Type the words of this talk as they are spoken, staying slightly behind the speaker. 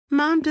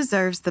Mom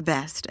deserves the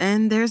best,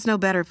 and there's no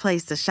better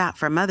place to shop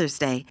for Mother's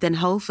Day than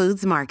Whole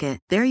Foods Market.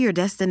 They're your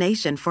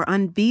destination for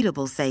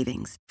unbeatable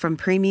savings, from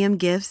premium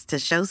gifts to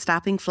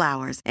show-stopping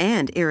flowers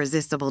and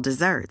irresistible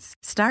desserts.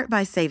 Start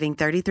by saving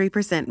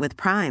 33% with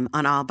Prime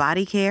on all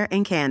body care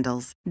and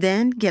candles.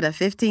 Then get a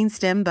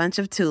 15-stem bunch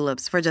of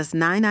tulips for just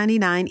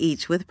 $9.99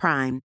 each with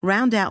Prime.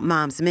 Round out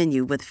Mom's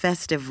menu with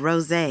festive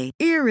rosé,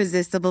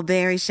 irresistible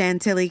berry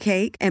chantilly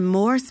cake, and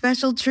more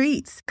special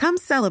treats. Come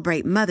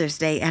celebrate Mother's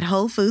Day at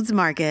Whole Foods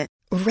Market.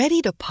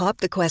 Ready to pop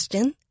the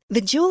question?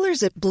 The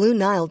jewelers at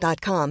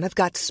BlueNile.com have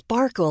got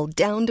sparkle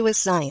down to a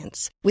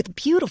science with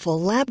beautiful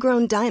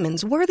lab-grown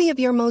diamonds worthy of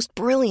your most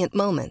brilliant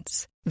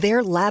moments.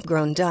 Their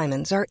lab-grown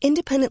diamonds are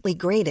independently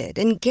graded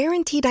and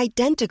guaranteed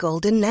identical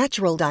to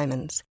natural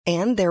diamonds,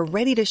 and they're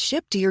ready to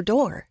ship to your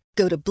door.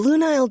 Go to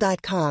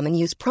BlueNile.com and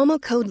use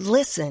promo code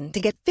LISTEN to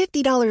get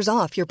 $50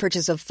 off your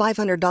purchase of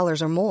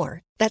 $500 or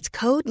more. That's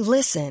code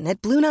LISTEN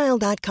at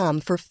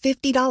BlueNile.com for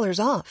 $50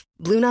 off.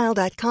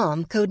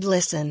 BlueNile.com, code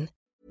LISTEN.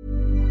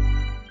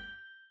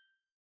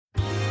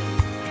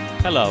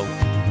 Hello,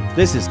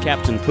 this is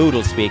Captain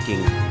Poodle speaking.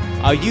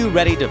 Are you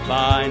ready to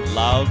find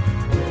love?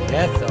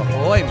 Yes,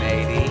 ahoy,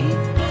 matey.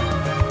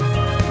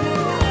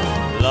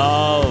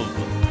 Love.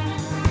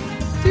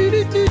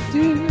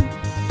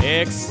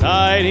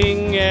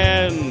 Exciting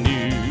and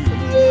new.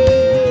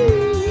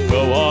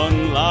 Go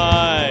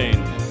online.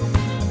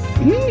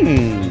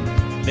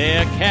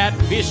 They're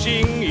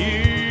catfishing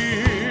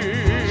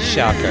you.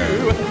 Shocker.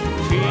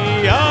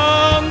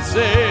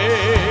 Fiancé.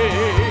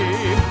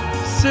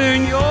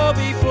 Soon you'll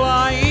be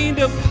flying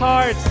to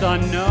parts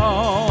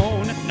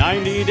unknown.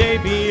 90-day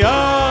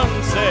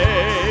Beyonce.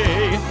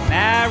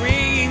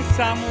 Marrying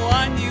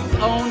someone you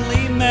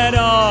only met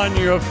on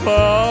your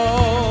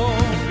phone.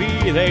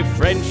 Be they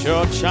French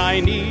or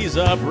Chinese,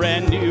 a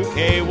brand new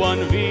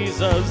K1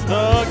 visa's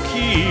the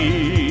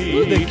key.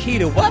 Ooh, the key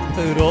to what,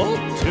 Poodle?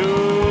 To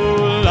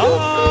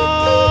love.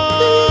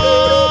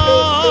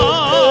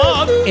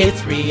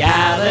 It's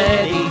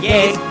reality,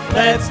 yes,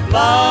 let's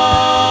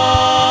love.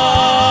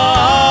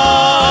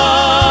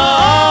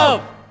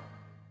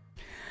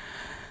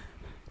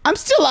 I'm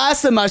still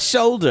icing my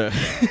shoulder.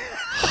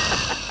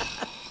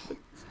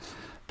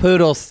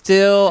 Poodle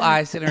still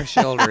icing her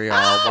shoulder,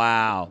 y'all.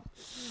 Wow.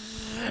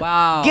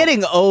 Wow.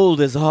 Getting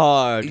old is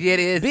hard. It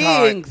is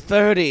Being hard.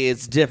 30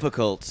 is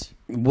difficult.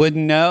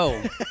 Wouldn't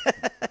know.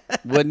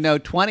 Wouldn't know.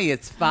 20,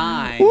 it's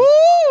fine.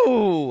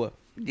 Woo!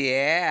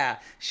 Yeah.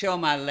 Show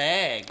my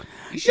leg.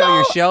 You show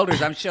your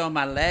shoulders. I'm showing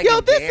my leg. Yo,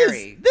 and this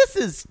Gary.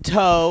 is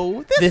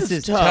Toe. This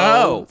is Toe.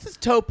 Toe. This is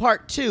Toe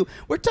Part 2.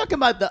 We're talking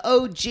about the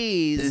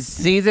OGs.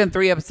 Season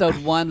 3, Episode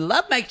 1.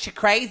 Love makes you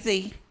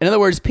crazy. In other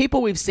words,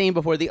 people we've seen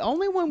before. The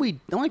only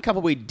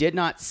couple we did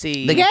not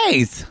see. The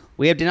gays.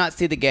 We did not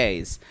see the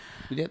gays.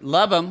 We did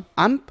love them.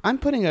 I'm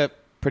putting a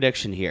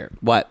prediction here.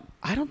 What?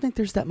 I don't think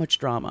there's that much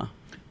drama.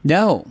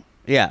 No.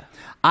 Yeah.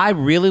 I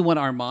really want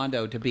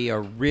Armando to be a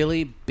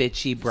really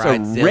bitchy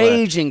bridezilla.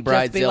 raging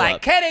Just be bridezilla.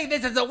 like, Kenny,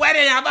 this is a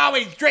wedding I've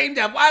always dreamed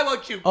of. Why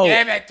won't you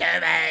give it to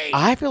me?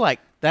 I feel like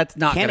That's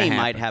not Kenny gonna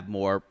might happen. have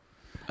more.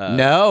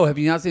 No, have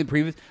you not seen the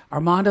previous?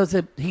 Armando's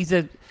he's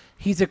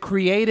a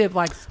creative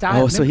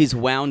style. Oh, so he's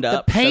wound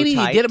up. The painting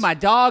so he tight. did of my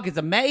dog is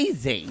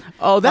amazing.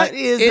 Oh, that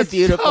is a it's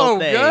beautiful so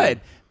thing.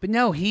 good. But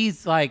no,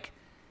 he's like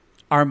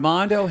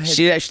Armando.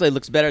 She actually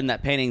looks better in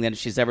that painting than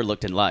she's ever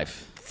looked in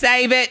life.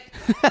 Save it.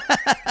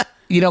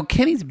 You know,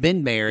 Kenny's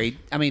been married.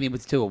 I mean, it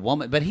was to a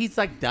woman, but he's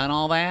done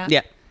all that.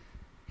 Yeah,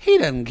 He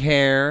doesn't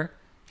care.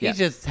 He's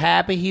Yeah. just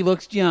happy he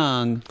looks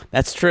young.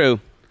 that's true.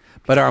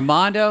 But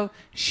Armando,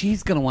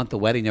 she's going to want the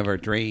wedding of her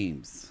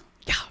dreams.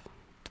 Yeah.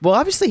 Well,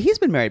 obviously he's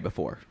been married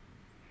before.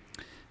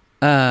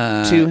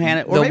 To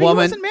Hannah, or the maybe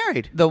woman, he wasn't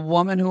married. The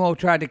woman who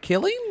tried to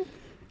kill him?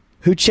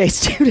 Who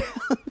chased him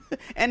down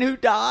and who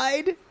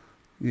died?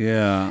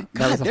 Yeah.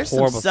 God, there's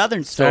some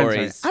Southern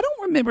stories. I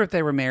don't remember if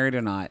they were married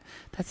or not.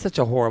 That's such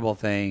a horrible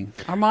thing.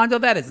 Armando,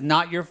 that is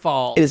not your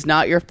fault. It is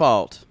not your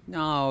fault,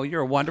 No,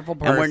 you're a wonderful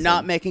person. and we're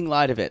not making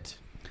light of it.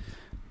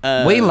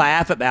 We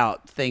laugh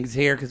about things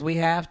here because we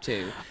have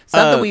to.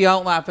 Something we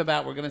don't laugh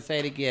about, we're going to say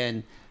it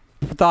again.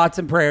 Thoughts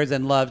and prayers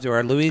and love to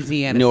our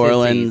Louisiana New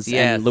Orleans sissies.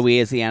 Yes. and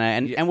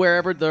Louisiana and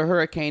wherever the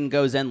hurricane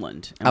goes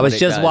inland. and I was what it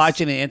just does.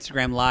 watching an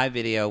Instagram live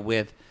video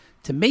with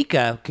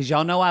Tamika, because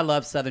y'all know I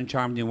love Southern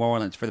Charm New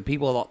Orleans. For the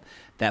people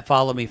that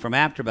follow me from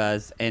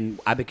AfterBuzz, and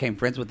I became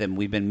friends with them,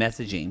 we've been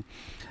messaging.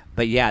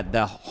 But yeah,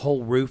 the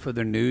whole roof of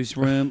their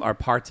newsroom or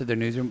parts of their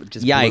newsroom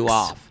just Yikes. blew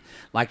off.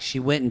 Like she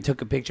went and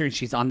took a picture, and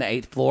she's on the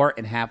 8th floor,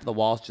 and half of the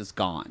wall's just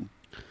gone.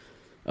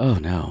 Oh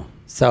no!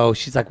 So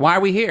she's like, "Why are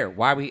we here?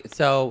 Why are we?"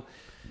 So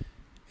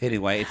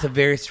anyway, it's a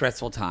very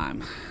stressful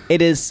time.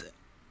 It is.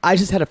 I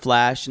just had a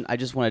flash, and I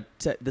just want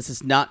to. This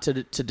is not to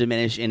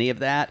diminish any of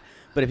that,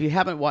 but if you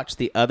haven't watched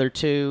the other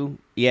two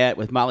yet,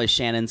 with Molly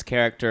Shannon's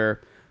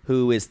character,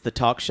 who is the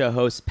talk show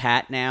host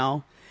Pat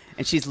now,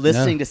 and she's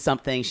listening to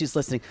something. She's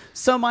listening.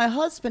 So my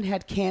husband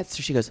had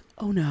cancer. She goes,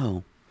 "Oh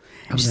no."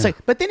 And she's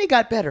like, "But then he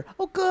got better."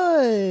 Oh,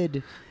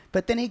 good.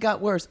 But then he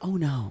got worse. Oh,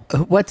 no.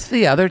 What's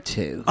the other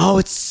two? Oh,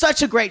 it's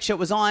such a great show. It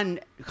was on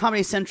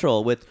Comedy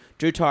Central with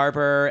Drew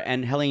Tarver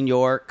and Helene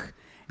York.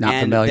 Not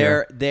and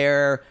familiar.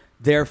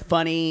 They're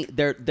funny.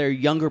 Their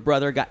younger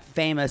brother got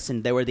famous,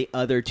 and they were the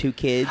other two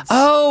kids.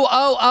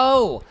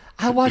 Oh.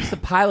 I watched the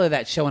pilot of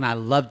that show, and I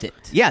loved it.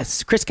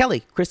 Yes, Chris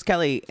Kelly.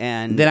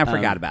 And Then I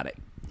forgot about it.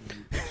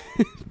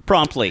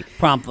 Promptly.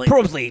 Promptly.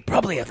 I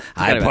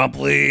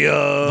promptly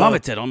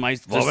vomited on my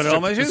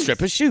shoes.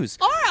 strip of shoes.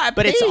 R.I.P.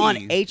 But it's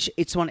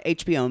on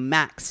HBO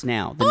Max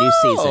now, the new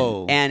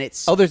season, and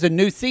it's there's a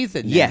new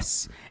season now.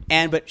 yes,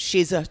 but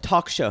she's a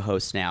talk show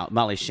host now,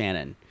 Molly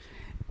Shannon,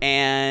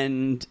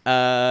 and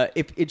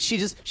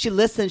she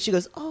listens, she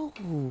goes, oh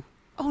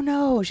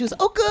no, she goes,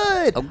 oh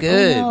good, oh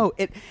no.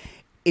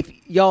 If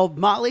y'all,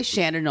 Molly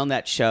Shannon on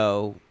that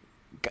show,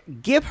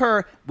 give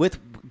her with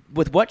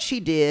what she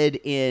did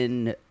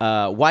in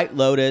White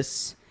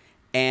Lotus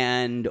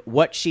and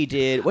what she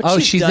did.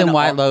 She's in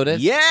White Lotus?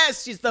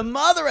 Yes, she's the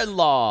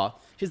mother-in-law.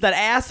 She's that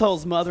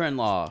asshole's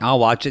mother-in-law. I'll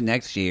watch it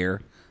next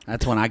year.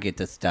 That's when I get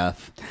this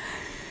stuff.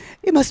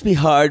 It must be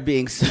hard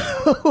being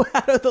so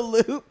out of the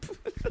loop.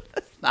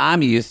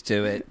 I'm used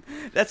to it.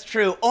 That's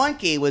true.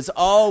 Oinky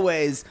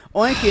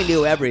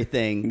knew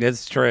everything.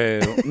 It's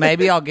true.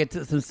 Maybe I'll get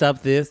to some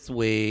stuff this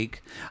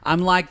week. I'm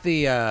like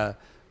the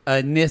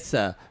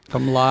Nissa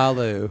from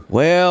Lalu.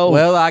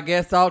 Well, I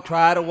guess I'll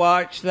try to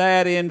watch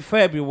that in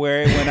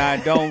February when I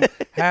don't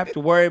have to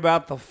worry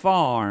about the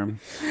farm.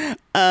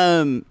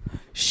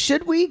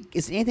 Should we?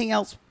 Is anything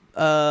else?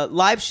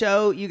 Live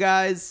show, you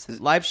guys.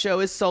 Live show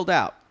is sold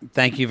out.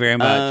 Thank you very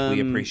much.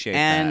 We appreciate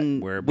that.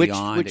 We're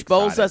beyond which excited.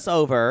 bowls us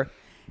over.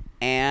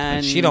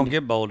 And she don't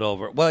get bowled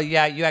over. Well,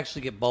 yeah, you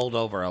actually get bowled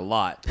over a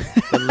lot.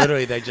 But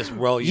literally, they just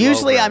roll you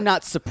Usually, over. I'm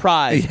not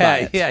surprised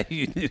by it.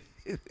 Yeah.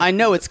 I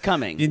know it's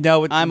coming. You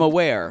know it's... I'm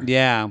aware.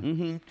 Yeah.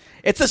 Mm-hmm.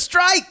 It's a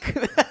strike.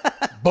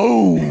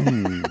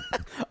 Boom.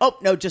 Oh,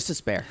 no, just a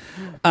spare.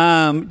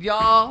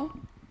 Y'all,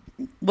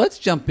 let's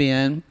jump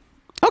in.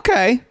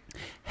 Okay.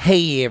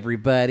 Hey,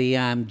 everybody,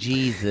 I'm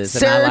Jesus.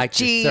 Surf and I like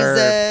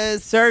Jesus.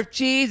 To surf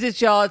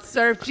Jesus, y'all. It's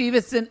Surf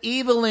Jesus and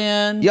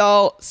Evelyn.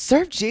 Y'all,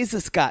 Surf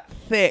Jesus got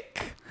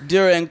thick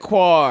during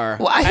Quar.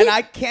 Well, and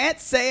I can't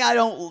say I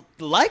don't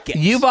like it.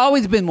 You've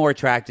always been more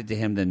attracted to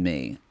him than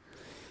me.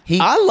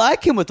 I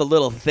like him with a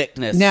little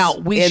thickness. Now,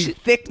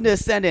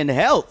 thickness and in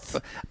health.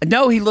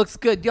 No, he looks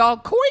good. Y'all,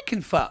 Corey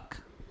can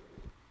fuck.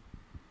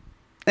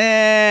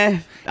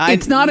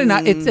 It's not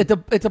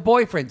it's a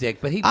boyfriend dick,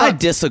 but he fucks. I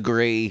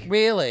disagree.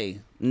 Really?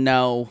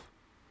 No.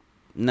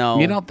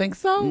 You don't think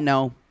so?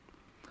 No.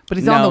 But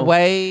he's on the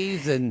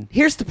waves and...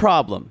 Here's the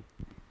problem.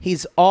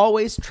 He's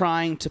always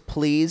trying to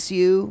please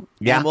you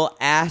and will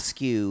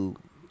ask you,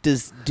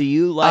 do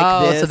you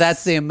like this? Oh, so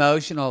that's the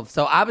emotional...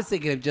 So I was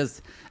thinking of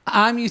just...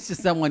 I'm used to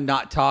someone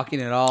not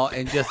talking at all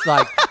and just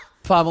like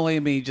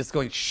pummeling me, just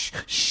going shh,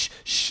 shh,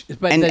 shh.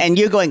 But and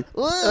you're going,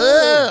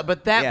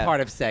 but that part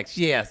of sex,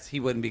 yes, it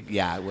wouldn't be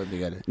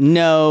good.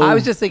 No. I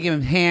was just thinking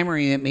of him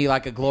hammering at me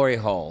like a glory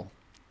hole.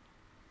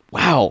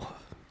 Wow.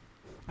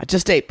 I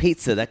just ate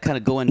pizza. That kind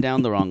of going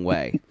down the wrong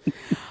way.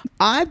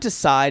 I've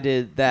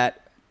decided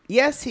that,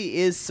 yes, he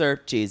is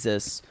Surf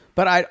Jesus,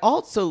 but I'd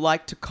also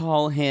like to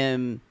call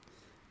him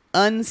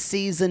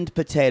unseasoned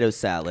potato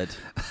salad.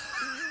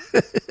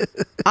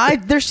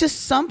 There's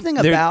just something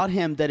about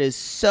him that is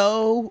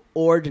so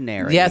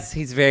ordinary. Yes,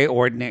 he's very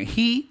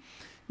ordinary.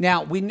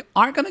 Now, we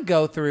aren't going to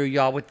go through,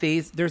 y'all, with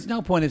these. There's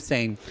no point of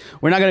saying...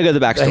 We're not going to go to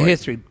the backstory. The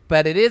history.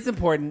 But it is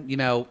important,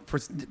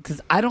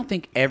 because I don't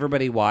think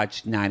everybody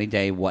watched 90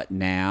 Day What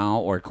Now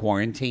or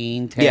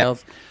Quarantine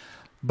Tales. Yeah.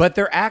 But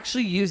they're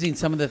actually using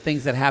some of the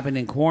things that happened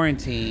in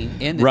quarantine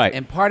in this. Right.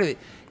 And part of it,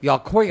 y'all,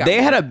 Corey got...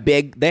 They had a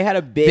big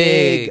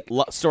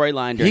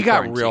storyline during He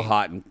got quarantine. Real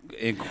hot.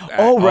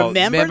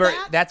 Remember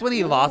that? That's when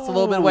he lost a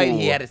little bit of weight and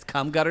he had his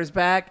cum gutters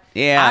back.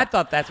 Yeah. I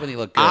thought that's when he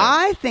looked good.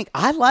 I think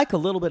I like a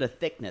little bit of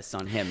thickness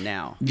on him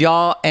now.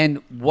 Y'all,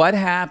 and what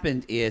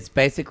happened is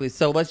basically,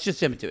 so let's just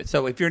jump into it.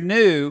 So if you're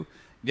new,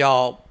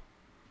 y'all,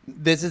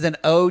 this is an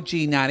OG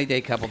 90-day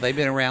couple. They've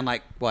been around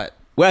like, what?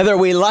 Whether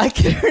we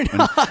like it or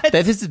not.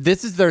 This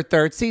is their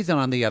third season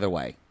on The Other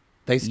Way.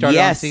 They started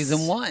on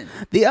season 1.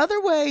 The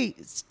Other Way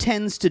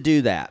tends to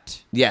do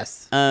that.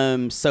 Yes.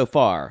 So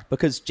far,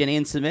 because Jenny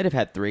and Submit have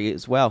had 3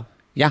 as well.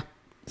 Yeah.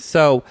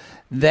 So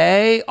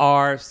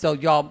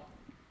y'all,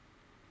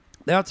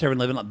 they're out there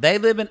living. They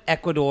live in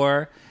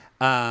Ecuador,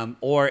 and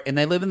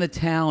they live in the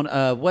town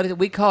of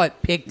we call it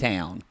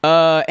Pigtown.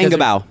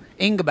 Ingabao.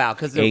 Ingabao,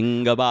 because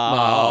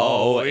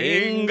Ingabao.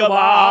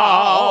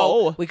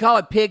 We call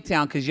it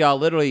Pigtown because y'all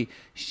literally.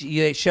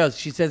 It shows.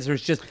 She says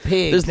there's just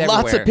pigs. There's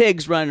lots of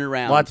pigs running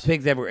around. Lots of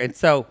pigs everywhere. And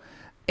so,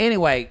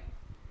 anyway,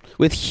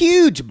 with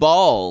huge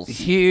balls.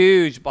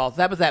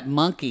 That was that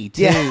monkey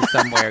too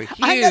somewhere. Huge.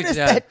 I noticed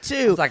that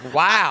too. It's like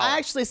wow. I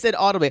actually said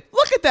audibly,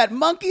 "Look at that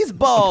monkey's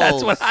balls."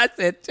 That's what I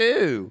said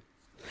too.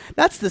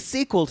 That's the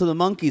sequel to the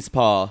monkey's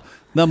paw.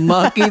 The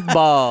monkey's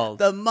balls.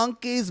 The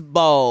monkey's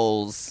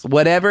balls.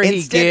 Whatever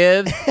he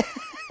gives,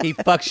 He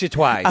fucks you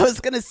twice. I was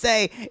gonna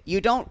say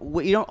you don't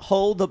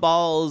hold the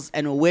balls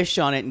and wish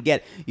on it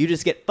and you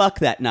just get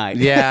fucked that night.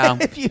 Yeah.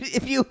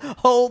 if you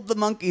hold the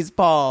monkey's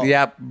paw.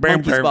 Yep.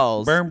 Monkey's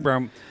balls.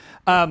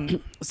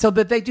 So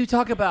that they do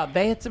talk about,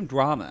 they had some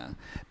drama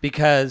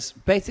because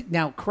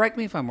now correct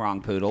me if I'm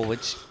wrong, Poodle,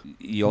 which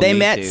they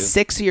met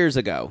 6 years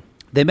ago.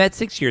 They met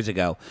 6 years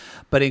ago,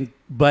 but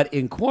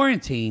in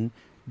quarantine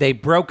they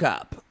broke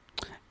up.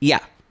 Yeah.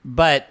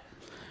 But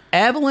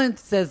Evelyn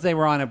says they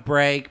were on a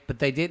break, but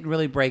they didn't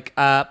really break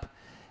up.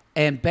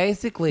 And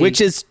basically...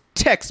 Which is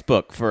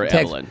textbook for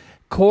Evelyn.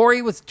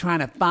 Corey was trying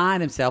to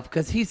find himself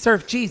because he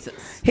surfed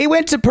Jesus. He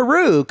went to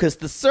Peru because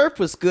the surf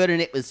was good and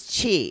it was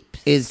cheap.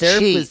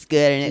 Surf was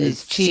good and it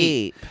was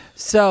cheap.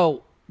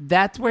 So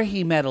that's where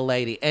he met a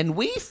lady. And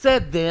we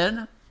said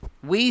then,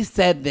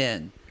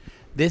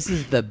 this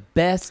is the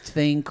best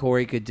thing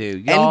Corey could do.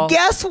 Y'all, and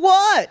guess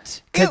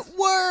what? It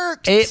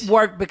worked. It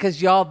worked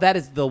because, y'all, that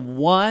is the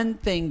one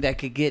thing that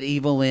could get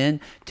Evelyn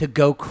to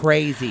go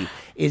crazy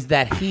is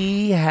that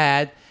he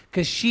had,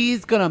 because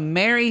she's going to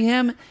marry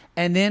him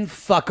and then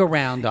fuck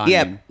around on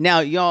him. Now,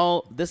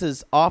 y'all, this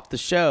is off the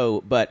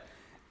show, but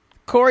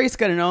Corey's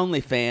got an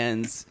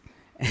OnlyFans.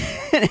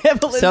 And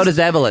so does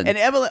Evelyn. And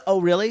Evelyn,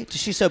 oh really?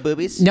 Does she sew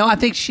boobies? No, I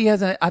think she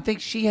has an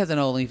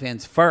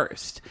OnlyFans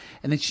first,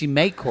 and then she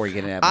made Corey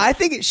get an Evelyn. I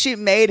think she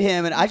made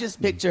him, and I just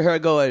picture her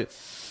going,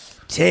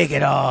 "Take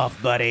it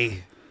off,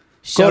 buddy.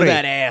 Show Corey,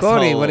 that asshole.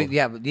 Corey, Corey,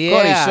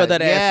 show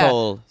that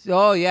asshole.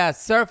 Oh yeah,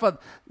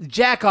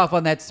 jack off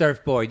on that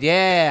surfboard.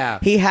 Yeah."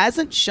 He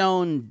hasn't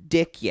shown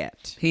dick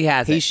yet. He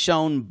hasn't. He's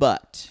shown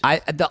butt.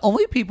 The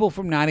only people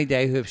from 90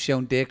 Day who have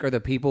shown dick are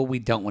the people we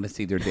don't want to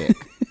see their dick.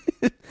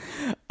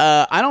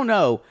 I don't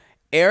know.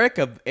 Eric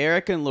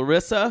and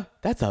Larissa,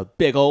 that's a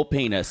big old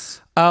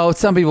penis. Oh,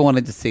 some people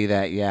wanted to see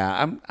that.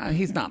 Yeah,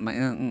 he's not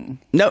my.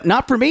 No,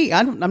 not for me.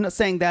 I'm not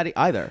saying that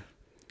either.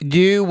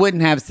 You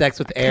wouldn't have sex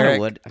with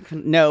Eric.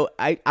 No,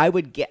 I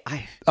would get.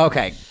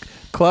 Okay,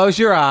 close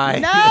your eye.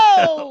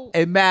 No.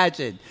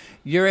 Imagine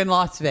you're in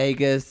Las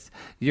Vegas.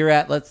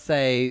 Let's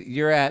say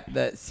you're at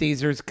the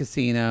Caesars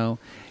Casino.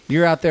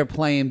 You're out there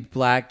playing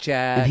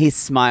blackjack. And he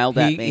smiled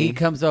at me. He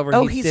comes over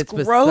and he sits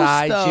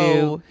beside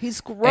you.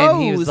 He's gross.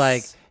 And he was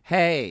like,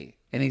 "Hey."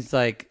 And he's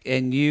like,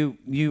 and you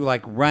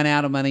like run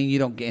out of money. And you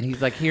don't get. And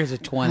he's like, "Here's a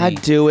 20."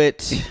 I'd do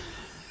it.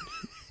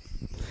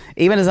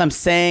 Even as I'm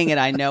saying it,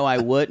 I know I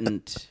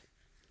wouldn't.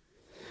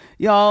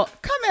 Y'all,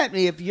 come at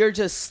me if you're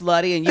just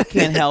slutty and you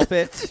can't help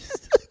it.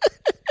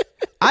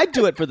 I'd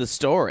do it for the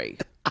story.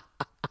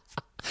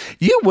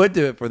 You would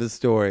do it for the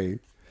story.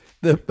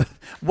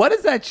 What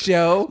is that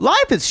show?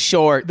 Life is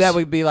short. That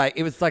would be like,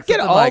 it was like get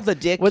all like, the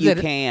dick was you it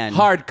can.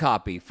 Hard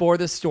copy for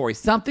the story.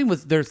 Something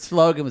was, their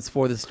slogan was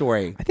for the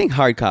story. I think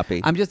hard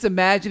copy. I'm just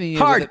imagining you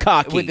hard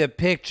copy with a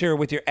picture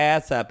with your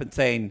ass up and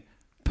saying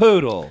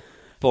poodle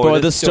for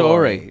the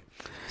story.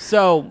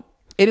 So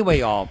anyway,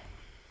 y'all,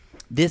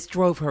 this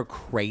drove her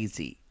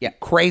crazy. Yeah,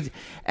 crazy.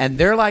 And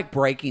they're like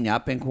breaking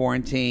up in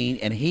quarantine.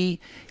 And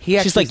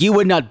she's like, you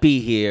would not be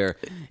here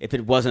if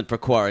it wasn't for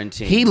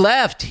quarantine. He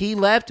left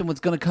and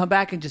was going to come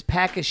back and just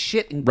pack his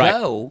shit and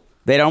go.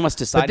 They'd almost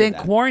decided that. But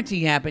then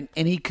quarantine happened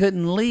and he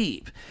couldn't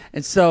leave.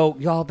 And so,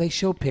 y'all, they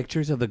show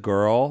pictures of the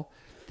girl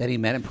that he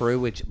met in Peru,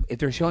 which if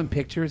they're showing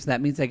pictures, that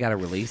means they got a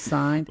release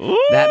signed.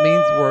 That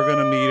means we're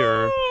going to meet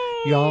her.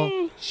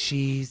 Y'all,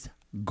 she's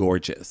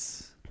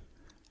gorgeous.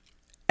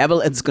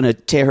 Evelyn's going to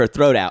tear her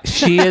throat out.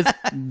 She is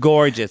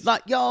gorgeous.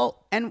 Like,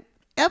 y'all, and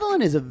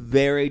Evelyn is a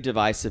very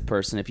divisive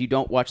person. If you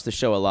don't watch the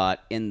show a lot,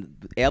 and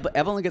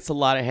Evelyn gets a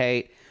lot of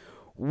hate.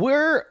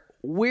 We're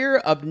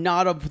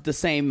not of the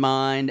same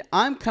mind.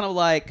 I'm kind of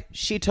like,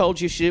 she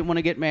told you she didn't want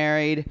to get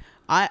married.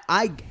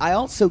 I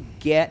also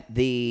get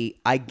the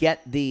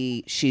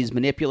she's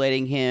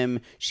manipulating him.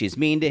 She's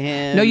mean to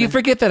him. No, you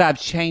forget that I've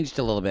changed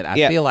a little bit.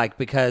 I feel like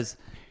because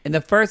in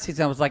the first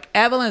season, I was like,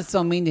 Evelyn is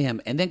so mean to him.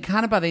 And then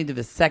kind of by the end of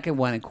the second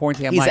one in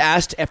quarantine, he's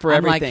asked for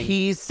everything. Like,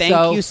 he's Thank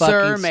so you,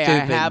 sir. May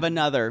stupid. I have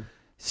another?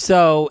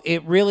 So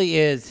it really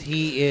is.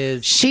 He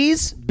is.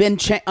 She's been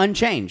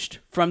unchanged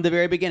from the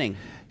very beginning.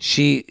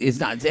 She is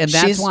not, and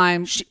that's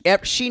why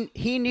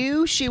he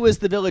knew she was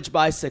the village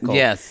bicycle.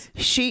 Yes,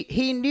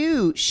 he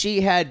knew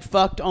she had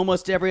fucked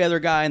almost every other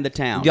guy in the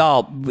town.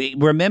 Y'all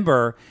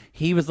remember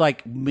he was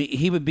like,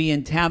 he would be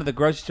in town at the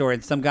grocery store,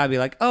 and some guy would be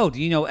like, "Oh, do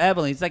you know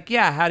Evelyn?" He's like,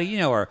 "Yeah, how do you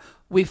know her?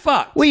 We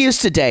fucked. We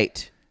used to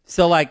date."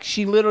 So like,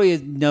 she literally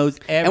knows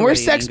everybody. And we're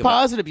sex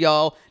positive,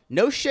 y'all.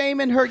 No shame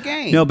in her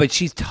game. No, but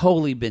she's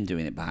totally been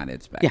doing it behind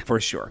its back, for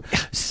sure.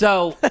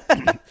 So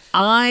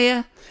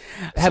I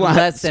have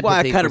less sympathy. That's why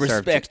I kind of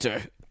respect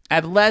her. I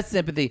have less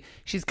sympathy.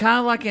 She's kind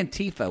of like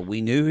Antifa.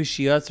 We knew who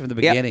she was from the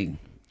beginning.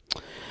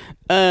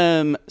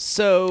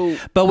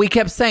 But we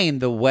kept saying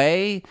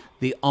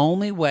the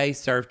only way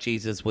Surf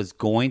Jesus was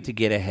going to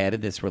get ahead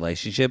of this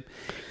relationship,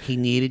 he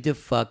needed to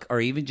fuck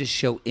or even just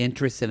show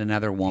interest in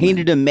another woman. He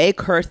needed to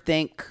make her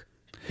think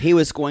he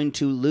was going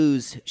to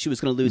lose. She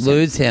was going to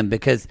lose him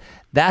because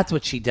that's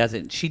what she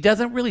doesn't. She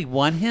doesn't really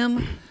want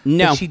him.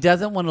 No, but she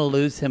doesn't want to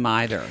lose him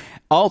either.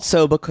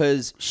 Also,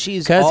 because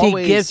he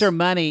gives her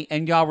money,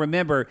 and y'all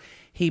remember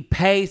he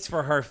pays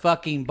for her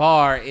fucking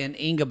bar in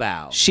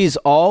Ingabao. She's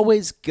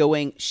always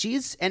going.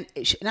 And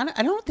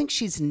I don't think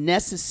she's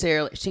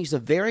necessarily. She's a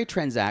very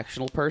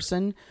transactional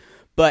person,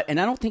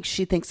 and I don't think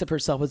she thinks of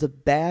herself as a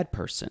bad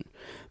person.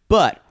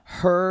 But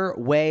her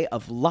way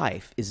of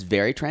life is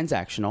very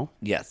transactional.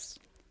 Yes.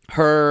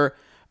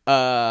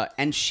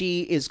 And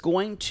she is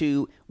going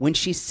to, when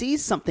she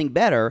sees something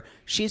better,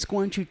 she's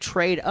going to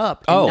trade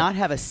up and not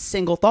have a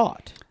single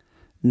thought.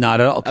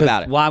 Not at all.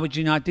 About it. Why would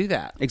you not do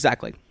that?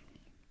 Exactly.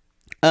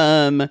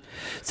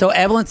 So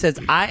Evelyn says,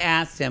 I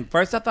asked him,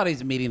 first I thought he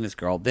was meeting this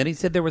girl. Then he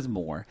said there was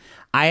more.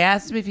 I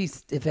asked him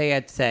if they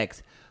had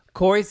sex.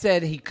 Corey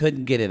said he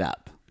couldn't get it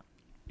up.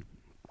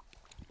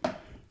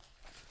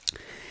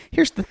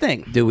 Here's the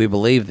thing. Do we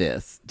believe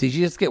this? Did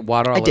you just get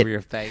water all over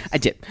your face? I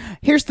did.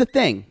 Here's the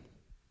thing.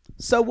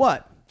 So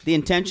what? The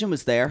intention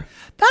was there.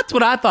 That's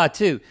what I thought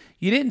too.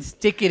 You didn't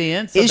stick it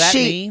in, so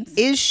means...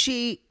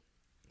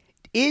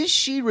 Is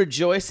she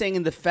rejoicing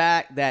in the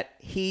fact that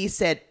he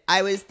said,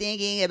 I was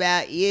thinking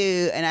about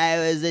you and I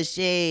was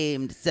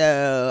ashamed,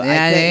 so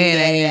I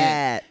couldn't do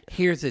that?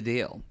 Here's the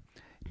deal,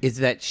 is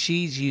that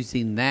she's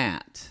using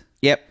that.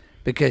 Yep.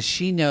 Because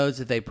she knows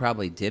that they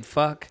probably did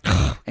fuck,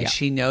 and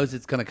she knows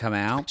it's going to come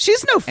out.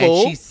 She's no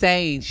fool.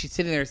 And she's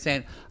sitting there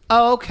saying,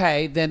 oh,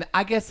 okay, then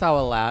I guess I'll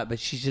allow it. But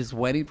she's just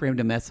waiting for him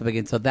to mess up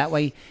again. So that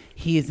way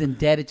he is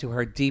indebted to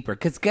her deeper.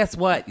 Because guess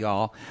what,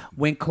 y'all?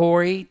 When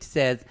Corey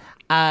says,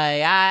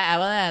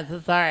 I'm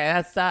so sorry.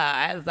 I'm so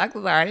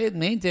sorry. I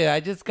didn't mean to. I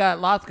just got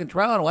lost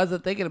control and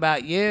wasn't thinking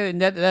about you.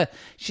 And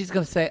she's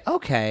going to say,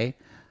 okay,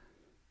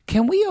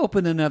 can we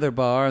open another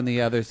bar on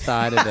the other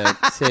side of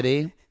the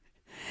city?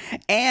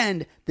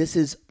 And this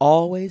is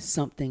always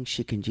something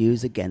she can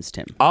use against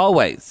him.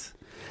 Always.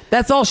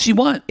 That's all she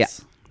wants. Yeah.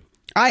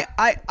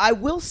 I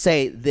will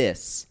say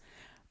this.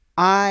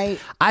 I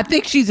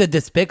think she's a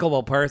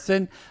despicable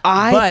person,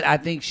 but I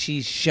think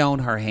she's shown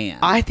her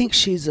hand. I think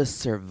she's a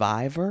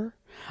survivor.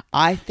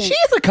 I think she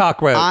is a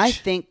cockroach. I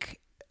think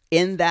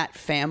in that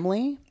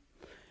family,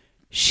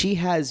 she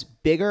has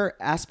bigger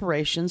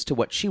aspirations to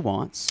what she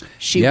wants.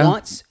 She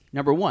wants,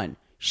 number one,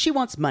 she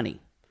wants money.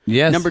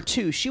 Yes. Number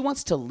two, she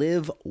wants to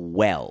live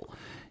well.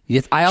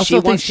 Yes, I also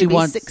think she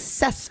wants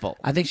successful.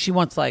 I think she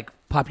wants like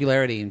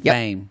popularity and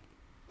fame.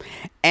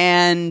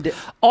 And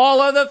all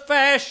of the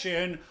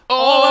fashion,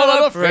 all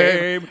of the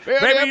fame,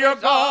 baby, you're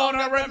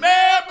gonna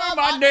remember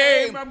my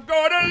name. I'm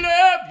gonna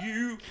love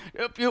you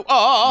if you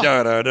are.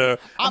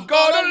 I'm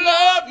gonna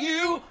love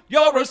you.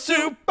 You're a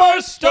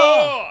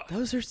superstar.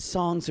 Those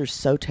songs are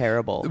so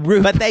terrible,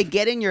 but they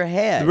get in your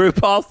head.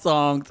 RuPaul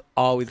songs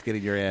always get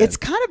in your head. It's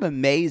kind of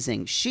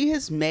amazing. She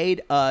has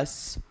made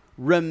us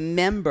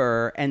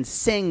remember and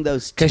sing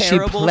those terrible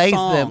songs. Because she plays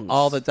them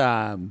all the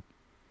time.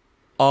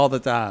 All the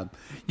time.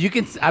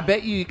 I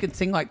bet you can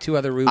sing like two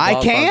other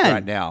RuPaul songs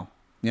right now.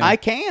 Yeah. I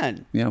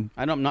can. Yeah.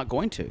 I'm not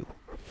going to.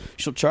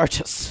 She'll charge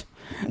us.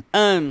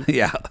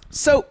 Yeah.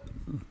 So,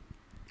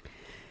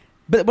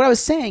 but what I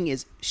was saying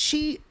is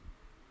she's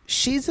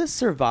a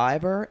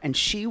survivor, and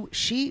she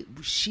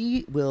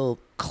will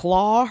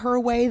claw her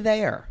way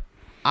there.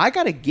 I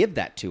got to give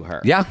that to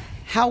her. Yeah.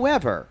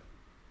 However,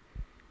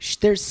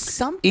 there's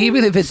something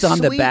even if it's on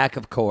the back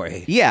of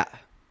Corey. Yeah.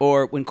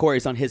 Or when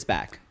Corey's on his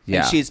back.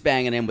 Yeah. And she's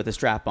banging him with a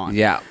strap on.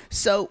 Yeah.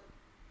 So,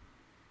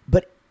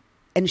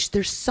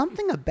 there's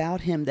something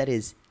about him that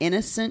is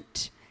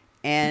innocent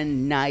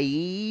and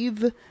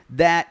naive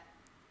that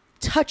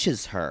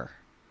touches her.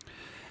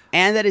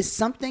 And that is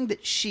something that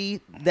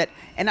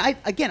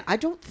I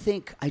don't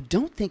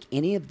think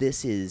any of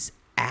this is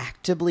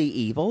actively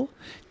evil.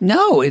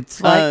 No,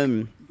 it's like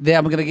I'm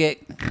going to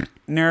get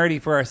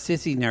nerdy for our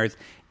sissy nerds.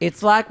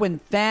 It's like when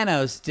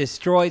Thanos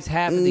destroys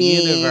half of the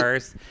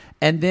universe,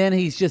 and then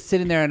he's just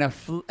sitting there,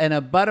 and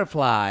a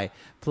butterfly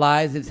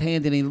flies his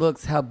hand, and he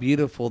looks how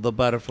beautiful the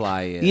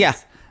butterfly is. Yeah.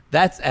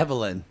 That's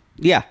Evelyn.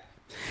 Yeah.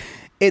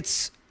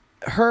 It's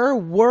her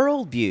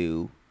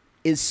worldview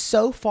is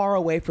so far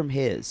away from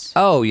his.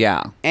 Oh,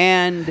 yeah.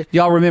 And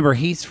y'all remember,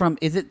 he's from,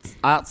 is it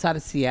outside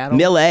of Seattle?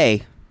 Mill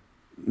A,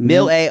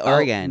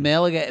 Oregon.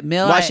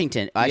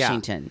 Washington.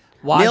 Washington.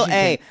 Mill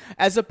A,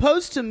 as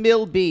opposed to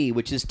Mill B,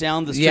 which is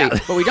down the street. Yeah.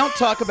 But we don't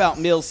talk about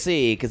Mill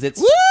C because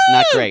it's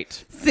not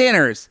great.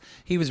 Sinners.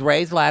 He was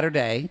raised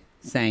Latter-day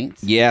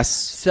Saints. Yes.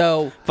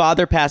 So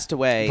father passed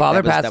away.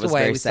 That was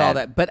very we sad. saw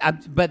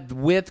that. But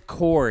with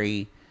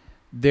Corey,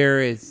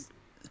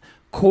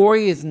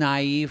 Corey is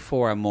naive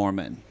for a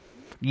Mormon.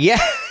 Yeah,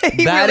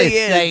 that really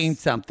is saying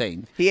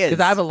something. He is,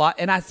 because I have a lot,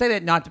 and I say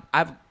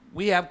that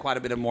we have quite a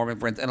bit of Mormon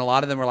friends, and a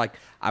lot of them are like,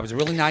 I was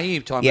really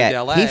naive till I moved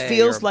to LA. He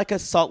feels like a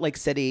Salt Lake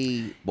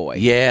City boy.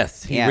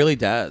 Yes, he really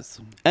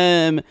does.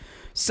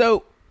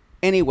 So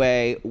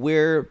anyway,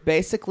 we're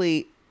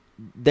basically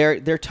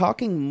they're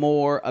talking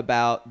more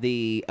about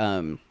the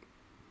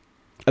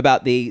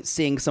about the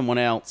seeing someone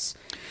else.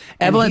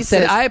 And Evelyn he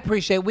said, says- I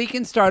appreciate we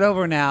can start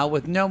over now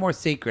with no more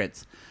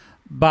secrets.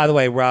 By the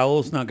way,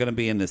 Raul's not going to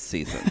be in this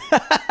season.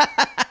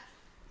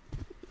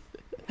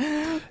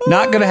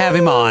 Not going to have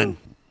him on.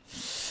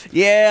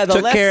 Yeah,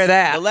 Took care of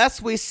that. The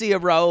less we see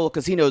of Raul,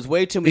 because he knows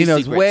way too many He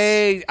knows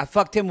secrets. I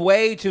fucked him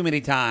way too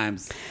many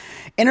times.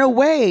 In a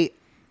way,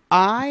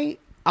 I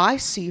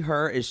see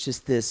her as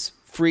just this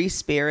free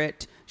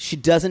spirit. She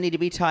doesn't need to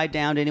be tied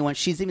down to anyone.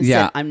 She's even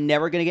Yeah. said, I'm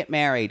never going to get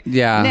married.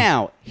 Yeah.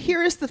 Now,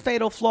 here is the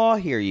fatal flaw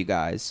here, you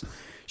guys.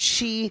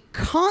 She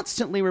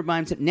constantly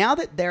reminds him, now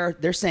that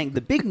they're saying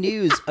the big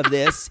news of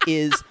this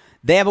is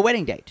they have a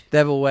wedding date. They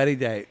have a wedding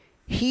date.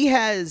 She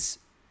has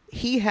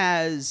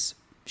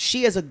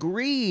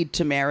agreed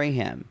to marry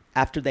him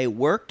after they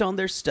worked on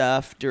their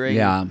stuff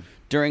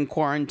during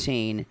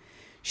quarantine.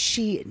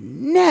 She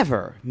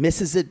never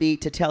misses a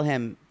beat to tell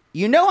him,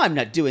 I'm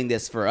not doing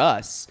this for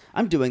us.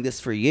 I'm doing this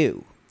for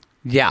you.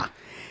 Yeah.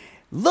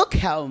 Look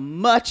how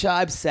much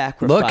I've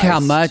sacrificed. Look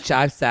how much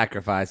I've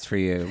sacrificed for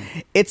you.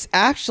 It's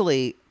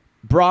actually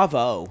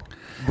bravo.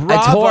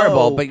 It's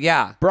horrible, but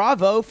yeah.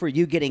 Bravo for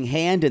you getting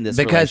hand in this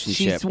Because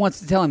she relationship. wants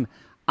to tell him,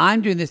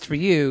 I'm doing this for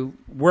you.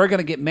 We're going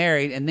to get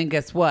married. And then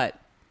guess what?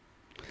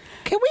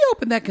 Can we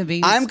open that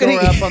convenience store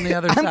up on the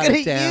other I'm side gonna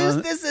of town?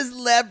 use this as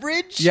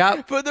leverage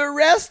Yep. for the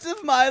rest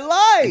of my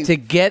life. To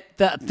get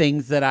the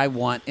things that I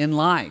want in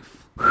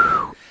life.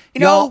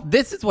 Y'all,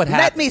 this is what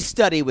happened. Let me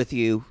study with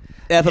you,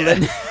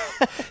 Evelyn.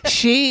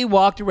 She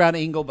walked around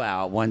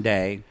Engelbau one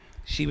day.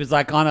 She was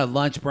like on a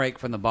lunch break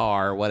from the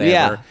bar or whatever.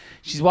 Yeah.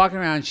 She's walking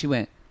around and she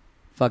went,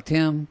 fucked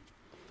him,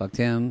 fucked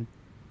him,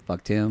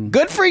 fucked him.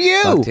 Good for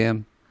you. Fucked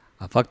him.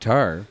 I fucked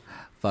her.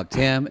 Fucked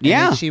him. And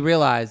Yeah. then she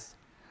realized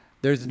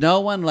there's no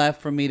one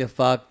left for me to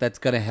fuck that's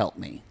going to help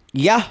me.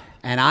 Yeah.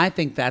 And I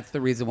think that's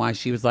the reason why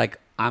she was like,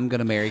 I'm going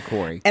to marry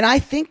Corey. And I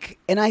think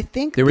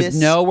There was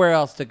nowhere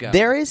else to go.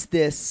 There's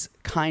this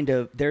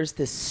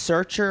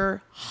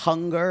searcher,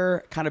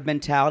 hunger kind of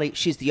mentality.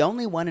 She's the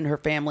only one in her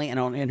family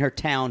and in her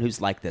town who's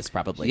like this,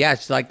 probably. Yeah,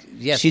 she's like,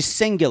 yes. She's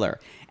singular.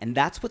 And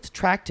that's what's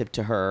attractive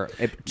to her,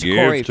 to Give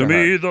Corey to for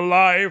me her. the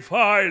life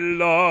I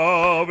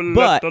love, and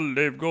But- let the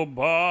live go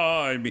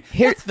by me.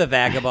 Here's The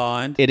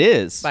Vagabond It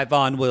is. by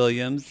Vaughn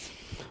Williams.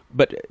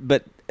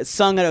 But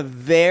sung in a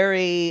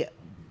very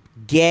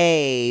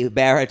gay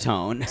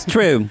baritone. It's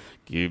true.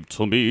 Give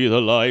to me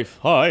the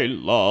life I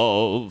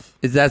love.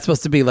 Is that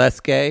supposed to be less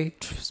gay?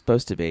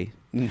 Supposed to be.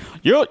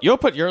 You'll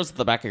put yours at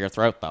the back of your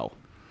throat, though.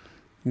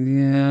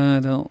 Yeah, I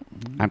don't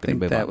I'm gonna think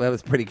move that on.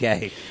 was pretty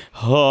gay.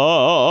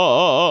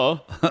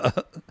 Oh,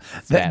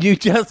 bad. You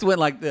just went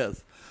like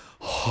this.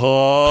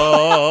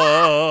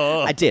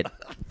 oh. I did.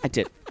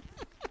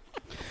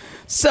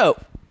 So,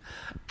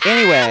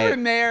 anyway,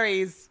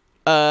 marries.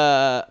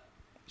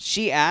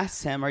 she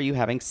asks him, "Are you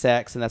having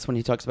sex?" And that's when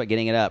he talks about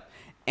getting it up.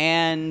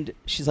 And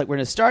she's like, "We're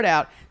going to start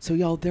out." So,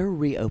 y'all, they're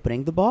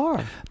reopening the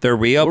bar. They're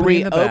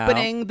reopening the bar.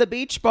 Reopening the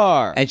beach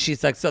bar. And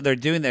she's like, so they're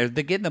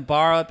getting the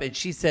bar up, and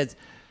she says,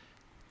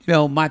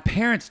 my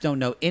parents don't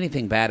know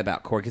anything bad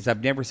about Corey because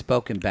I've never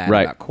spoken bad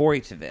Right. about Corey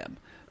to them.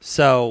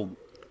 So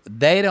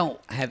they don't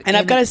have And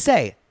I've got to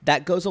say,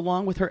 that goes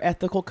along with her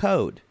ethical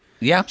code.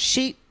 Yeah.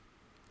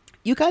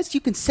 You guys, you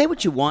can say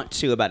what you want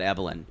to about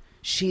Evelyn.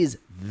 She's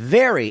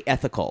very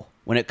ethical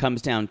when it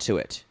comes down to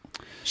it.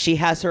 She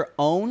has her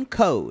own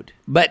code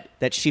But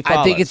that she I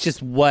think follows. it's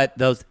just what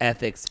those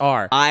ethics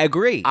are. I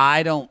agree.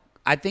 I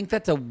think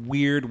that's a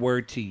weird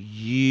word to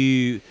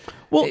use.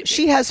 Well,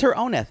 she has her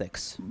own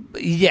ethics.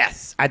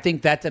 Yes, I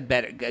think that's a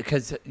better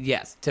because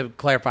to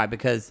clarify,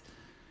 because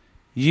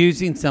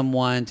using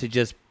someone to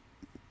just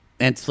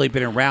and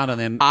sleeping around on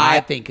them, I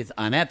think is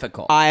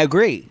unethical. I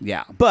agree.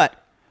 Yeah. But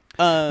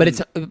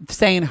it's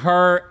saying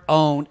her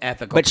own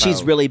ethical. but she's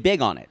code. really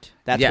big on it.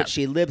 That's Yeah. what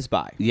she lives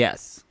by.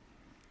 Yes.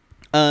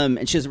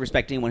 And she doesn't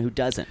respect anyone who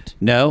doesn't.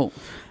 No.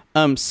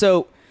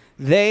 So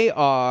they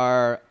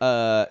are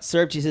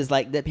served. She says,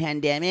 like, the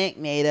pandemic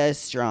made us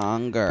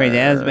stronger.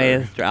 Pandemic made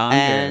us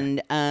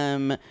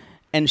stronger.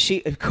 And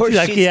she, of course, She's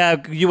like, she's, yeah,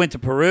 you went to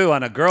Peru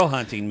on a girl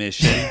hunting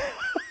mission.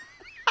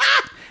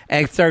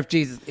 And Surf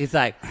Jesus, he's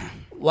like,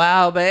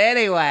 well, but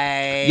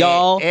anyway,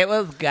 Y'all- it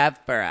was good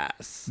for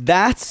us.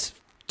 that's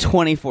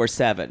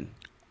 24/7.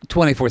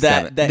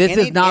 24/7. This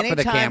is not for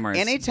the anytime- cameras.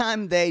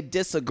 Anytime they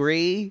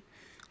disagree,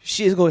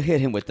 she's going to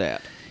hit him with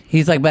that.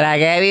 He's like, but I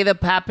gave you the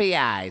puppy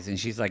eyes. And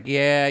she's like,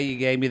 yeah, you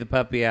gave me the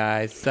puppy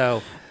eyes.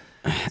 So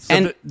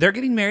And- they're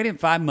getting married in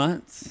 5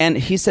 months. And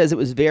he says it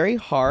was very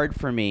hard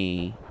for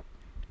me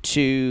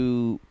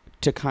to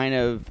kind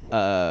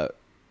of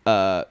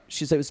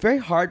she said it was very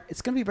hard.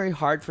 It's going to be very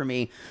hard for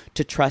me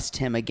to trust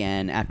him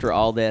again after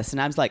all this.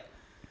 And I was like,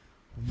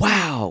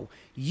 wow,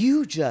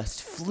 you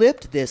just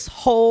flipped this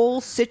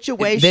whole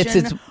situation. This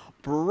is-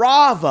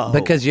 bravo.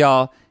 Because,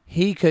 y'all,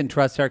 he couldn't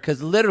trust her.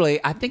 Because literally,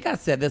 I think I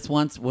said this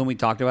once when we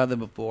talked about them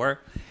before.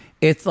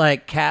 It's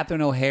like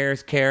Catherine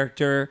O'Hara's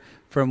character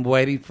from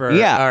Waiting for,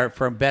 or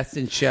from Best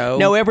in Show.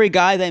 no, every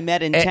guy they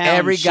met in town,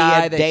 Every she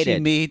guy had that dated.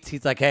 she meets,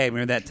 he's like, hey,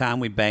 remember that time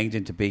we banged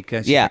in Topeka?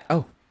 She's Yeah. like,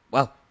 oh,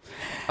 well,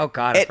 Oh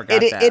God, I forgot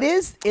that. It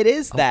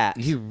is that.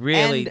 You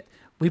really. And-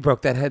 we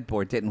broke that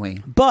headboard, didn't we?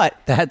 but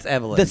That's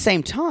Evelyn. At the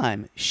same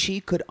time, she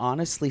could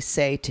honestly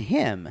say to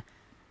him,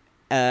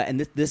 and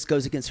this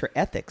goes against her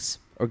ethics,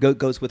 or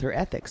goes with her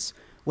ethics.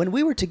 When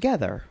we were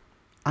together,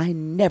 I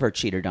never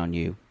cheated on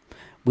you.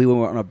 We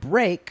were on a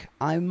break.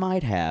 I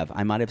might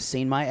have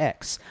seen my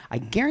ex. I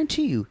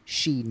guarantee you,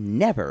 she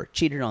never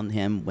cheated on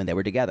him when they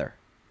were together.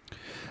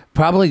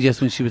 Probably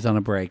just when she was on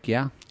a break.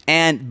 Yeah.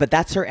 But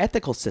that's her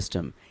ethical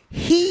system.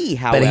 He,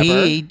 however, But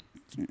he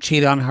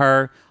cheated on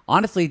her.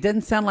 Honestly, it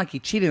didn't sound like he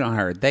cheated on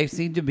her. They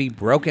seem to be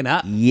broken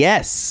up.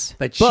 yes,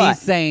 But she's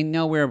saying,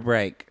 no, we're a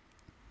break.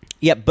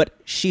 yeah, but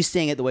she's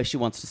seeing it the way she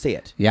wants to see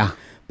it. Yeah.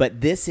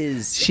 But this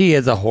is, She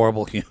is a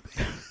horrible human.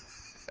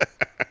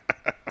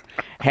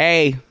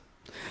 hey,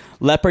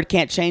 leopard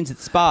can't change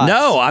its spots.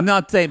 No, I'm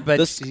not saying, but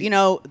it's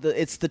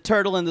the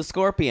turtle and the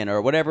scorpion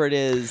or whatever it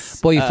is.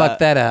 Boy, you fucked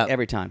that up.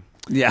 every time.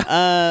 yeah.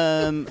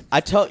 I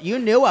told you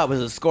knew I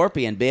was a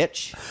scorpion,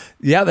 bitch.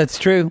 Yeah, that's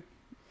true.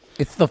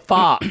 It's the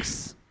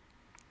fox.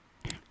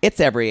 It's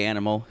every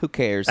animal. Who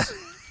cares?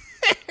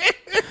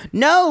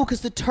 No,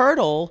 because the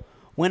turtle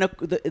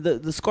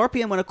the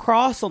scorpion went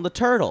across on the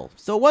turtle,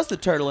 so it was the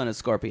turtle and a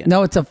scorpion.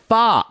 No, it's a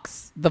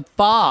fox. The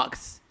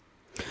fox.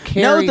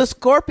 No, the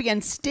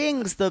scorpion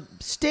stings the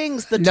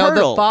No,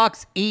 turtle. the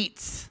fox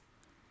eats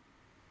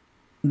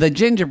the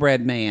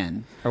gingerbread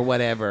man or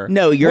whatever.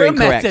 No, you're We're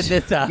incorrect. messing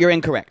this up. You're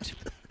incorrect.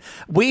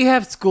 We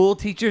have school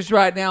teachers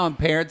right now and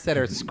parents that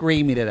are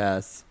screaming at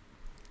us.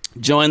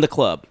 Join the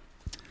club.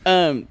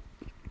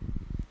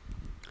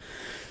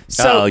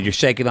 So You're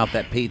shaking off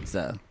that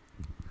pizza.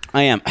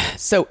 I am.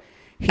 So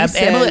he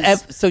Emily,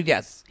 says, so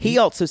yes, he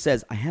also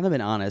says, I haven't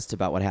been honest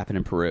about what happened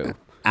in Peru.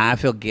 I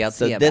feel guilty.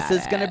 So this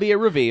is going to be a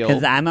reveal.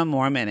 because I'm a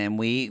Mormon and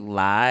we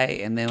lie,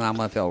 and then I'm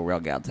going to feel real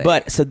guilty.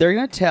 But so they're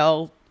going to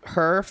tell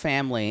her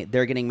family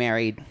they're getting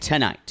married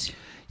tonight.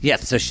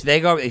 yes, so they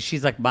go.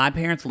 She's like, my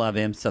parents love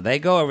him, so they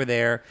go over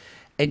there,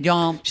 and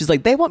y'all. She's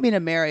like, they want me to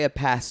marry a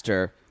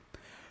pastor.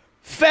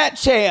 Fat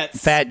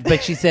chance.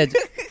 But she said,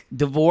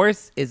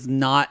 divorce is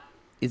not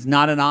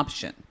an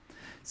option.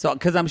 So,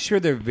 because I'm sure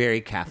they're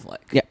very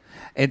Catholic. Yeah.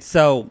 And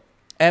so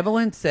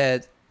Evelyn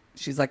said,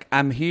 she's like,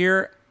 I'm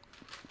here.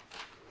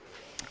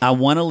 I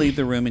want to leave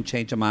the room and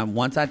change my mind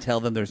once I tell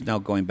them there's no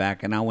going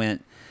back. And I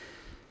went,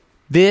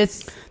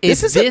 this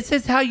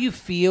is how you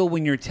feel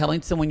when you're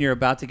telling someone you're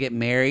about to get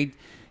married.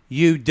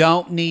 You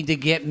don't need to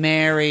get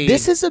married.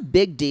 This is a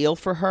big deal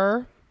for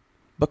her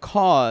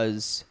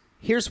because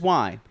here's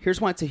why. Here's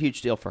why it's a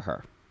huge deal for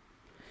her.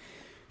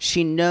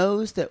 She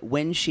knows that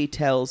when she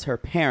tells her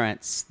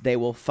parents, they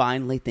will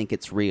finally think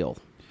it's real.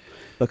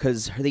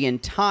 Because the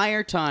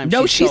entire time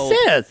No, she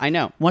says. I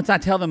know. Once I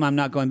tell them I'm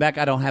not going back,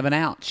 I don't have an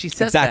out. She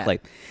says Exactly.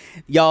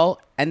 that.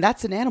 Y'all, and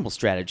that's an animal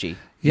strategy.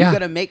 Yeah. You got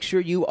to make sure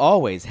you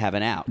always have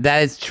an out.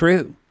 That is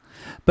true.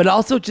 But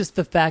also just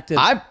the fact of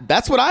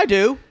That's what I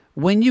do.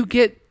 when you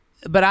get,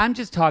 but I'm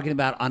just talking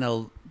about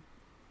on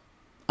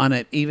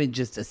a even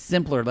just a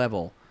simpler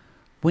level.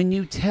 When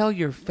you tell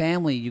your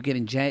family you get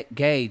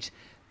engaged,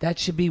 that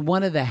should be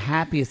one of the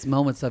happiest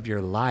moments of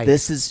your life.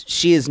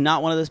 She is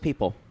not one of those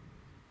people.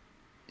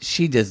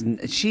 She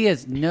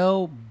has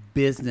no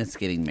business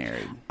getting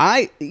married.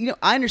 I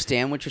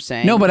understand what you're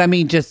saying. No, but I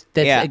mean, just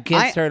that's yeah,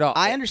 against her at all.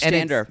 I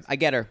understand her. I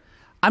get her.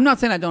 I'm not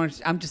saying I don't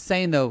understand. I'm just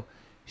saying though,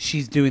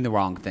 she's doing the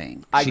wrong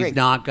thing. I She's agree.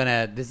 not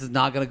gonna. This is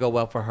not gonna go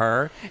well for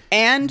her.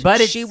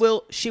 But she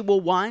will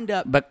wind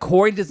up. But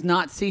Corey does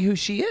not see who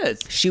she is.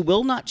 She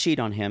will not cheat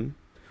on him.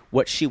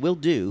 What she will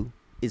do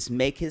is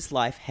make his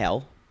life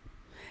hell,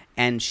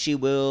 and she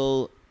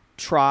will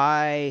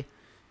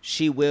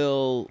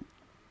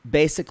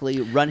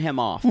basically run him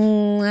off.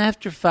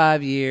 After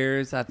 5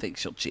 years, I think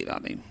she'll cheat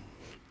on him.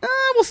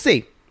 We'll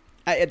see.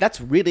 That's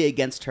really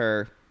against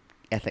her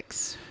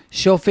ethics.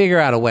 She'll figure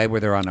out a way where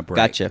they're on a break.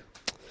 Gotcha.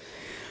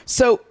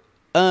 So,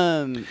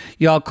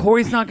 Y'all,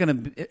 Corey's not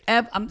going to...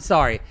 I'm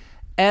sorry.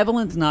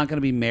 Evelyn's not going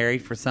to be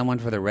married for someone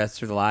for the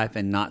rest of their life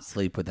and not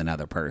sleep with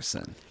another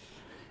person.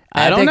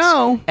 I don't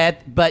know.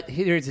 But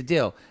here's the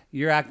deal.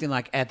 You're acting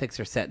like ethics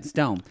are set in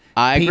stone.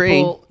 I agree.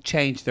 People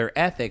change their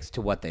ethics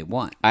to what they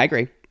want. I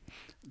agree.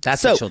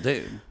 That's So- what she'll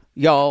do.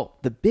 Y'all,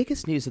 the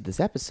biggest news of this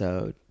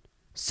episode,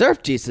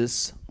 Surf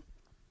Jesus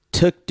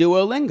took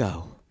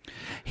Duolingo.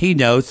 He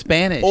knows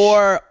Spanish.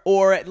 Or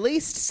at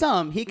least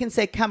some. He can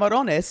say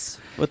camarones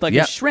with like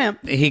Yep. a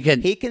shrimp. He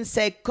can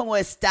say, ¿Cómo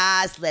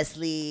estás,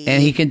 Leslie?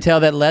 and he can tell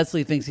that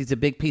Leslie thinks he's a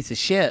big piece of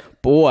shit.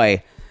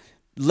 Boy,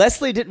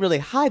 Leslie didn't really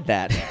hide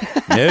that.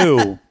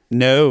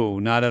 No,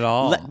 not at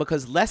all.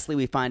 Because Leslie,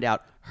 we find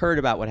out, heard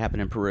about what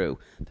happened in Peru.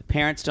 The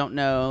parents don't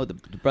know. The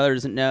brother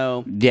doesn't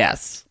know.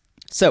 Yes.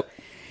 So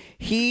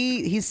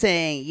he's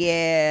saying,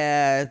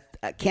 yeah,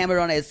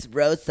 camarones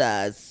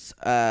rosas.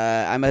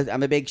 I'm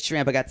a big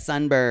shrimp. I got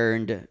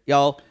sunburned.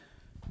 Y'all,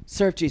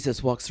 Surf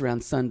Jesus walks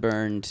around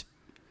sunburned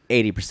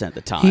 80% of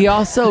the time. He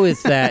also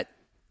is that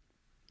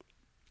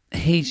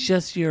he's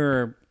just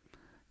your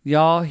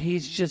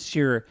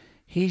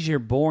he's your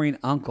boring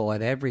uncle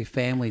at every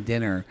family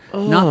dinner.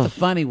 Not the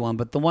funny one,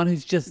 but the one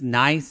who's just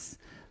nice,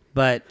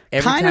 But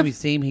every Kind time of- you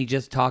see him, he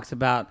just talks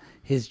about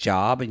his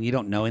job, and you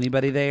don't know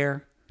anybody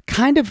there.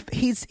 Kind of,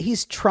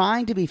 he's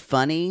trying to be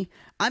funny.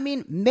 I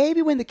mean,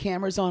 maybe when the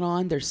camera's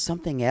on, there's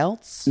something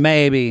else.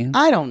 Maybe.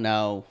 I don't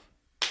know.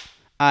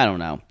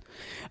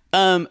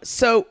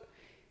 So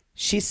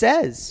she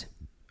says,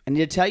 I need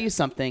to tell you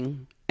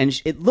something.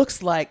 And it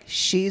looks like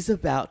she's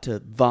about to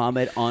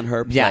vomit on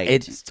her plate. Yeah,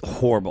 it's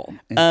horrible.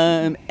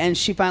 And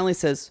she finally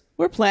says,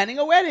 we're planning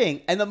a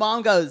wedding. And the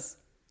mom goes,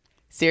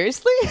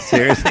 seriously?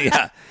 Seriously,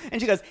 yeah.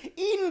 And she goes,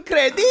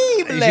 incredible.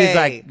 She's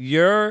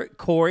like,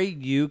 Corey,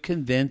 you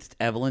convinced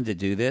Evelyn to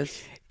do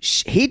this?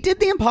 He did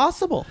the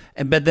impossible.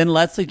 But then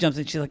Leslie jumps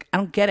in. She's like, I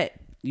don't get it.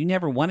 You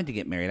never wanted to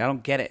get married. I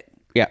don't get it.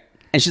 Yeah.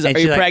 And she's like, are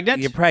you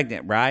pregnant? You're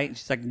pregnant, right?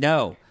 She's like,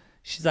 no.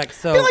 She's like,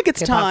 so. I feel like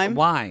it's time.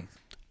 Why?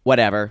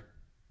 Whatever.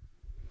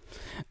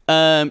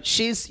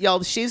 She's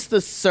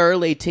the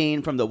surly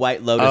teen from the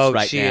White Lotus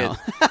right now.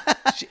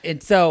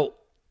 And so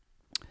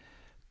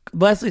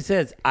Leslie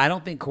says, I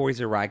don't think Corey's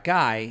the right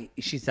guy.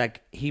 She's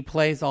like, he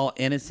plays all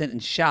innocent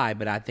and shy,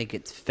 but I think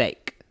it's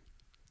fake.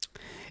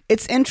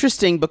 It's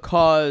interesting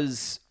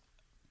because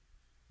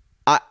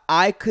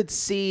I could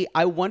see.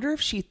 I wonder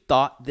if she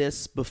thought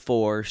this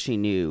before she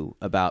knew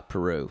about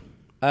Peru.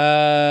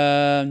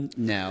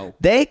 No.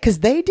 They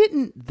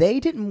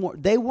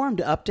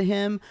warmed up to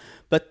him,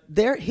 but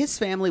his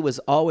family was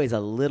always a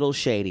little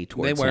shady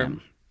towards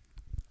him.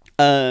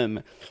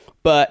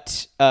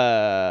 But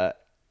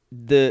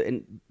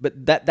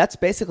that's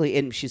basically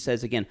it. And she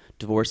says again,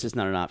 divorce is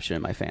not an option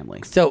in my family.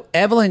 So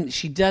Evelyn,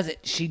 she does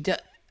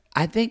it.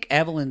 I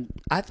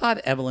thought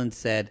Evelyn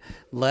said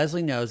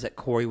Leslie knows that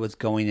Corey was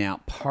going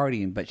out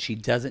partying, but she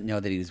doesn't know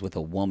that he was with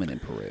a woman in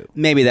Peru.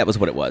 Maybe that was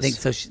what it was. I think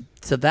so.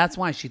 So that's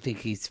why she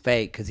thinks he's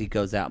fake, because he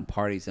goes out and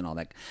parties and all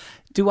that.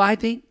 Do I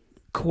think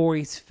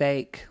Corey's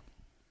fake?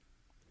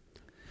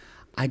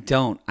 I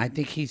don't. I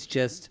think he's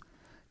just,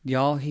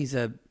 y'all. He's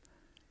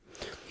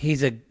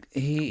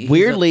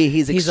Weirdly,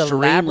 he's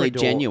extremely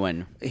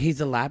genuine.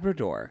 He's a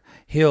Labrador.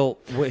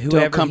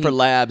 Don't come for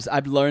labs.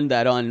 I've learned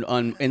that on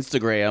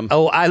Instagram.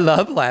 Oh, I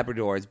love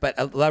Labradors, but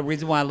the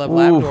reason why I love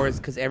Labradors is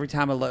because every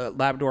time a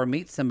Labrador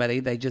meets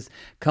somebody, they just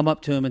come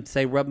up to him and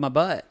say, "Rub my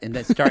butt," and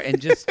they start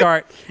and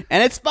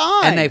and it's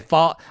fine. And they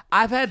fall.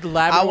 I've had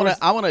Labradors.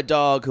 I want a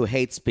dog who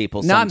hates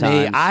people. Not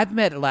sometimes. me. I've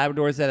met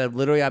Labradors that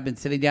I've been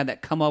sitting down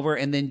that come over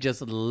and then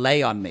just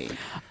lay on me.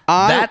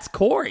 That's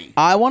Corey.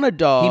 I want a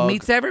dog. He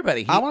meets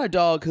everybody. I want a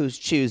dog who's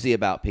choosy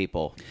about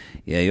people.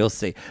 Yeah, you'll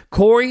see.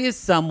 Corey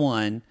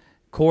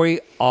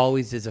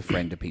always is a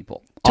friend to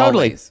people.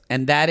 Totally. Always.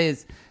 And that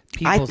is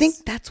I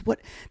think that's what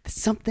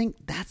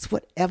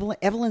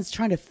Evelyn's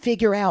trying to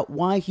figure out,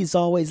 why he's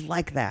always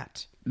like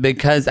that.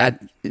 Because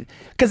I'm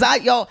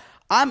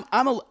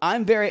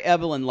very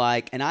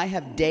Evelyn-like, and I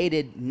have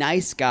dated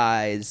nice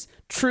guys,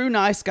 true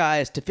nice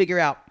guys, to figure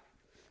out,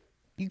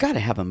 you got to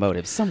have a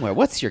motive somewhere.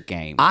 What's your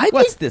game?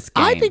 What's this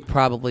game? I think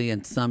probably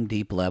in some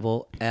deep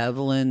level,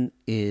 Evelyn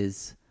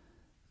is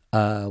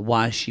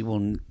why she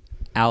will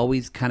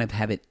always kind of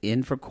have it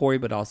in for Corey,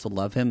 but also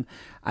love him.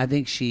 I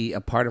think a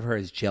part of her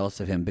is jealous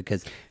of him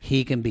because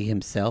he can be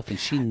himself, and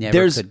she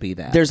never could be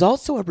that. There's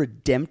also a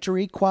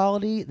redemptory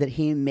quality that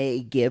he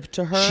may give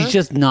to her. She's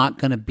just not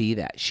going to be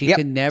that. She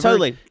can never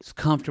totally. is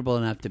comfortable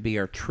enough to be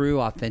her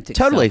true, authentic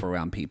self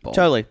around people.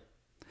 Totally.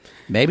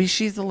 Maybe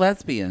she's a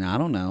lesbian. I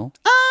don't know.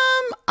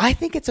 I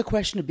think it's a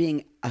question of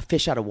being a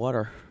fish out of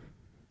water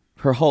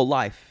her whole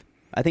life.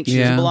 I think she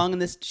doesn't belong in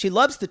this. She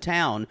loves the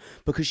town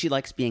because she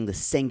likes being the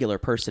singular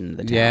person in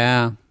the town.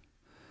 Yeah.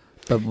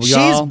 But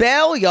she's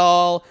Belle,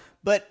 y'all,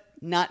 but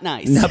not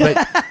nice. No, but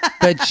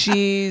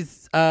she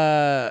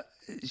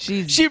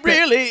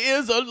really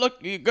is a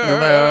lucky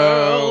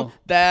girl.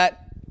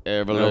 That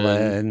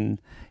Evelyn.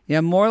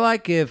 Yeah, more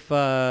like if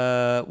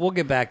we'll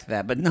get back to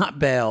that, but not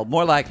Belle.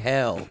 More like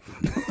hell.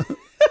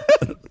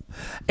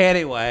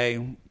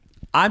 Anyway,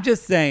 I'm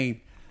just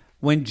saying,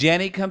 when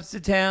Jenny comes to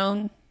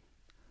town,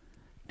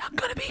 not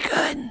gonna be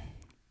good.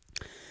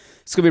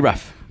 It's gonna be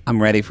rough.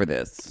 I'm ready for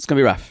this. It's gonna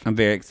be rough. I'm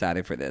very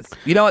excited for this.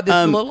 You know what? This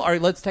is a little. All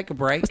right, let's take a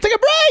break. Let's take a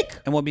break,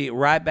 and we'll be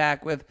right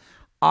back with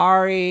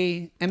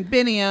Ari and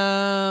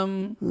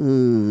Biniam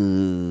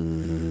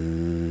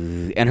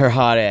and her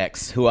hot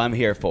ex, who I'm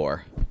here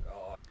for.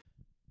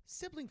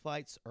 Sibling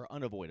fights are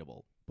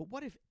unavoidable, but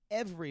what if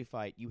every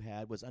fight you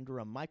had was under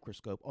a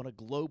microscope on a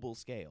global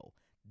scale?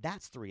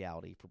 That's the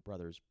reality for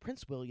brothers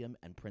Prince William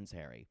and Prince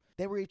Harry.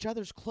 They were each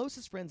other's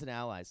closest friends and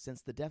allies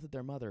since the death of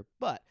their mother,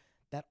 but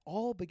that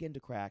all began to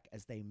crack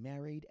as they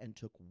married and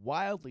took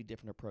wildly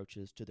different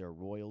approaches to their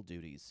royal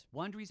duties.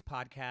 Wondery's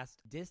podcast,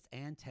 Dis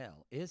and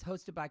Tell, is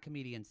hosted by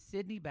comedians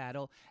Sydney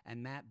Battle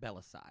and Matt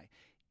Belisai.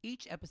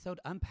 Each episode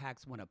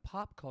unpacks one of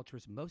pop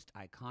culture's most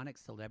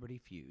iconic celebrity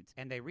feuds,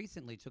 and they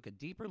recently took a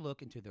deeper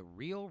look into the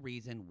real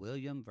reason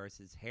William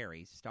versus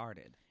Harry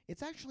started.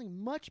 It's actually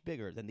much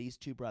bigger than these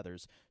two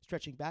brothers,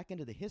 stretching back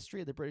into the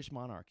history of the British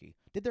monarchy.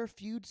 Did their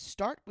feud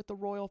start with the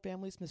royal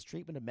family's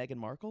mistreatment of Meghan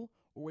Markle,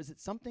 or was it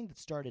something that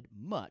started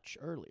much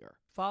earlier?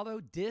 Follow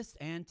Dis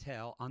and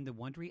Tell on the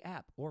Wondery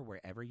app or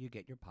wherever you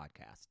get your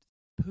podcasts.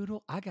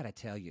 Poodle, I gotta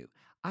tell you,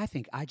 I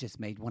think I just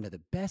made one of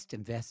the best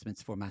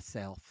investments for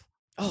myself.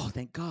 Oh,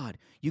 thank God.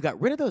 You got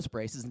rid of those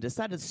braces and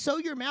decided to sew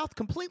your mouth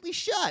completely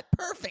shut.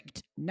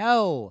 Perfect.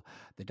 No,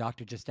 the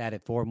doctor just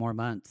added 4 more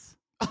months.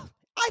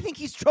 I think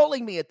he's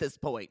trolling me at this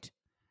point.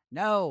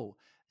 No,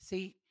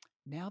 see,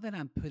 now that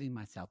I'm putting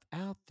myself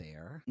out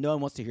there, No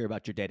one wants to hear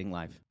about your dating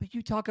life. but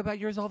you talk about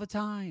yours all the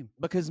time.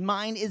 Because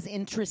mine is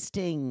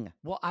interesting.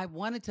 Well, I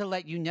wanted to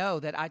let you know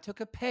that I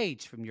took a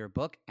page from your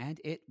book and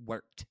it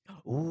worked.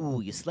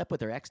 Ooh, you slept with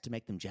their ex to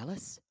make them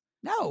jealous?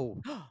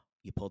 No.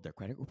 You pulled their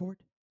credit report?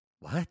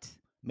 What?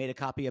 Made a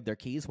copy of their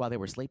keys while they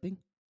were sleeping?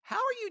 How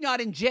are you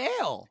not in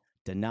jail?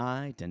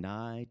 Deny,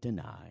 deny,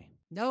 deny.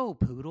 No,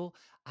 Poodle.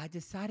 I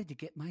decided to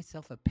get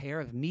myself a pair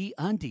of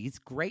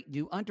MeUndies great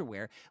new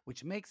underwear,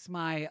 which makes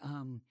my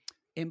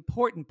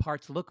important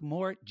parts look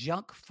more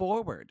junk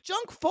forward.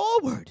 Junk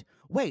forward!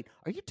 Wait,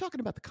 are you talking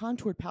about the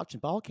contoured pouch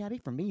and ball caddy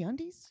from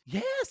MeUndies?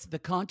 Yes, the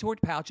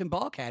contoured pouch and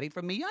ball caddy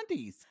from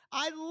MeUndies.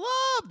 I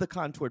love the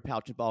contoured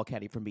pouch and ball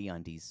caddy from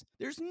MeUndies.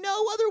 There's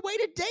no other way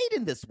to date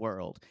in this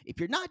world. If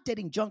you're not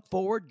dating junk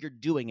forward, you're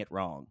doing it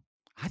wrong.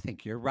 I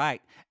think you're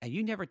right. And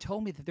you never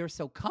told me that they're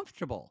so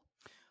comfortable.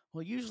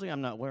 Well, usually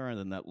I'm not wearing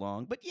them that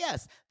long, but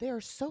yes, they are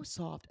so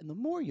soft, and the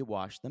more you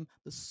wash them,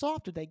 the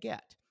softer they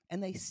get.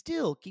 And they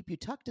still keep you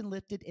tucked and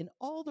lifted in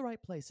all the right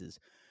places.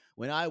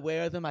 When I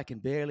wear them, I can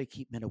barely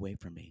keep men away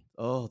from me.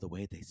 Oh, the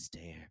way they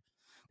stare.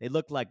 They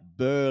look like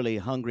burly,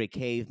 hungry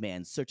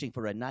cavemen searching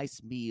for a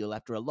nice meal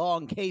after a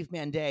long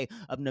caveman day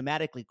of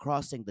nomadically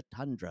crossing the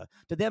tundra.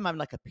 To them, I'm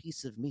like a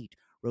piece of meat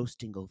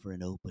roasting over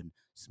an open,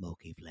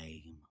 smoky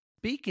flame.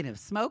 Speaking of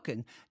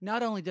smoking,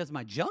 not only does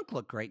my junk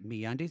look great in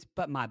MeUndies,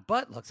 but my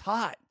butt looks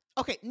hot.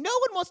 Okay, no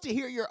one wants to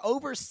hear your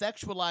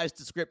over-sexualized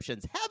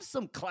descriptions. Have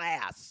some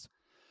class.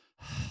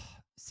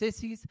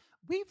 Sissies,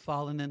 we've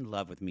fallen in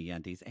love with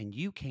MeUndies, and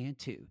you can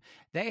too.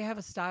 They have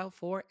a style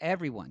for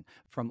everyone.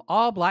 From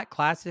all black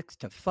classics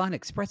to fun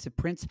expressive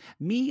prints,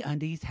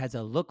 MeUndies has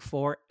a look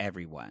for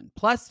everyone.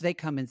 Plus, they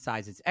come in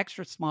sizes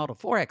extra small to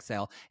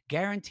 4XL,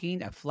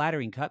 guaranteeing a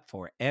flattering cut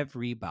for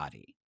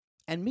everybody.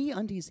 And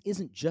MeUndies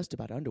isn't just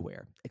about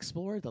underwear.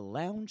 Explore the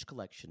Lounge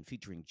collection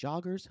featuring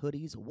joggers,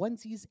 hoodies,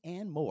 onesies,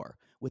 and more.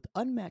 With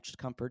unmatched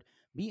comfort,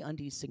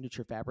 MeUndies'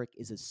 signature fabric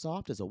is as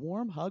soft as a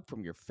warm hug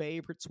from your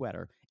favorite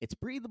sweater. It's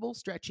breathable,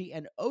 stretchy,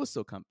 and oh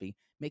so comfy,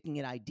 making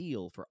it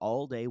ideal for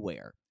all-day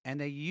wear. And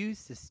they use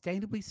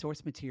sustainably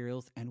sourced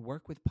materials and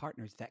work with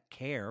partners that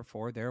care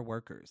for their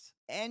workers.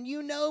 And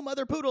you know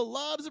Mother Poodle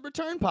loves a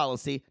return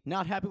policy.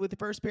 Not happy with the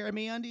first pair of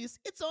MeUndies?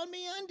 It's on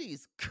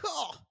MeUndies.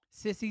 Cool.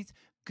 Sissies,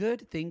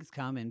 good things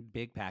come in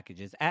big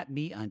packages at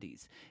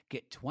MeUndies.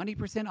 Get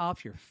 20%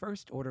 off your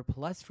first order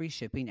plus free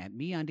shipping at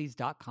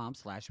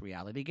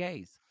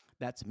MeUndies.com/realitygaze.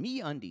 That's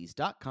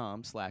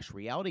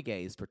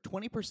MeUndies.com/realitygaze for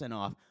 20%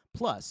 off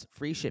plus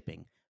free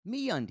shipping.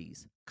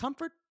 MeUndies,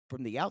 comfort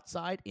from the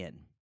outside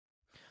in.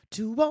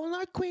 To all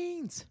our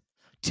queens,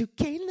 to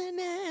Caitlin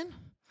and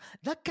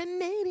the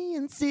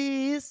Canadian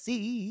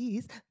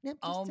sissies.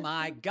 Oh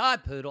my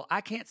God, Poodle.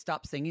 I can't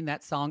stop singing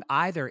that song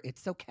either.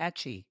 It's so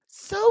catchy.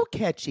 So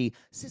catchy.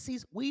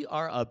 Sissies, we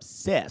are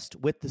obsessed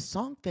with the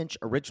Songfinch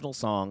original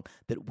song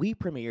that we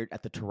premiered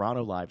at the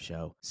Toronto Live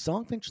Show.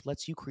 Songfinch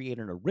lets you create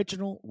an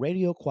original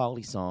radio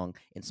quality song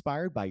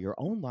inspired by your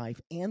own life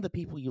and the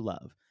people you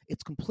love.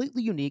 It's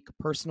completely unique,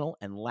 personal,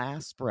 and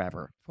lasts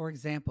forever. For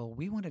example,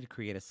 we wanted to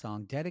create a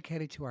song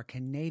dedicated to our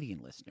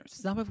Canadian listeners,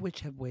 some of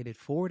which have waited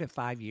 4 to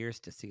 5 years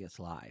to see us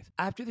live.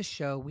 After the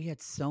show, we had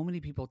so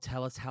many people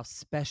tell us how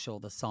special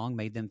the song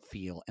made them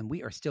feel, and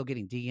we are still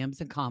getting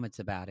DMs and comments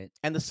about it.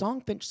 And the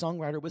Songfinch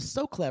songwriter was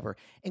so clever,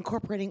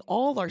 incorporating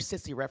all our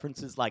sissy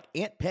references like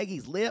Aunt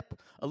Peggy's Lip,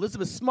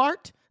 Elizabeth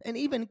Smart, and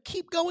even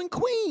Keep Going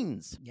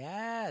Queens.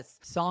 Yes.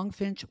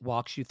 Songfinch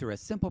walks you through a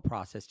simple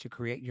process to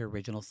create your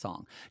original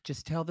song.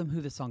 Just tell them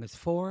who the song is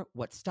for,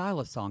 what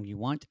style of song you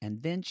want,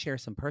 and then share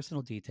some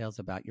personal details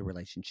about your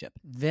relationship.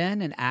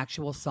 Then an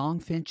actual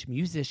Songfinch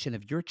musician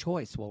of your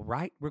choice will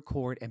write,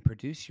 record, and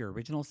produce your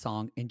original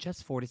song in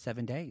just 4 to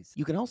 7 days.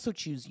 You can also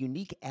choose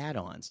unique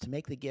add-ons to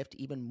make the gift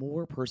even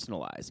more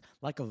personalized,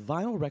 like a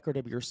vinyl record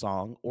of your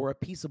song or a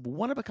piece of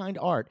one-of-a-kind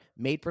art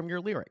made from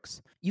your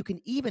lyrics. You can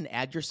even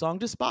add your song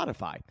to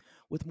Spotify.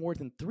 With more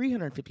than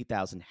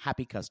 350,000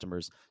 happy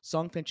customers,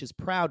 Songfinch is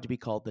proud to be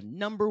called the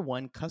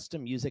 #1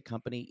 custom music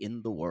company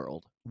in the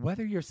world.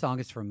 Whether your song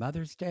is for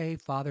Mother's Day,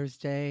 Father's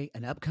Day,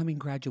 an upcoming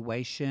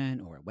graduation,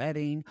 or a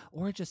wedding,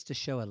 or just to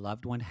show a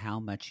loved one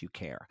how much you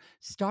care,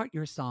 start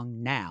your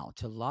song now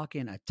to lock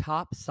in a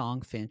top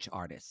Songfinch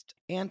artist.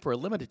 And for a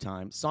limited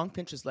time,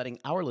 Songfinch is letting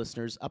our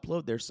listeners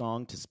upload their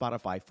song to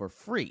Spotify for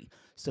free,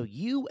 so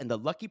you and the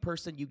lucky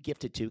person you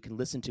gift it to can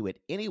listen to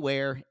it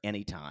anywhere,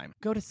 anytime.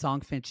 Go to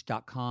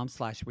songfinch.com/realitygaze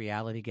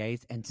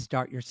songfench.com/realitygaze and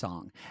start your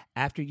song.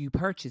 After you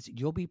purchase,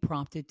 you'll be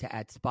prompted to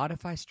add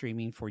Spotify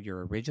streaming for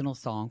your original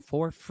song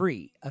for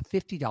free, a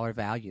 $50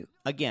 value.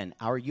 Again,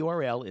 our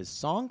URL is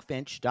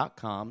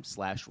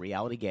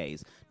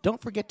songfinch.com/realitygaze.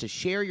 Don't forget to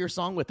share your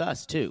song with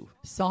us, too.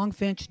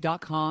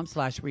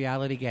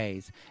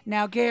 Songfinch.com/realitygaze.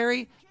 Now,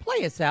 Gary,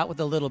 play us out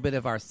with a little bit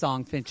of our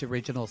Songfinch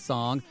original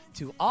song,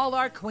 To All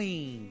Our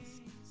Queens.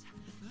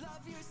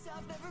 Love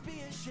yourself, never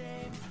be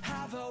ashamed.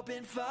 Have hope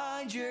and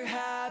find your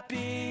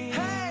happy.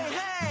 Hey,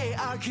 hey,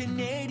 our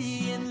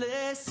Canadian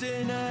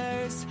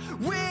listeners.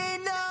 We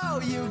know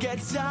you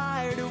get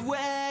tired of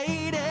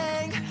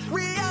waiting.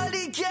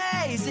 Reality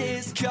Gaze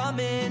is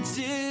coming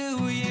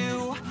to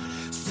you.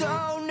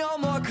 So no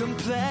more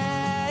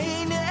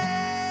complaining.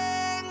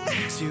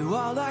 To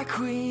all our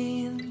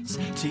queens,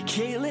 to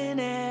Caitlin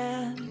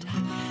and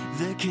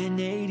the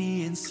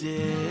Canadian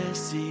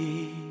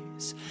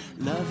sissies.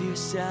 Love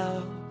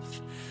yourself,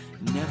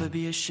 never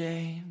be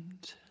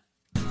ashamed.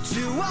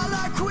 To all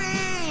our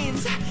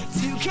queens,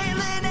 to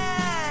Caitlin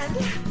and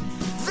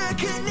the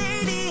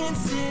Canadian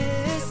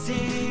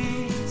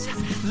sissies.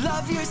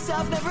 Love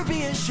yourself, never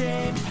be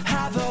ashamed.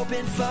 Have hope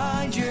and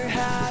find your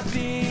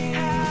happy.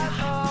 Have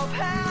hope,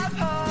 have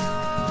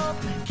hope.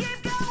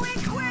 Keep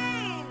going,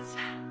 queens.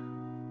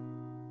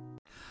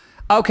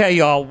 Okay,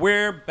 y'all,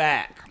 we're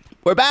back.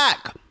 We're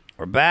back.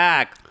 We're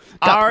back.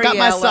 Got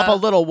myself a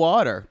little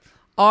water.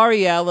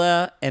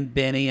 Ariella and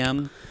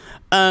Beniam.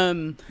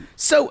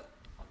 So,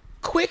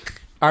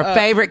 quick. Our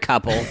favorite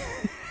couple.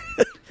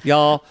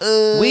 Y'all,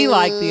 we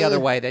like The Other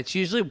Way. That's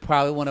usually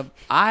probably one of...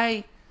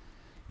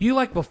 You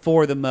like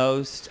Before the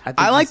most. I think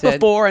I like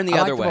Before and The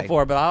Other Way.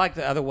 Before, but I like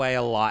The Other Way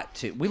a lot,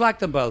 too. We like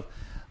them both.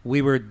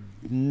 We were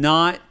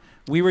done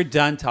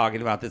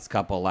talking about this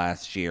couple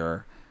last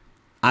year.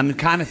 I'm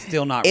kind of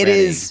still not ready.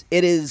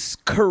 It is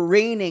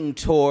careening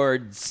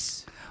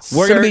towards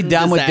We're going to be certain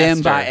done with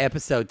them by disaster.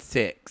 episode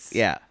 6.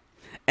 Yeah.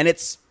 And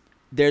it's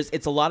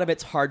a lot of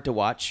it's hard to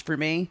watch for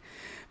me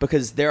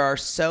because there are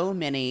so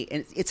many,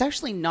 and it's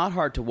actually not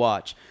hard to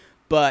watch,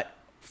 but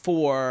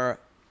for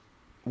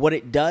what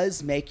it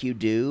does make you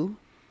do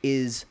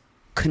is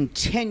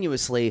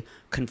continuously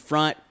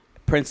confront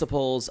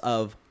principles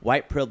of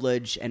white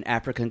privilege and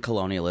African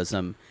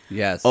colonialism.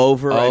 Yes.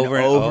 Over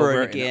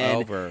and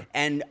again.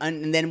 And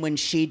And then when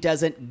she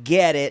doesn't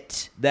get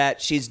it,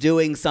 that she's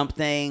doing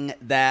something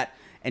that,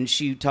 and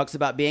she talks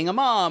about being a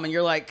mom, and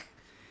you're like,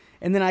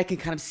 and then I can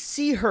kind of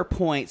see her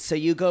point. So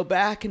you go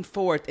back and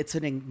forth. It's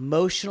an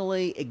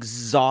emotionally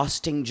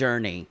exhausting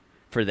journey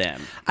for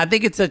them. I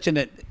think it's such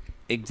an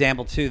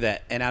example, too,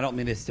 that, and I don't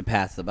mean this to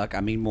pass the buck,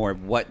 I mean more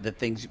of what the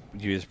things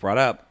you just brought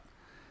up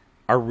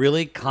are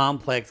really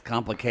complex,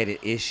 complicated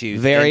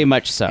issues. Very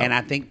much so. And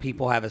I think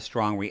people have a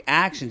strong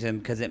reaction to them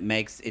because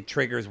it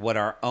triggers what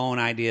our own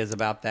ideas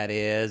about that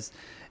is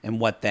and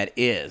what that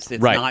is.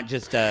 It's Right. not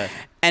just a...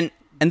 And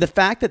the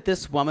fact that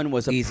this woman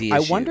was Easy I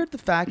issue. wondered the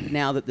fact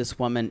now that this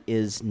woman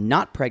is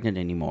not pregnant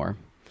anymore,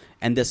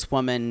 and this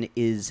woman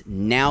is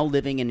now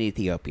living in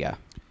Ethiopia,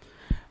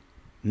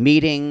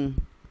 inviting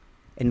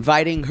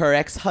her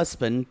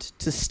ex-husband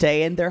to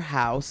stay in their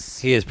house.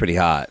 He is pretty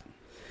hot.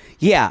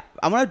 Yeah,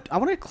 I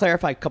want to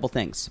clarify a couple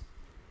things.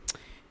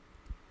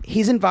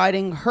 She's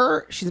inviting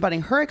her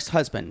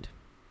ex-husband,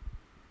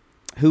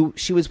 who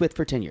she was with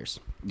for 10 years,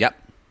 Yep.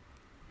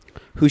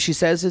 who she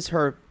says is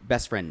her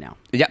best friend now.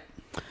 Yep.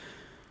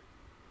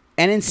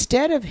 And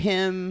instead of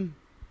him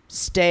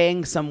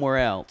staying somewhere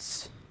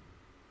else,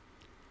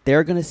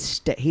 he's going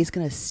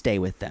to stay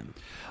with them.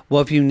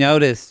 Well, if you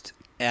noticed,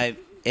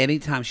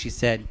 anytime she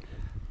said,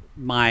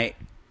 my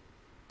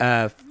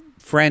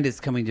friend is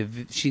coming to...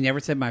 she never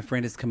said, my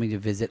friend is coming to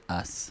visit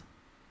us.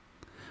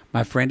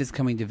 My friend is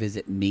coming to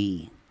visit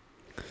me.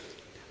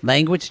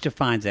 Language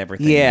defines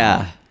everything.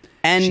 Yeah.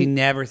 And she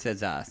never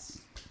says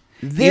us.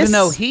 Even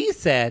though he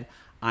said,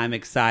 I'm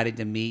excited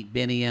to meet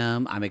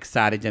Beniam. I'm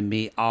excited to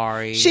meet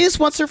Ari. she just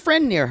wants her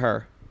friend near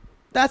her.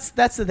 That's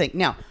the thing.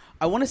 Now,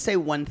 I want to say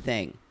one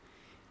thing.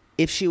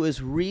 If she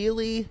was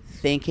really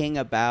thinking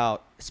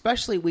about,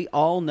 especially we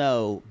all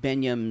know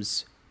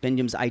Beniam's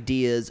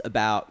ideas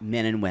about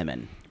men and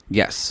women.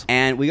 Yes.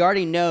 And we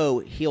already know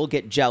he'll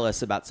get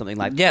jealous about something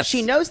like that. Yes.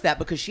 She knows that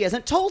because she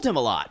hasn't told him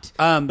a lot.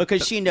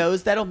 Because she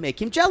knows that'll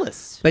make him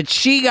jealous. But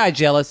she got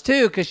jealous,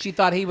 too, because she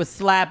thought he was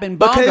slapping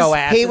bongo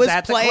asses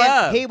at the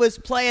club. He was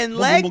playing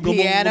leg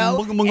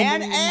piano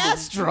and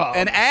ass drum.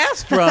 An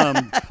ass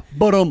drum.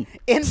 But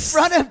in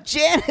front of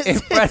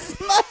Janice's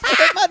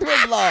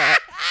mother-in-law.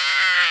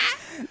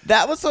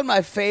 That was one of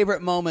my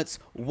favorite moments,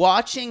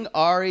 watching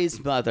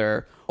Ari's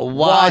mother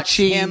watch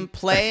him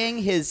playing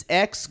his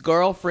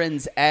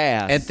ex-girlfriend's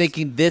ass. and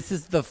thinking this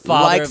is the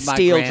father Like of my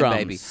steel grandbaby.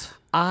 drums.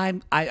 I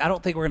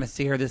don't think we're going to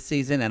see her this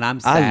season, and I'm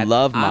sad. I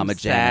love Mama I'm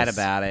sad Janice.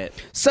 about it.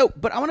 So,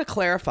 but I want to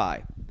clarify.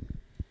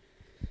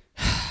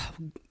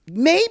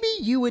 Maybe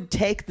you would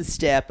take the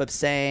step of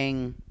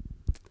saying,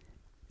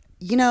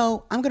 I'm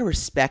going to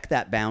respect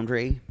that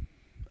boundary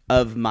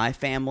of my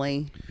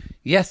family.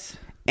 Yes.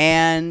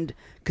 And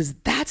because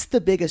that's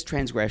the biggest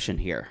transgression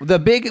here.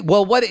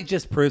 What it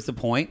just proves the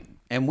point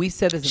and we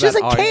said this She about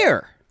doesn't Ari.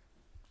 care.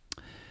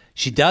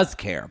 She does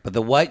care, but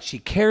what she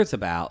cares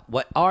about,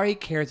 what Ari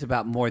cares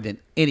about more than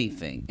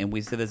anything, and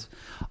we said this,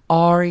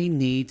 Ari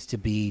needs to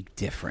be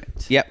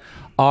different. Yep.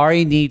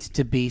 Ari needs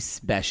to be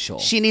special.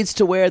 She needs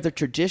to wear the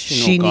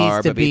traditional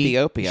garb of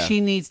Ethiopia.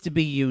 She needs to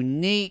be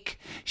unique.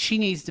 She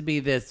needs to be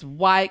this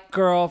white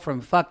girl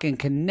from fucking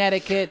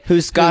Connecticut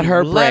Who's got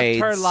her left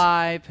braids. her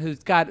life,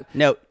 who's got...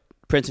 No,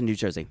 Princeton, New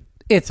Jersey.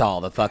 It's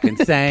all the fucking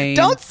same.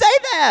 Don't say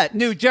that.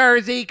 New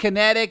Jersey,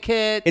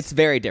 Connecticut. It's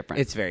very different.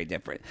 It's very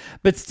different.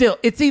 But still,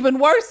 it's even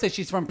worse that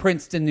she's from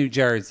Princeton, New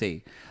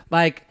Jersey.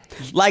 Like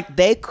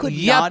they could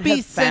not Yuppie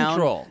have found.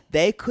 Central.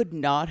 They could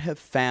not have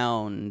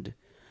found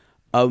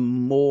a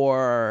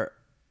more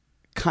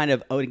kind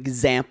of an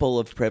example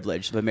of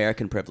privilege, of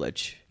American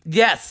privilege,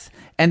 yes.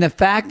 And the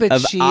fact that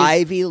of she's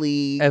Ivy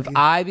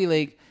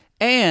League,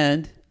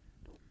 and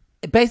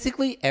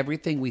basically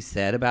everything we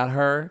said about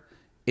her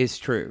is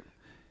true.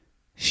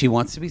 She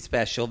wants to be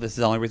special. This is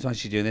the only reason why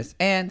she's doing this.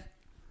 And,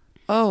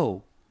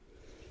 oh,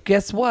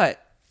 guess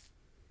what?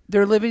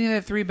 They're living in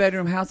a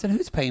 3-bedroom house, and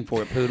who's paying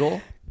for it,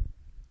 Poodle?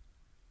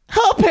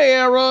 her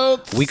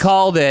parents. We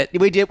called it.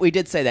 We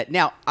did say that.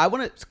 Now, I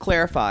want to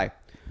clarify.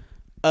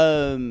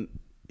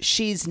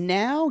 She's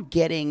now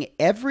getting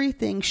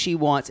everything she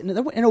wants.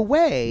 In a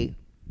way,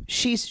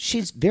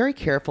 she's very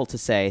careful to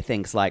say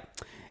things like,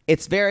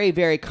 it's very,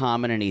 very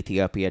common in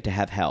Ethiopia to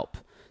have help.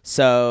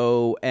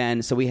 So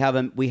we have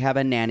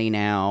a nanny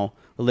now,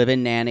 a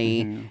live-in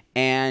nanny,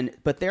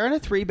 but they're in a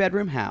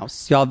 3-bedroom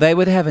house. Y'all, they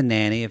would have a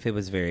nanny if it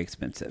was very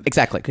expensive.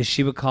 Exactly. Because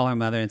she would call her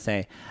mother and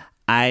say,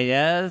 I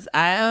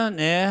don't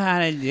know how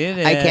to do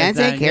this. I can't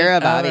take care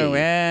of Bobby.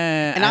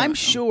 And I'm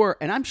sure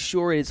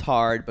it is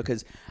hard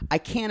because I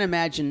can't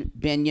imagine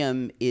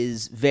Binyam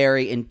is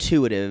very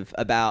intuitive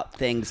about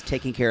things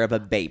taking care of a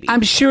baby.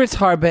 I'm sure it's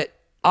hard, but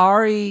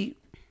Ari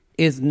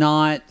is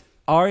not,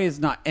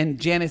 and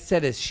Janice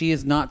said this, she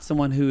is not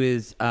someone who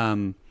is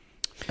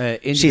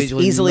individually... She's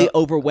easily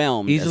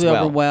overwhelmed as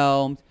well.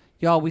 overwhelmed.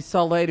 Y'all, we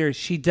saw later,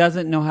 she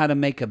doesn't know how to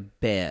make a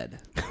bed.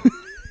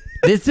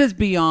 This is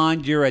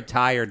beyond you're a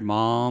tired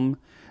mom.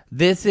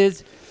 This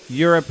is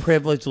you're a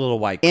privileged little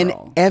white girl.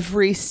 In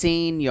every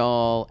scene,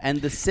 y'all,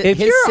 and if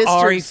you're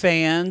Ari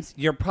fans,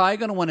 you're probably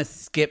going to want to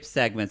skip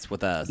segments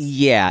with us.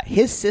 Yeah,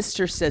 his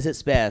sister says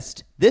it's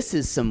best. This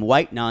is some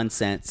white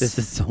nonsense. This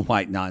is some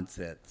white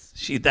nonsense.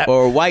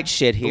 Or white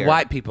shit here.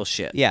 White people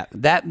shit. Yeah.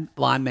 That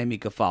line made me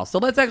guffaw. So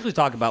let's actually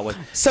talk about what...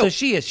 So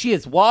she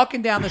is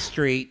walking down the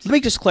street. Let me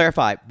just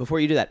clarify before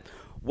you do that.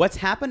 What's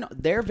happened,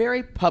 they're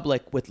very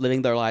public with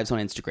living their lives on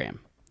Instagram.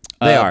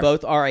 They are.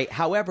 Both are.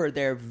 However,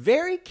 they're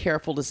very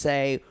careful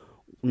to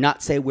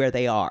not say where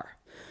they are.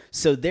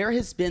 So there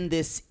has been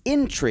this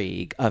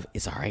intrigue of,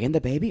 is Ari and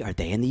the baby, are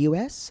they in the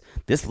U.S.?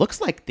 This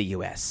looks like the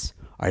U.S.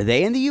 Are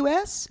they in the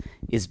U.S.?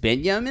 Is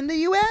Binyam in the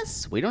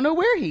U.S.? We don't know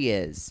where he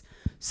is.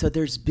 So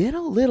there's been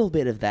a little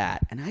bit of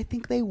that, and I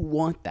think they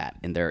want that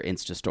in their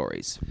Insta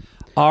stories.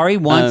 Ari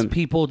wants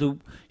people to...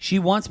 She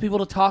wants people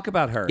to talk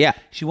about her. Yeah.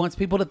 She wants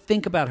people to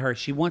think about her.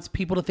 She wants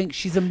people to think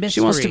she's a mystery.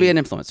 She wants to be an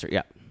influencer,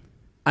 yeah.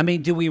 I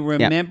mean, do we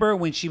remember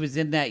when she was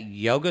in that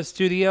yoga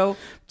studio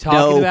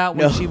talking about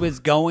when she was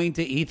going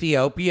to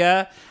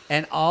Ethiopia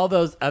and all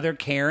those other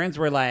Karens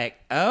were like,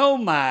 oh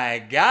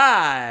my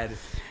God.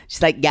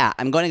 She's like, yeah,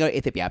 I'm going to go to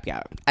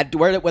Ethiopia,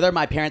 whether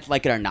my parents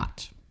like it or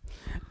not.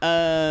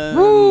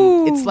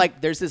 It's like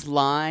there's this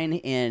line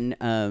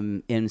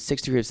in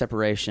 6 Degrees of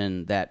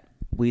Separation that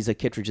Weeza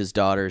Kittredge's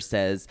daughter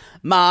says,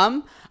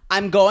 Mom,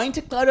 I'm going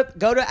to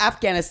go to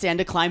Afghanistan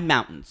to climb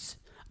mountains.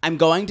 I'm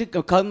going to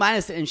go climb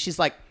mountains. And she's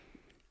like,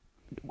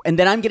 and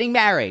then I'm getting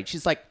married.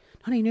 She's like,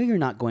 honey, no, you're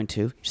not going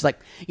to. She's like,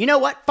 you know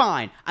what?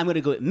 Fine. I'm going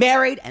to get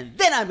married, and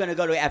then I'm going to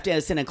go to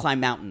Afghanistan and climb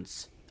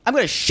mountains. I'm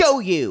going to show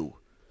you.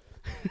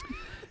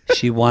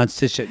 She wants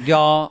to show.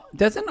 Y'all,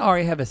 doesn't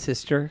Ari have a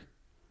sister?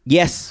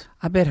 Yes.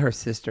 I bet her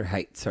sister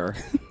hates her.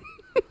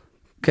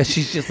 Because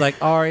she's just like,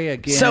 Ari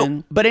again.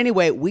 So, but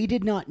anyway, we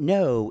did not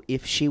know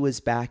if she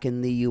was back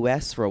in the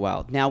U.S. for a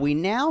while. Now, we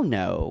now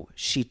know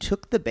she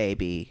took the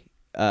baby,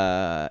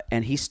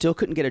 and he still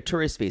couldn't get a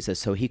tourist visa,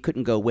 so he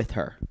couldn't go with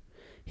her.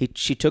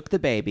 She took the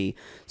baby.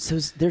 So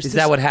is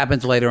that what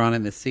happens later on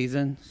in the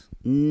season?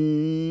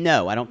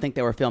 No, I don't think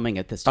they were filming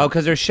it this time. Oh,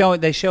 because they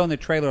show in the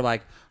trailer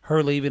like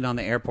her leaving on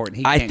the airport, and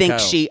he can't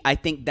go. I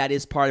think that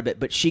is part of it.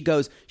 But she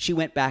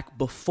went back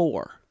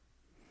before.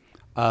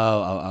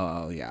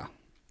 Oh, yeah.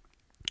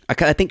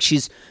 I think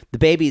the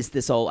baby's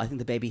this old. I think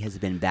the baby has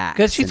been back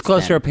because she's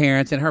close then. to her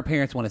parents, and her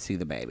parents want to see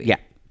the baby.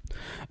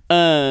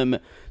 Yeah.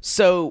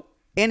 So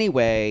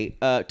anyway,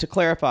 to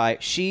clarify,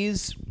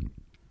 she's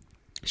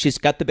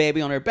got the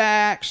baby on her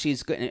back.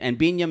 And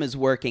Binyam is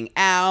working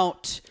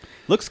out.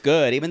 Looks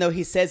good, even though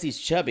he says he's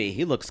chubby.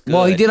 He looks good.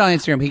 Well, he did on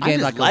Instagram. He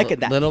gained like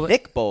a little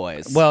thick bit.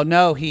 boys. Well,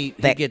 no, he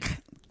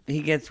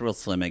gets real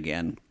slim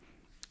again,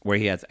 where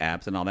he has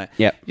abs and all that.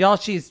 Yeah, y'all,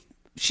 she's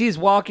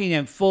walking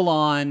in full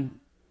on.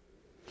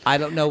 I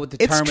don't know what the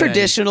term is. It's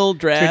traditional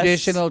dress.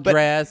 Traditional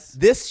dress.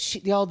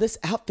 This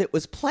outfit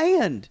was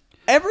planned.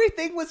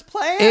 Everything was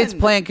planned. It's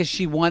planned because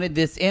she wanted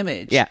this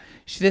image. Yeah.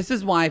 This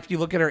is why, if you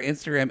look at her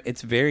Instagram,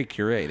 it's very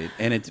curated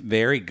and it's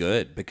very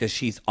good because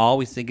she's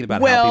always thinking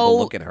about how people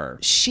look at her.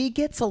 She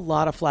gets a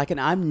lot of flack, and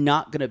I'm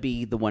not going to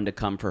be the one to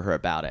come for her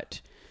about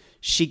it.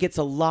 She gets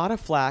a lot of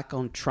flack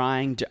on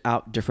trying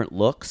out different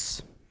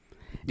looks.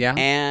 Yeah.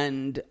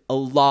 And a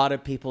lot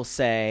of people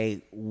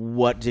say,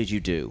 what did you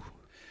do?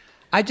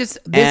 This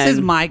is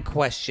my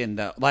question,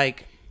 though.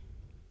 Like,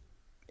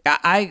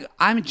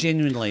 I'm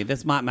genuinely,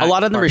 this might a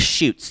lot of them are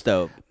shoots,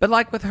 though. But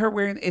like with her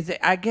wearing,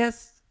 I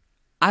guess,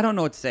 I don't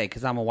know what to say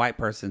because I'm a white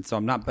person, so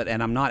I'm not,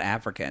 and I'm not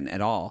African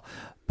at all.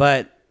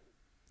 But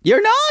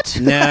you're not?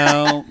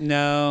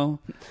 No.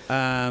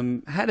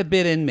 Had a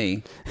bit in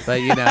me, but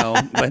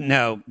but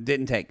no,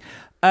 didn't take.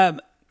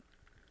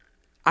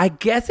 I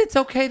guess it's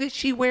okay that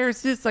she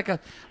wears this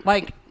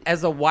like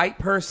as a white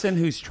person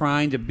who's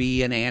trying to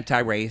be an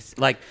anti-race.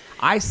 Like,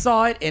 I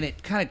saw it and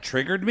it kind of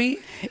triggered me.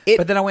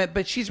 But then I went,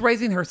 but she's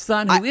raising her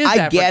son who is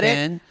African. Get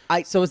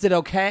it. So is it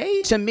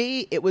okay? To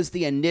me, it was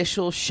the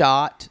initial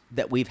shot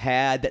that we've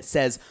had that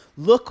says,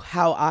 look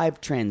how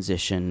I've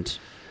transitioned.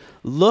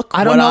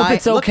 I don't know if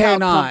it's okay or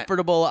not. Look how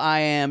comfortable I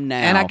am now.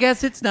 And I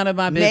guess it's none of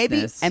my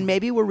business.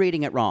 Maybe we're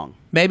reading it wrong.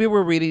 Maybe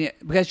we're reading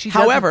it because she.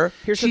 However,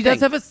 she does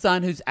have a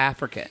son who's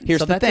African. Here's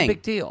so the that's thing. a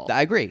big deal.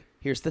 I agree.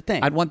 Here's the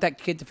thing. I'd want that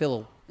kid to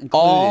feel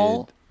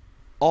included.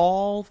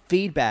 All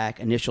feedback,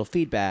 initial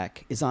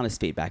feedback, is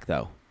honest feedback,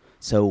 though.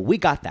 So we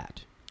got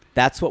that.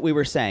 That's what we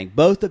were saying.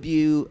 Both of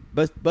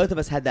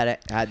us had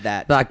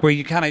that. Like where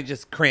you kind of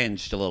just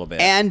cringed a little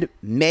bit. And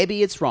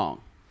maybe it's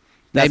wrong.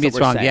 Maybe it's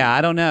wrong. Saying. Yeah, I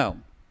don't know.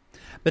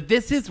 But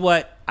this is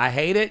what I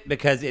hate it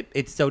because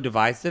it's so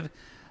divisive.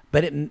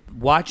 But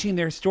watching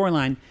their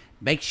storyline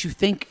makes you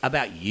think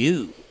about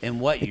you and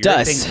what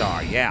your things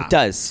are. Yeah, it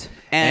does.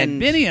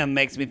 And Biniam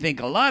makes me think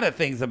a lot of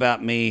things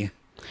about me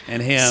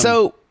and him.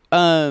 So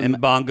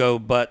and bongo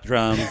butt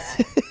drums.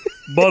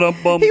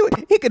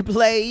 He could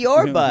play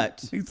your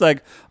butt. He's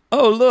like,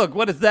 oh look,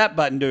 what does that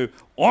button do?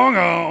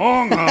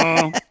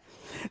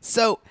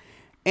 So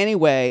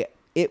anyway,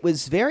 it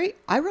was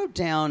I wrote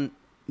down.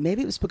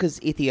 Maybe it was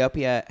because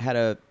Ethiopia had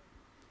a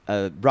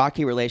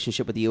rocky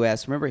relationship with the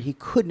U.S. Remember, he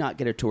could not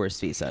get a tourist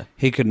visa.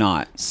 He could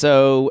not.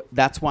 So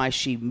that's why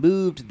she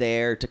moved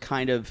there to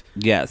kind of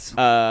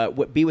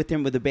be with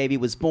him when the baby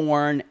was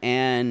born.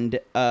 And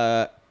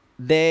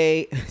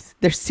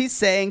he's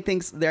saying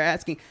things. They're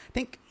asking. I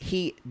think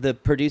the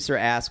producer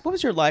asked, "What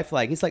was your life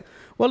like?" He's like,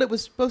 "Well, it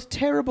was both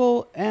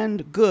terrible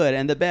and good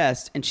and the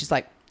best." And she's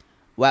like,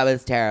 "Well, it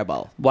was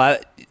terrible."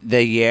 What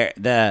the year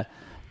that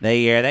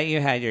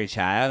you had your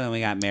child and we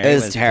got married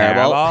was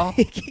terrible.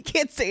 He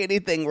can't say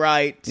anything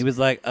right. He was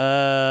like,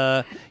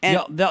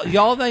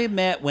 y'all they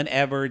met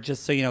whenever,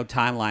 just so you know,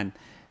 timeline.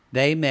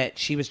 They met,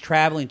 she was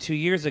traveling 2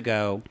 years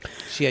ago.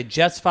 She had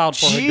just filed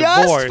for her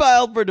divorce. Just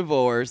filed for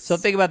divorce. So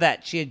think about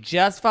that. She had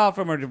just filed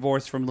for her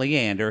divorce from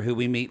Leander, who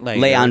we meet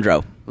later.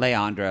 Leandro.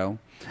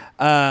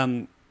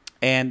 And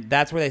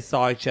that's where they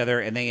saw each other.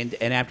 And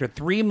after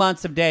 3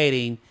 months of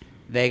dating,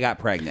 they got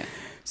pregnant.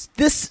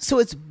 So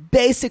it's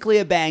basically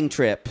a bang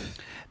trip.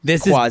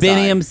 This is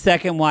Biniam's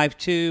second wife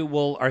too.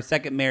 Our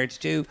second marriage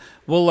too.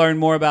 We'll learn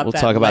more about that.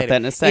 We'll talk about that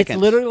in a second.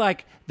 It's literally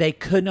like they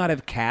could not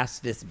have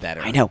cast this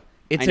better. I know.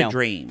 It's a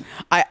dream.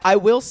 I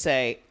will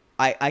say,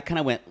 I kind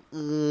of went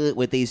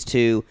with these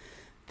two.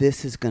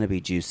 This is going to be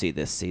juicy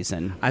this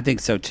season. I think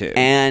so too.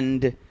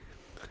 And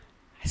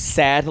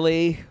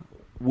sadly,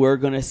 we're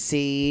going to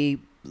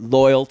see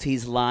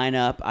loyalties line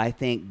up, I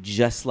think,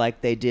 just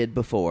like they did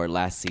before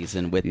last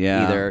season with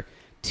either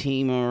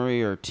Team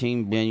Ari or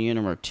Team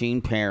Biniam or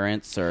Team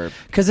Parents or...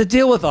 Because the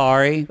deal with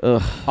Ari,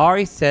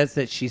 Ari says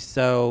that she's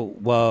so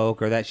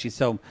woke or that she's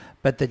so...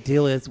 But the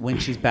deal is when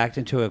she's backed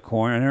into a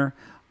corner,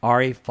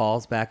 Ari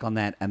falls back on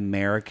that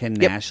American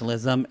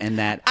nationalism and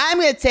that... I'm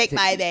going to take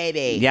my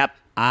baby. Yep,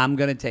 I'm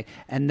going to take...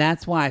 And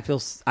that's why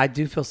I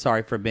do feel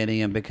sorry for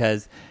Biniam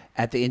because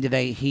at the end of the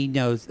day, he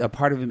knows, a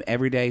part of him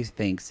every day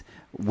thinks,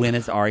 when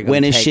is Ari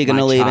going to take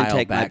my leave child and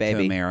take back my baby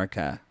to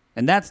America?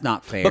 And that's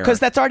not fair. Because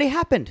that's already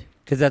happened.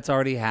 It's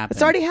already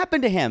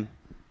happened to him.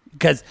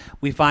 Because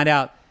we find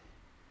out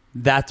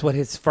that's what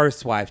his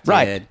first wife did.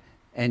 Right.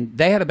 And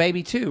they had a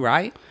baby too,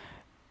 right?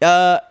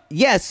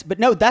 Yes, but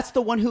no, that's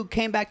the one who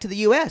came back to the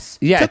U.S.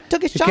 Yeah.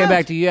 Took his child. Came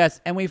back to the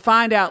U.S. And we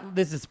find out,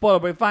 this is spoiler,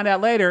 but we find out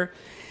later,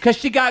 because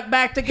she got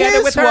back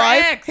together with her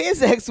ex.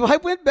 His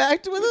ex-wife went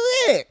back with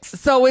his ex.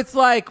 So it's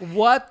like,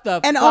 what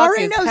the and fuck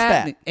Ari is knows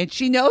happening? that. And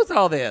she knows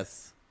all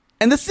this.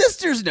 And the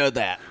sisters know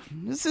that.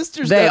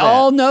 They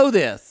all know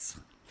this.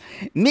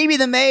 Mimi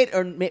the maid,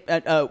 or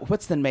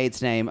what's the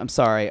maid's name? I'm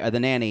sorry,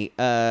 the nanny.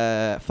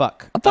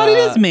 Fuck. I thought it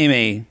is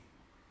Mimi.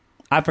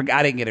 I forgot.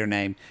 I didn't get her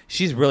name.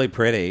 She's really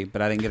pretty,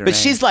 but I didn't get her name. But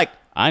she's like,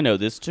 I know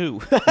this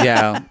too.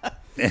 Yeah.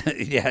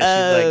 She's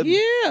like,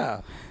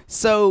 yeah.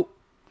 So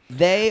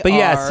they But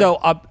yeah,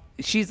 so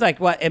she's like,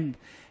 what? And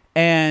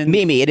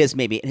Mimi, it is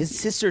Mimi. His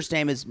sister's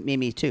name is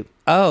Mimi too.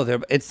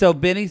 Oh, and so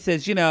Benny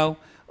says,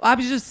 I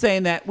was just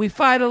saying that we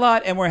fight a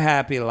lot and we're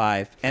happy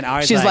life. And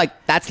Ari's She's like,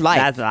 that's life.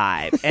 That's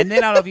life. And then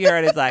I don't know if you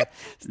heard it's like,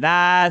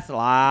 that's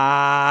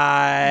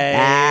life.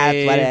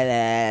 That's what it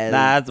is.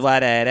 That's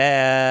what it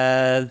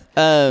is.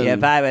 You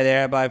fight with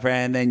your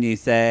boyfriend, then you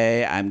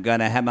say, I'm going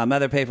to have my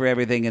mother pay for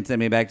everything and send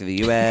me back to the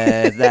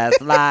U.S. That's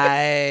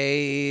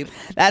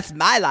life. That's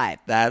my life.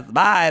 That's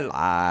my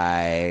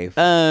life.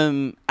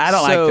 I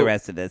don't like the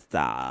rest of this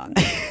song.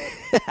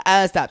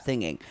 I'll stop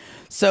singing.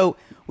 So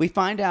we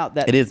find out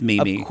that it is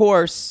Mimi. Of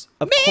course.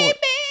 Mimi.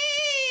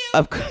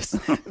 Of course.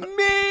 Mimi.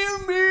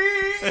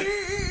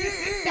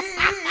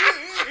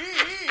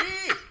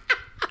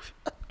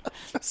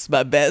 It's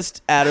my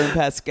best Adam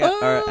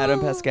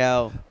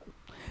Pascal.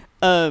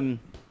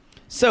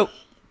 So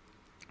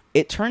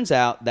it turns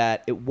out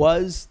that it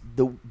was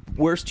the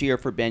worst year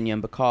for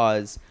Benyam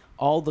because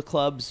all the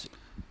clubs.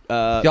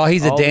 Y'all,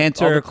 he's a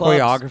dancer,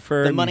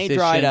 choreographer, the money musician.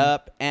 dried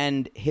up,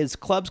 and his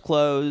clubs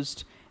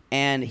closed,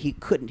 and he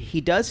couldn't. He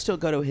does still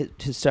go to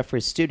his stuff for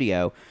his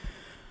studio,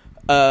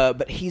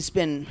 but he's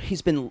been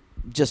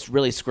just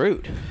really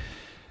screwed.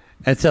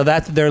 And so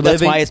that's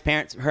why his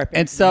parents. Her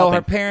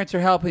parents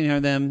are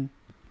helping them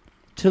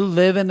to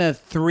live in a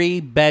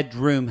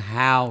 3-bedroom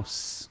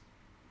house.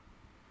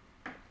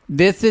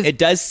 It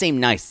does seem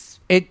nice.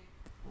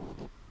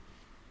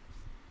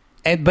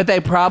 But they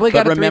probably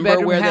got a 3-bedroom house.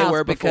 Remember where they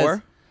were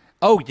before?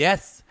 Oh,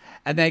 yes.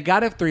 And they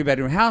got a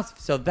 3-bedroom house.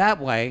 So that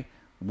way,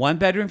 1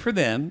 bedroom for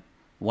them,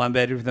 1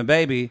 bedroom for the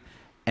baby,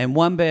 and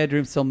 1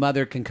 bedroom so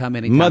Mother can come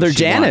anytime Mother she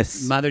Janice.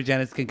 wants. Mother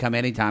Janice can come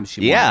anytime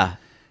she Yeah.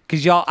 wants.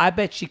 Because, y'all, I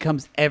bet she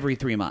comes every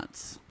 3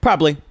 months.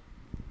 Probably.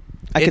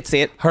 I could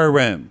see it. Her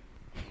room.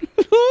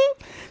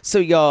 So,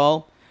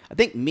 y'all, I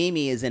think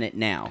Mimi is in it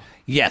now.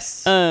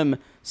 Yes.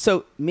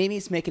 So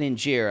Mimi's making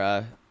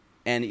injera,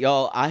 and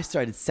y'all, I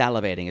started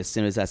salivating as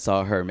soon as I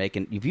saw her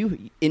making.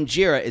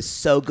 Injera is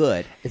so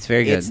good. It's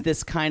very good. It's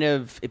this kind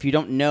of, if you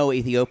don't know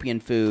Ethiopian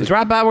food, It's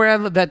right by where I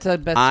live. That's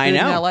best I food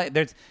know. in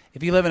LA.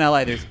 If you live in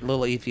LA, there's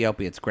little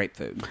Ethiopia. It's great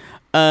food.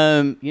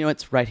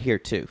 it's right here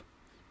too.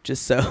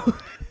 Just so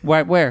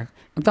Where?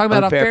 I'm talking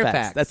about on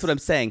Fairfax. That's what I'm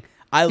saying.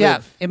 I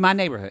live in my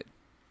neighborhood.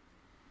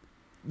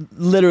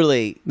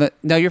 literally.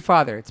 No, your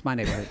father. It's my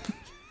neighborhood.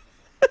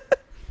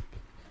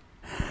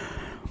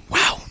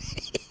 Wow.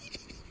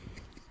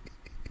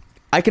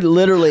 I could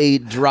literally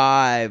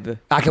drive.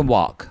 I can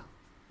walk.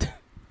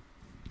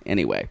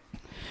 Anyway.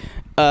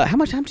 How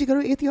much time do you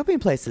go to Ethiopian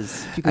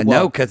places? If you I could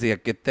know, walk? because I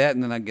get that,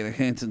 and then I get a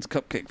Hanson's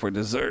cupcake for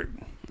dessert.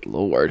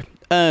 Lord.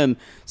 So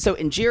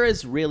injera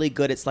is really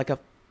good. It's like a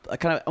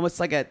kind of almost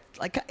like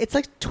it's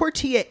like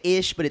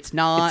tortilla-ish, but it's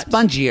not. It's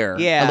spongier,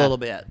 Yeah. a little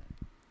bit.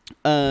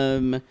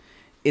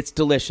 It's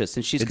delicious,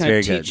 and she's It's kind very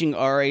of good. teaching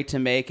Ari to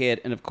make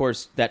it, and of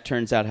course that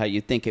turns out how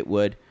you think it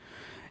would.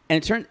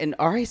 And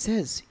Ari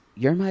says,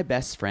 "You're my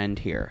best friend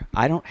here.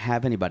 I don't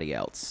have anybody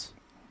else."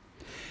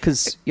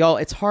 Because y'all,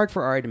 it's hard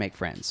for Ari to make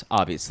friends.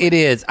 Obviously, It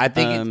is. I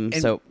think.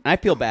 So I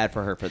feel bad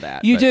for her for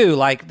that. You but- do.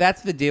 Like,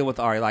 that's the deal with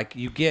Ari. Like,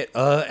 you get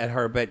at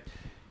her, but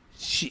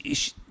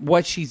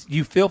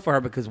you feel for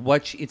her because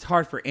it's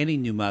hard for any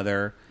new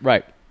mother.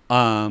 right?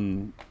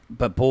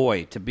 But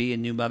boy, to be a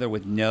new mother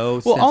with no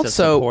sense of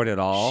support at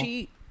all.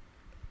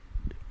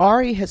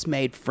 Ari has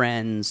made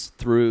friends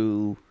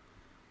through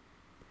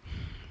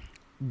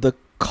the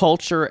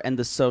culture and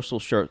the social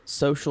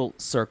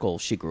circle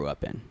she grew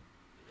up in.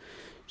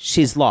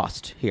 She's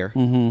lost here.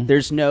 Mm-hmm.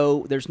 There's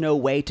no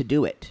way to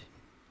do it.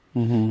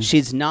 Mm-hmm.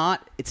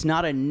 It's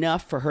not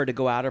enough for her to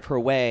go out of her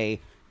way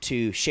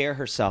to share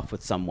herself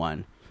with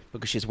someone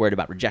because she's worried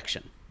about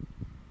rejection.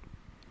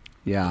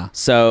 Yeah.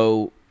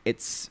 So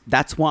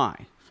that's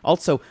why.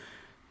 Also,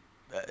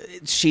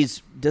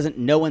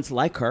 no one's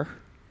like her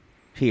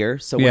here.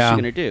 So what's she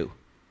gonna do?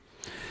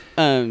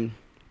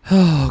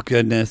 Oh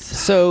goodness.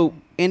 So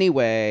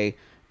anyway,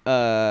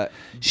 but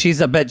she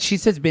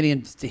says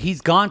Benny,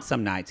 he's gone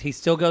some nights. He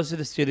still goes to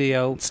the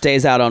studio,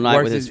 stays out all night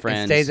works with his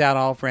friends. stays out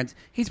all friends.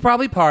 He's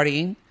probably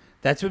partying.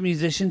 That's what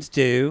musicians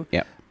do.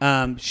 Yep.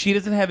 She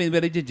doesn't have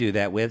anybody to do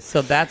that with,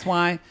 so that's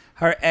why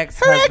her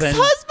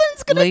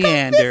ex-husband's gonna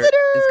Leander come visit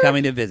her. is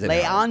coming to visit her.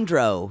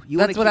 Leandro.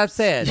 That's what I've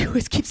said. You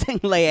always keep saying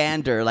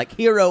Leander, like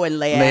Hero and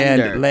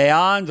Leander.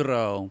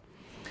 Leandro.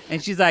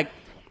 And she's like,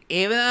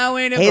 even though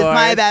we're divorced, He's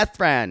my best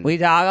friend. we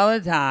talk all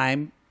the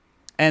time.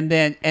 And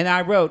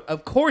I wrote,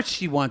 of course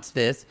she wants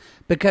this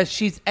because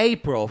she's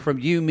April from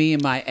You, Me,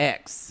 and My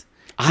Ex.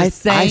 I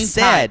Same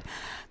said, type.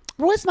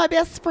 Roy's my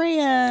best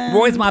friend.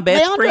 Roy's my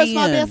best Leandro's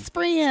my friend. best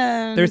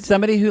friend. There's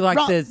somebody who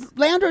says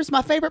Leandro's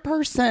my favorite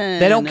person.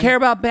 they don't care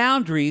about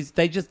boundaries.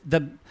 They just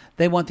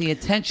they want the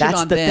attention That's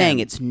on the them. thing.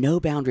 It's no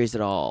boundaries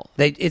at all.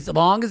 As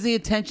long as the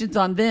attention's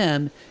on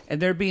them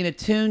and they're being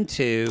attuned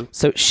to.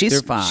 So she's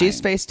they're fine.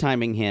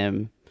 FaceTiming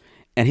him,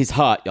 and he's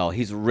hot, y'all.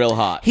 He's real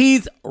hot.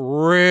 He's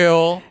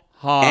real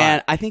hot.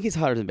 And I think he's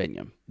hotter than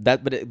Benyam.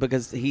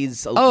 Because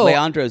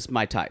Leandro's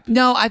my type.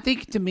 No, I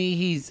think to me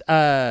he's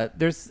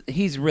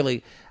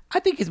really. I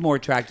think he's more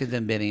attractive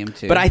than Benyam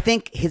too. But I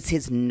think his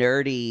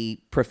nerdy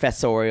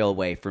professorial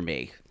way for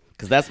me.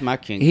 because that's my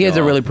king. He has a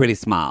dog. really pretty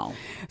smile.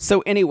 So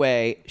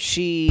anyway,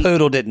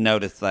 Poodle didn't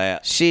notice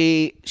that.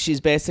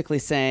 she's basically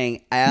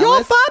saying, I Y'all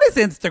almost, find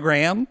his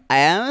Instagram.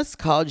 I almost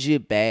called you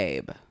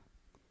babe.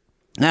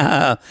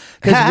 Because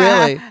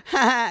really.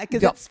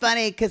 Because it's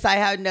funny because I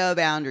have no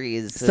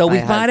boundaries. So with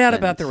we my find out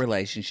husband. about the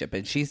relationship,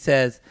 and she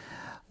says,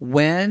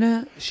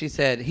 she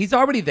said, he's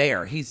already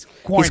there. He's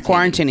quarantining. He's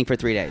quarantining for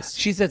 3 days.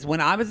 She says,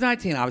 when I was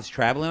 19, I was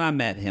traveling. I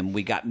met him.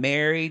 We got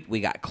married. We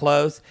got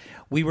close.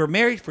 We were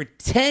married for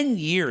 10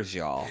 years,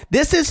 y'all.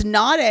 This is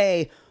not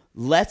a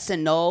let's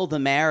annul the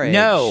marriage.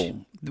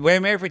 No. We were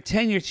married for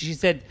 10 years. She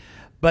said,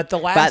 but the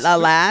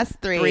last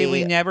three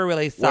we never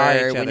really saw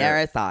each other. We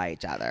never saw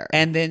each other.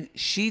 And then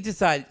she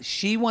decided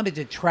she wanted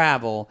to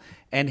travel,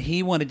 and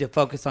he wanted to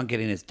focus on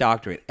getting his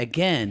doctorate.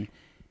 Again,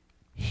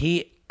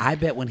 I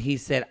bet when he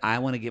said, I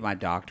want to get my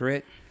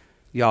doctorate,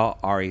 y'all,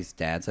 Ari's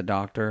dad's a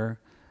doctor.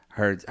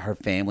 Her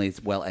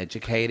family's well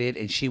educated,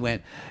 and she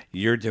went,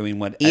 you're doing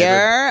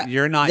whatever.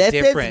 You're not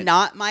different. This is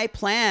not my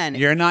plan.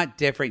 You're not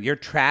different. You're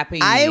trapping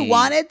me. I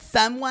wanted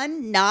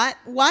someone not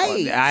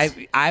white.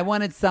 I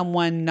wanted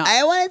someone not.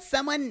 I wanted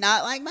someone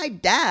not like my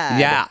dad.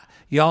 Yeah.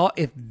 Y'all,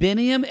 if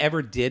Biniam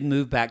ever did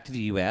move back to the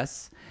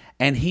U.S.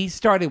 and he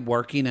started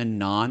working a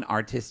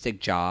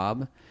non-artistic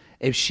job,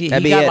 if he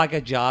got like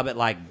a job at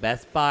like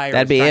Best Buy or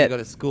was trying to go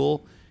to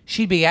school,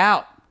 she'd be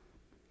out.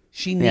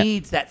 She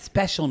needs that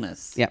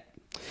specialness. Yep.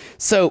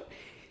 So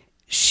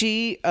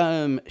she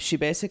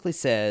basically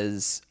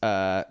says,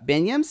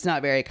 Biniam's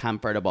not very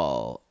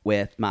comfortable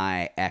with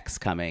my ex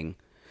coming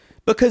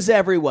because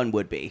everyone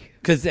would be.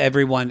 Because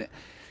everyone...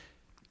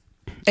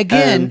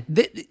 Again,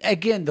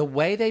 the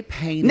way they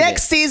painted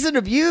next it, season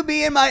of you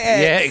being my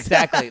ex. Yeah,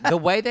 exactly. The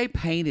way they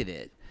painted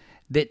it,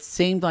 that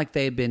seemed like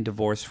they had been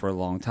divorced for a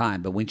long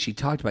time. But when she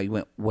talked about it, you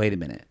went, wait a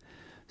minute.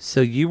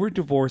 So you were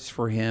divorced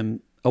for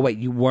him. Oh, wait,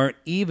 you weren't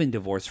even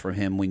divorced for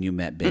him when you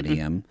met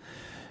Biniam.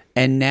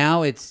 And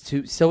now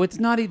so it's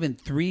not even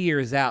 3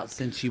 years out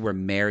since you were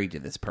married to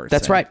this person.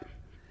 That's right.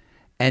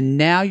 And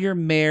now you're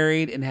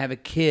married and have a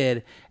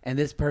kid, and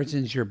this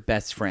person's your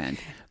best friend.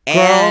 Girl,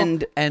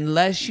 And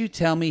unless you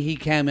tell me he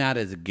came out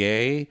as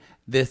gay,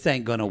 this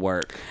ain't gonna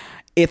work.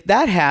 if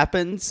that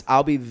happens,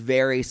 I'll be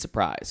very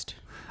surprised.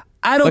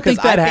 I don't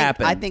think that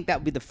happened. I think that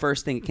would be the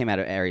first thing that came out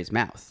of Aries'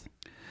 mouth.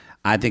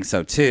 I think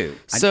so too.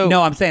 So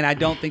I'm saying I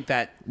don't think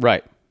that.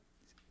 Right.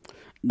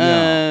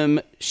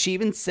 No. She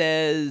even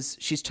says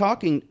she's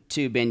talking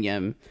to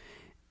Biniam,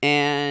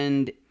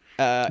 and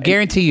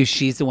Guarantee you,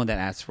 she's the one that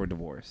asked for a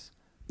divorce.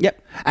 Yep.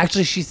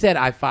 Actually, she said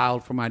I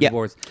filed for my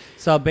divorce,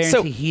 so I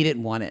guarantee he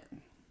didn't want it.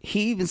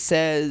 He even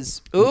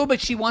says, "Ooh, but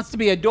she wants to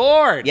be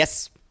adored."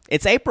 Yes,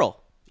 it's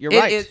April. You're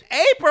right. It is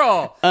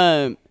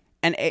April.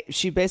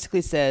 She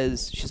basically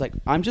says, she's like,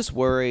 I'm just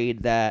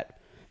worried that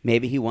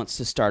maybe he wants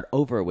to start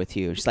over with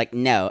you. She's like,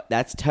 no,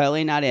 that's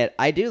totally not it.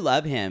 I do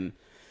love him.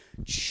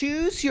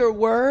 Choose your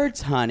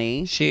words,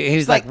 honey.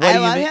 He's like, what I do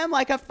you love mean? him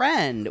like a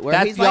friend. Where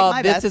That's he's like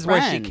my this best is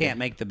where she friend. can't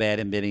make the bed,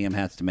 and Biniam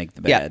has to make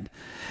the Yeah. bed.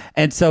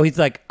 And so he's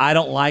like, I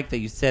don't like that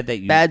you said that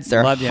you Beds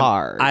are love him.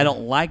 hard. I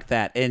don't like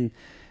that. And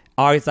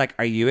Ari's like,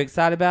 are you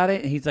excited about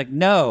it? And he's like,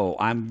 no,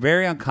 I'm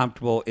very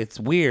uncomfortable. It's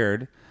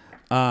weird.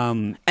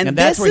 And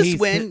that's this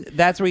where is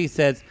that's where he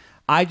says,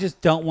 I just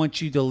don't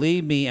want you to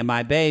leave me and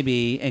my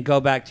baby and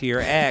go back to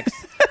your ex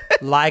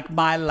like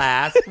my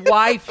last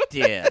wife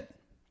did.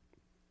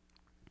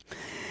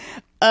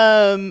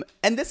 And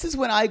this is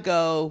when I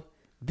go,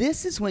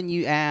 this is when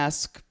you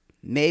ask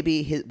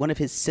maybe one of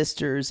his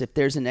sisters if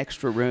there's an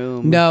extra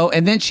room. No,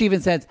 and then she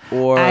even says,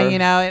 Or-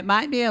 it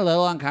might be a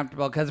little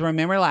uncomfortable because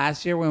remember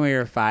last year when we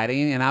were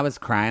fighting and I was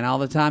crying all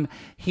the time?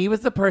 He was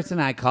the person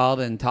I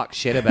called and talked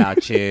shit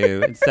about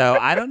you. And so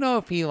I don't know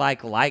if he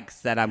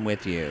likes that I'm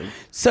with you.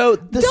 So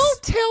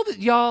Don't tell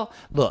y'all.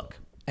 Look,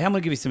 I'm going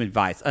to give you some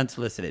advice,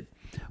 unsolicited.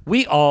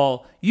 You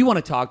want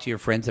to talk to your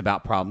friends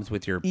about problems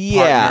with your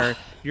partner,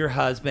 your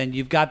husband.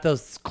 You've got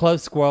those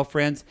close squirrel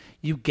friends.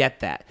 You get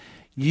that.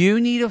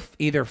 You need to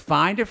either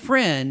find a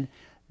friend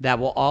that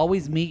will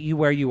always meet you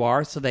where you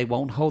are so they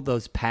won't hold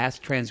those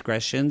past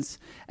transgressions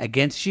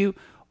against you,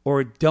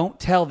 or don't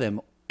tell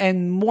them.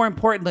 And more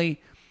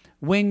importantly,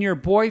 when your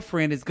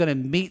boyfriend is going to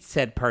meet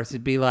said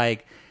person, be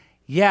like,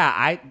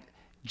 yeah,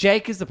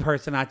 Jake is the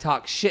person I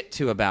talk shit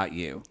to about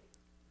you.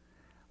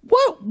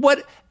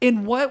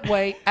 In what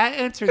way,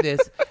 answer this,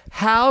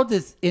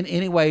 in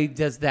any way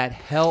does that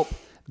help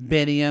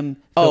Biniam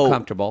feel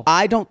comfortable?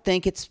 I don't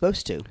think it's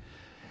supposed to.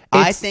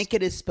 I think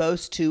it is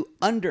supposed to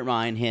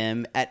undermine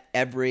him at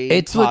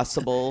every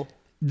possible.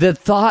 The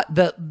thought,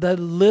 the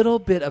little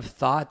bit of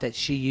thought that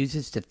she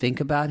uses to think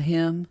about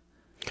him.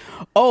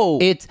 Oh,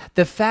 it's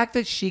the fact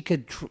that she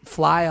could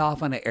fly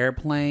off on an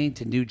airplane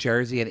to New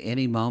Jersey at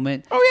any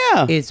moment. Oh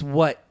yeah, is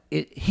what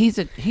he's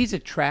a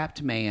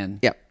trapped man.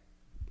 Yep.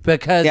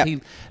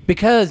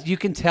 Because you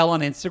can tell on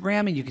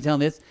Instagram and you can tell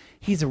on this,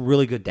 he's a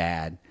really good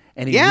dad.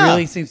 And he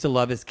really seems to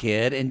love his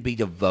kid and be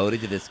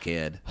devoted to this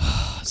kid.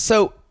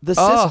 So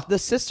the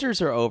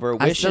sisters are over.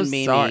 I'm Wish so and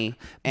Mimi. sorry.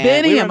 And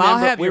Benny, we I'll remember,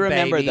 have we your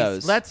remember babies.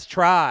 those. Let's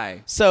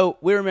try. So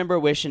we remember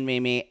Wish and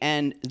Mimi,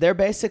 and they're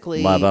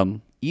basically Love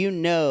 'em. You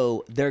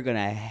know they're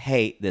gonna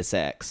hate this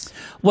ex.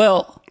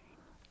 Well,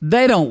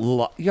 they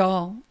don't,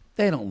 y'all.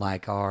 They don't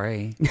like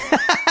Ari.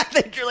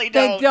 They really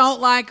They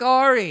don't like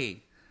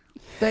Ari.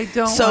 They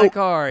don't like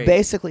Ari.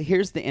 Basically,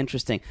 here's the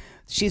interesting.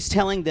 She's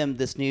telling them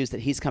this news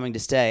that he's coming to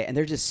stay, and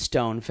they're just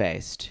stone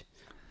faced.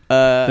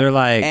 They're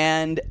like,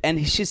 and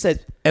she says,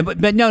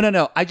 but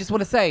no. I just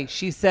want to say,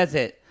 she says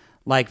it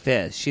like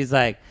this. She's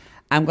like,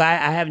 I'm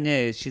glad I have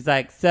news. She's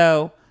like,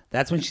 so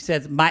that's when she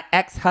says, my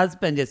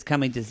ex-husband is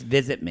coming to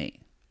visit me.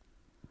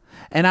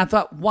 And I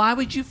thought, why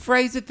would you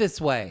phrase it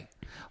this way?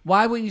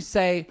 Why wouldn't you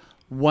say,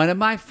 one of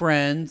my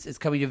friends is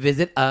coming to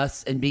visit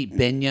us and meet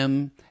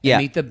Binyam and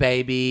meet the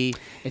baby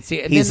and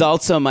see. And he's then,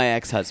 also my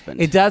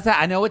ex-husband. It does.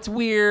 I know it's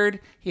weird.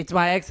 It's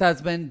my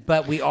ex-husband,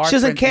 but we are. She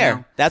doesn't friends care.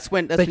 now.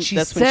 But she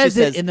when says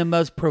she it in the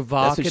most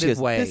provocative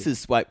way. This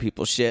is white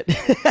people shit.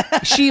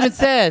 She even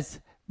says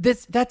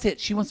this. That's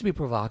it. She wants to be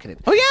provocative.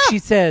 Oh, yeah. She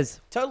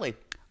says, Totally.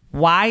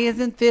 why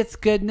isn't this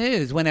good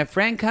news? When a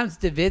friend comes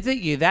to visit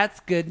you, that's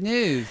good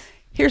news.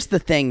 Here's the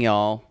thing,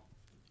 y'all.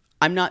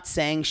 I'm not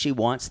saying she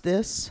wants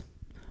this,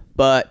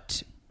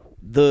 but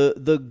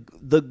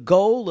the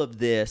goal of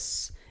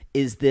this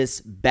is this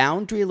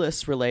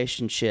boundaryless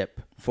relationship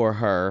for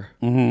her.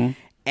 Mm-hmm.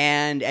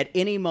 And at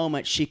any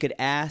moment, she could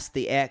ask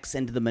the ex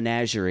into the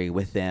menagerie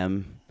with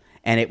them,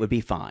 and it would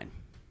be fine.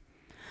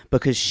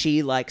 Because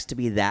she likes to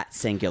be that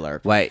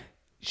singular. Wait,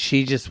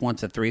 she just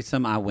wants a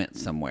threesome? I went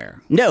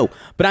somewhere. No,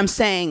 but I'm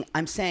saying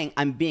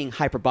I'm being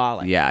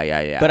hyperbolic.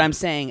 Yeah. But I'm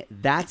saying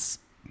that's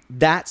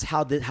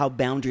how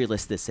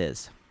boundaryless this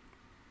is.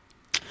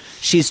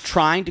 She's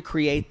trying to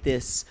create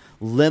this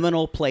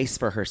liminal place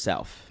for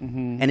herself,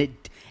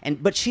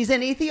 but she's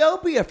in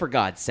Ethiopia, for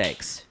God's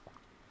sakes,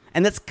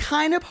 and that's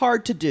kind of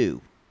hard to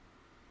do.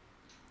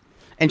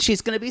 And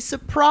she's going to be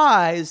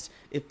surprised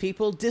if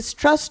people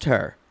distrust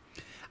her.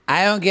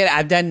 I don't get it.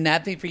 I've done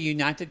nothing for you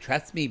not to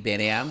trust me,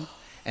 Binyam.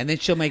 And then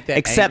she'll make that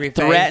Except angry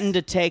threaten face.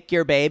 to take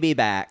your baby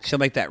back. She'll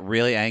make that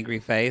really angry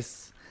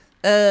face.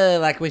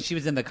 Like when she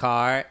was in the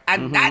car.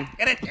 I'm not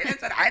going to do this.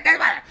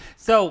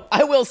 So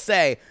I will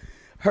say,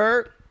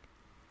 her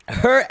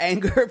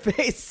anger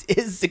face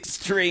is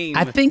extreme.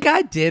 I think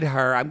I did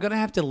her. I'm going to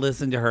have to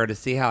listen to her to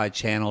see how I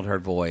channeled her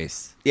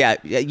voice. Yeah,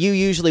 you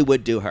usually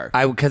would do her.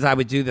 Because I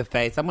would do the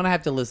face. I'm going to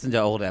have to listen to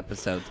old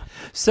episodes.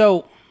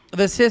 So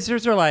the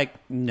sisters are like,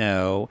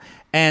 no.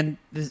 And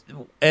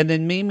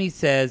then Mimi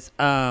says,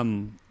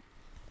 well,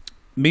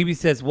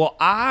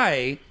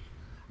 I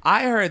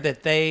heard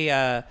that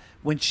they,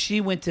 when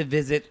she went to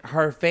visit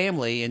her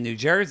family in New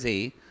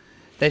Jersey,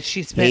 that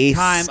she spent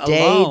time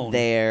alone.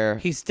 There.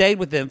 He stayed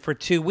with them for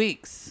 2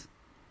 weeks.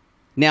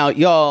 Now,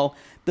 y'all,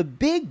 the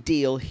big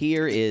deal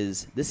here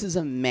is this is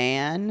a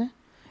man.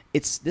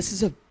 This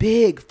is a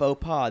big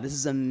faux pas. This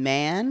is a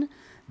man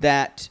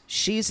that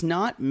she's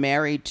not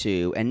married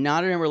to and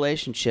not in a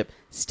relationship,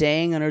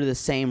 staying under the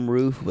same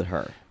roof with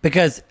her.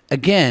 Because,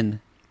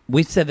 again,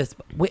 we've said this.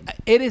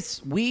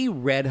 We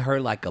read her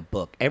like a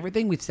book.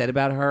 Everything we've said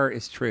about her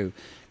is true.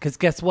 Because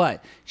guess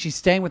what? She's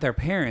staying with her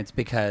parents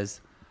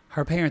because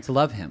her parents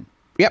love him.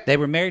 Yep. They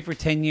were married for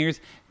 10 years.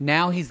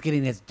 Now he's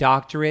getting his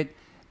doctorate,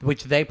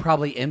 which they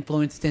probably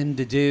influenced him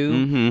to do.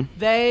 Mm-hmm.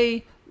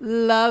 They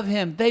love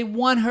him. They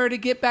want her to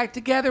get back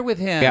together with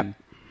him. Yep.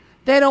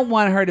 They don't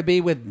want her to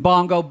be with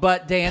Bongo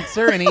Butt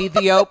Dancer in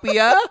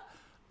Ethiopia.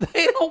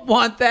 They don't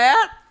want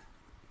that.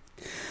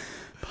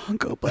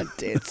 Bongo Butt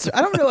Dancer.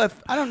 I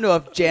don't know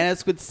if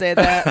Janice would say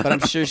that, but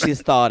I'm sure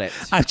she's thought it.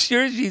 I'm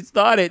sure she's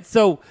thought it.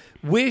 So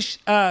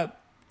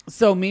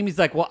so Mimi's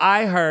like, well,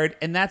 I heard,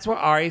 and that's where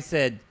Ari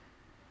said,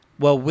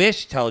 well,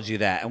 Wish told you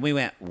that. And we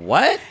went,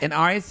 what? And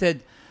Ari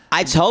said,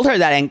 I told her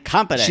that in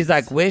confidence. She's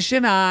like, Wish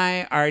and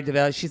I are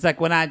developed. She's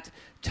like, when I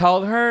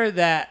told her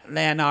that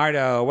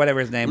Leonardo, or whatever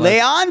his name was.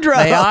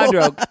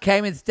 Leandro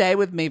came and stayed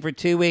with me for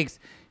 2 weeks.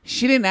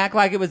 She didn't act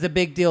like it was a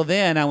big deal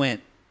then. I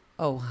went,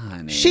 oh,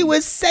 honey. She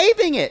was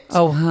saving it.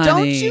 Oh, honey.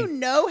 Don't you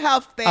know how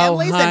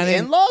families and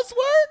in-laws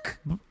work?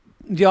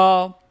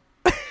 Y'all,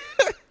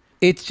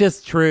 it's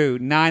just true.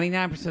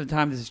 99% of the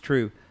time, this is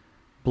true.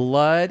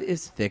 Blood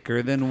is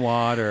thicker than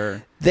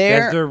water.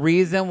 There's a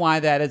reason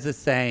why that is a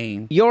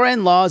saying. Your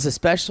in-laws,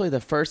 especially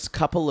the first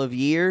couple of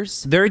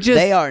years,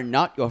 they are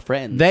not your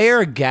friends. They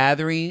are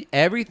gathering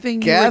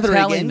everything you're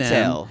telling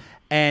them.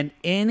 And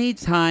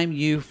anytime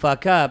you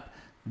fuck up,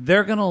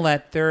 they're going to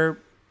let their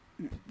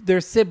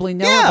sibling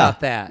know about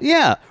that.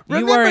 Yeah.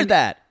 Remember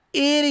that.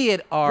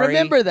 Idiot, Ari.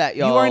 Remember that,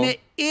 y'all. You are an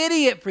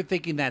idiot for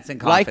thinking that's in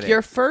confidence. Like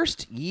your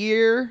first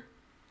year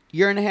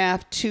and a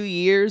half, 2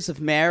 years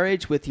of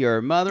marriage with your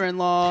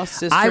mother-in-law,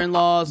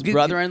 sister-in-laws,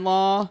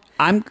 brother-in-law,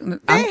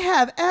 they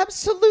have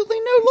absolutely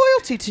no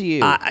loyalty to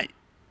you.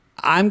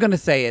 I'm going to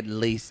say at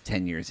least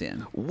 10 years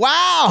in.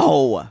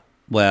 Wow.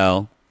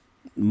 Well,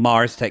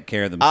 Mars take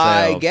care of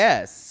themselves. I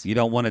guess. You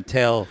don't want to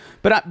tell.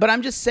 But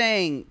I'm just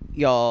saying,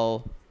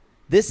 y'all,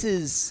 this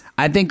is...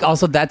 I think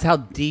also that's how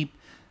deep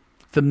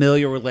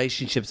familial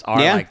relationships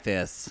are Yeah. like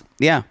this.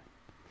 Yeah.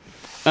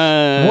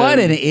 What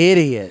an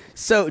idiot.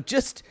 So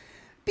just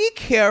be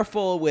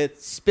careful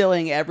with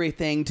spilling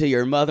everything to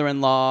your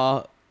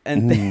mother-in-law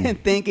and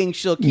thinking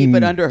she'll keep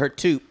it under her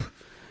toque.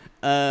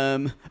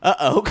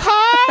 Uh-oh.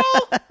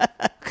 Carl,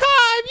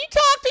 have you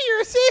talked to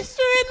your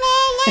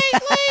sister-in-law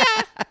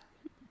lately?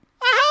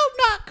 I hope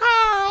not,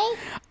 Carl.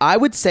 I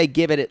would say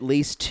give it at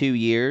least 2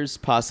 years,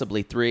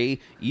 possibly 3.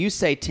 You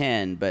say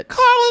 10, but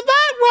Carl, invite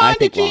I Rhonda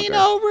think Jean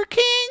longer. over,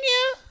 can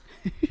you?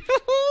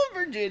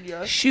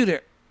 Virginia.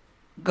 Shooter,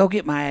 go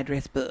get my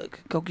address book.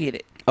 Go get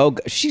it. Oh,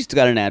 she's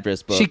got an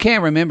address book. She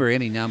can't remember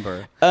any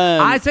number.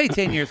 I say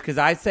 10 years because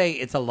I say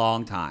it's a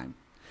long time.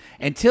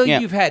 Until Yeah.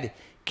 you've had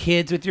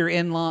kids with your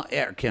in-law,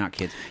 not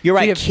kids. You're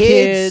right. You have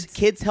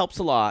Kids helps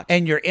a lot.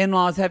 and your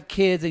in-laws have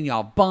kids and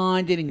y'all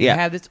bonded and you Yeah.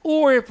 have this.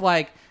 Or if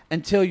like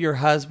until your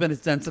husband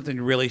has done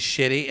something really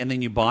shitty and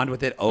then you bond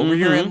with it over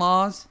your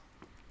in-laws.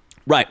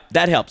 Right.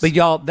 That helps. But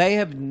y'all, they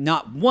have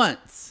not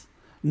once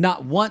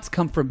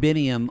come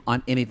forbidding him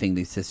on anything,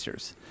 these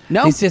sisters.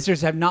 No. These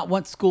sisters have not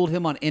once schooled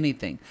him on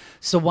anything.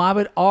 So why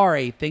would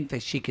Ari think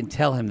that she can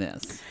tell him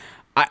this?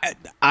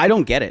 I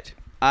don't get it.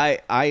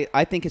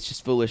 I think it's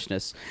just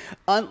foolishness.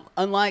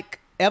 Unlike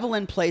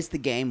Evelyn plays the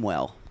game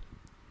well.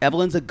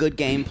 Evelyn's a good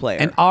game player.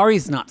 And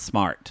Ari's not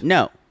smart.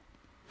 No.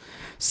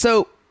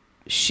 So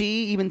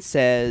she even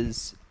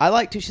says, I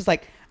like to, she's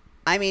like,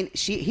 I mean,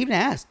 he even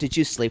asked, did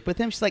you sleep with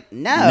him? She's like,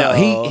 no.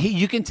 No, he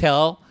you can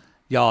tell,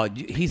 y'all,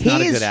 he's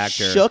not a is good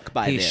actor. shook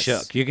by he's this.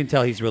 shook. You can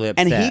tell he's really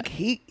upset. And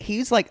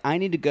he's like, I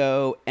need to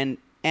go. And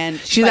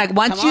she's like,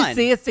 once come you on.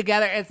 see us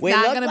together, it's We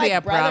not look going to like be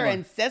a brother problem.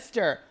 and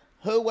sister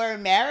who were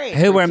married.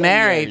 Who for were 10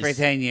 married years.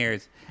 for 10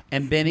 years.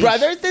 And Benny,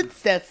 Brothers and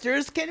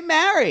sisters can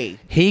marry.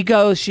 she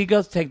goes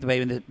to take the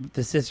baby. And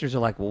the sisters are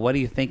like, well, what do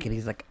you think? And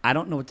he's like, I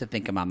don't know what to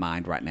think in my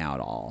mind right now at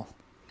all.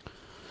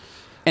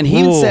 And he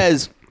even Ooh.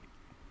 says,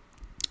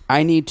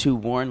 I need to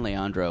warn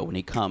Leandro when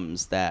he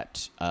comes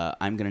that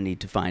I'm going to need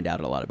to find out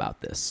a lot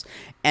about this.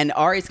 And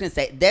Ari's going to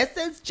say, this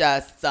is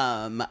just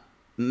some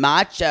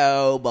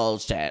macho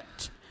bullshit.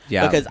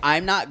 Yeah. Because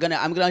I'm going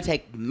to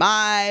take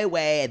my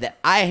way that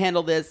I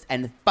handle this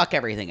and fuck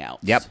everything else.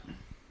 Yep.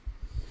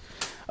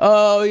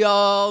 Oh,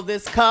 y'all,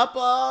 this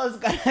couple is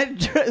going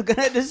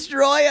to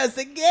destroy us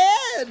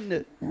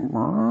again.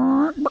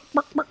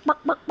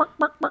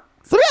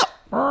 Samir!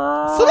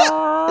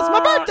 Samir! It's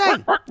my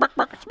birthday!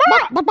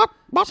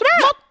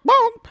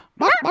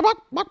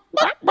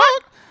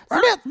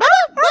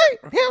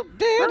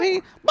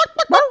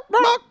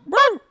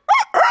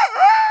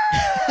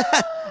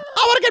 I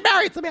want to get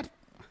married, Samir.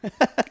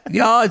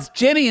 Y'all, it's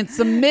Jenny and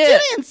Submit.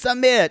 Jenny and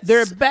Submit.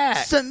 They're back.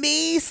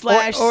 Smee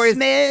slash or as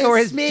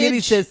Smidge. Jenny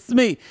says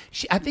Smee.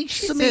 I think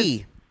she Smee.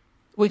 says,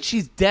 when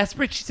she's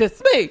desperate, she says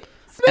Smee.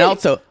 Smee. And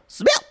also,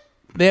 Smith.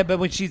 Yeah, but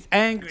when she's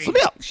angry,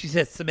 Submit. she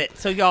says Submit.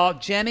 So y'all,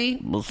 Jenny,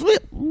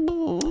 Smith.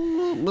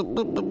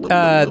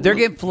 they're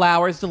getting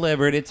flowers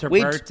delivered. It's her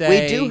birthday.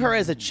 We do her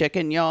as a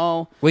chicken,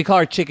 y'all. We call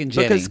her Chicken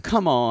Jenny. Because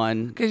come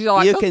on, 'Cause you're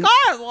like, you the can sky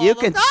is falling, you the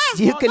can sky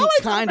is you falling, can nobody's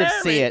kind gonna of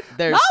marry see me. it.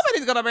 There's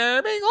Nobody's gonna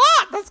marry me.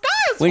 Look, the sky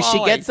is when falling.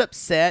 she gets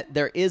upset,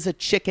 there is a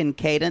chicken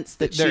cadence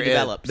that she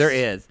develops. There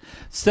is.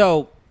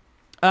 So,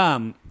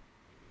 y'all,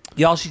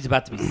 she's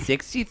about to be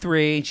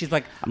 63, and she's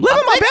like, I'm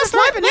living my best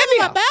life in India.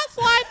 my best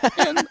life,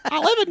 and I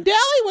live in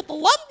Delhi with the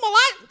love of my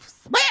life.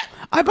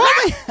 I've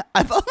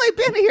only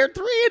been here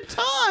 3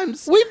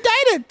 times. We've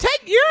dated 10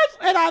 years,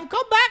 and I've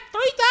come back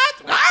 3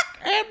 times.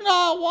 And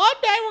one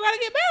day we're gonna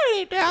get married.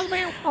 He tells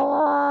me.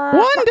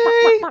 One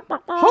day,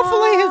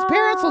 hopefully, his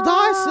parents will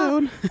die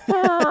soon.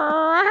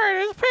 I heard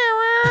his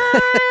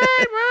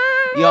parents.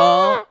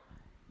 Y'all,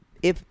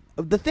 if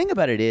the thing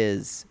about it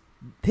is,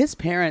 his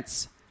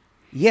parents,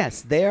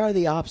 yes, they are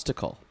the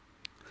obstacle.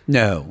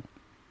 No.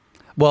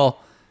 Well,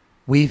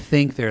 we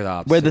think they're the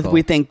obstacle.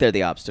 We think they're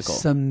the obstacle.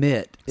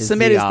 Submit is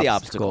Submit the is the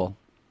obstacle. obstacle.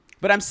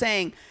 But I'm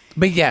saying,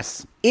 But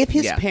yes. if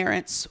his Yeah.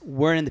 parents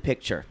weren't in the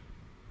picture,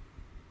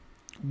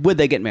 would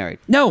they get married?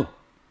 No.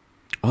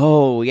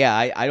 Oh, yeah,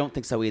 I don't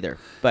think so either.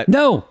 But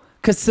No.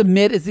 Because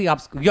submit is the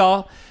obstacle.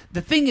 Y'all,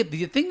 the thing that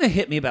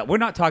hit me about, we're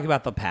not talking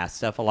about the past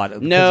stuff a lot.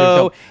 because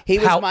no, there's he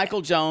was how-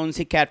 Michael Jones.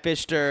 He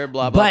catfished her,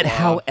 blah, blah, But blah.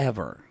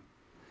 however,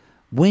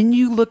 when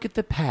you look at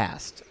the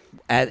past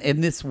in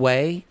this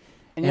way,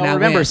 And y'all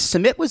remember,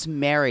 Submit was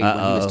married when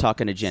he was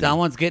talking to Jenny.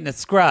 Someone's getting a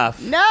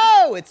scruff.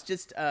 No, it's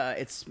just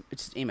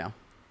email.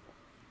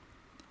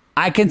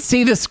 I can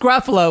see the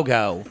scruff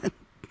logo.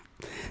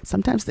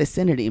 Sometimes they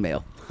send an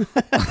email.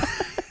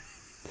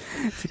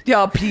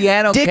 Y'all,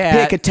 Piano Dick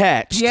Cat. pic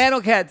attached. Piano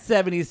Cat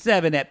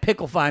 77 at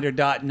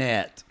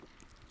picklefinder.net.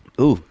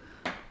 Ooh.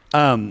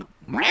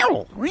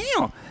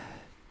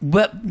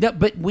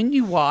 But when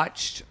you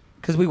watched,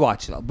 because we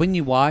watched it, when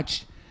you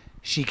watched,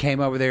 she came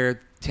over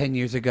there 10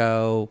 years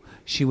ago.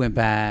 She went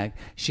back.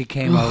 She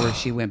came over.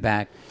 She went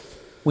back.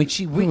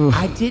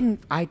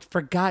 I'd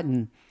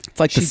forgotten. It's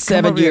like the she'd come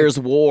 7 over there Years'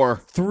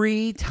 War.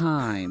 3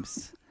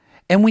 times.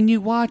 And when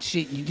you watched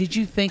it, did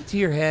you think to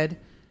your head,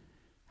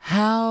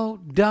 how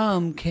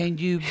dumb can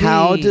you be?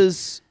 How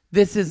does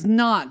this is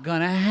not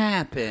going to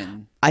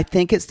happen. I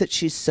think it's that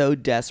she's so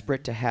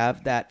desperate to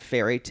have that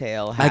fairy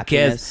tale I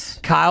happiness. guess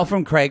Kyle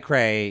from Cray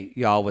Cray,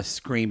 y'all, was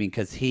screaming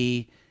because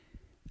he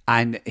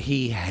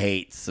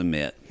hates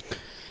Sumit.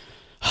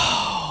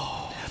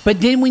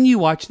 But then when you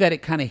watch that,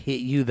 it kind of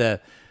hit you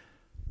the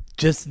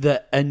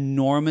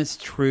enormous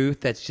truth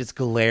that's just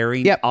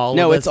glaring all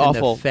of us in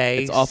the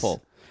face. It's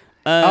awful.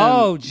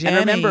 Jenny, and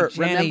remember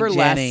Jenny.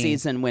 last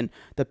season when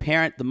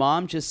the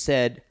mom just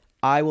said,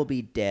 "I will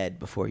be dead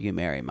before you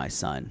marry my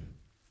son."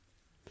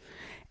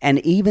 And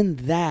even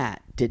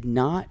that did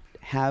not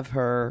have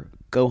her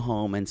go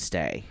home and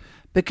stay.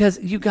 Because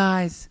you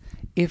guys,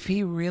 if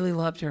he really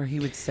loved her, he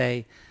would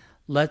say,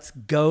 let's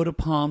go to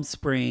Palm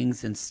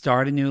Springs and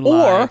start a new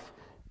life. Or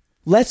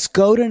let's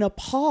go to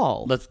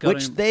Nepal,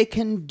 which they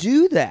can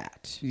do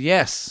that.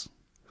 Yes.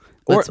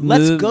 Or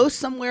let's go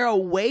somewhere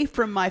away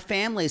from my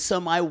family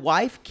so my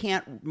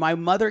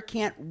mother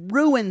can't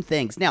ruin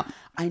things. Now,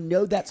 I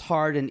know that's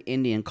hard in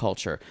Indian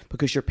culture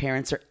because your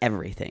parents are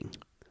everything.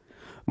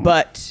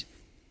 But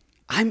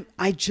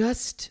But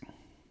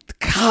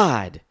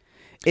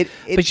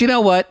you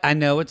know what? I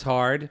know it's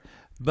hard,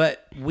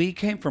 but we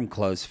came from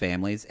close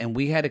families and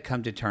we had to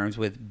come to terms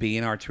with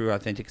being our true,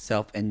 authentic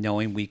self and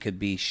knowing we could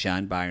be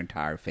shunned by our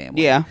entire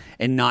family. Yeah.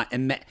 And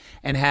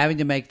having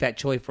to make that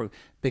choice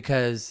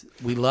because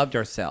we loved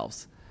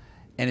ourselves.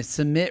 And if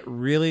Sumit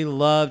really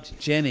loved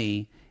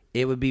Jenny,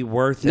 it would be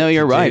worth it. No,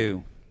 you're right.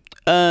 Do.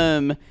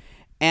 And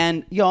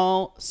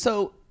y'all,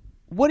 so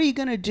what are you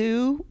going to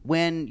do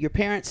when your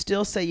parents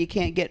still say you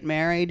can't get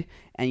married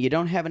and you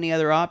don't have any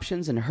other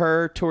options and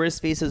her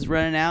tourist visa's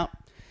running out?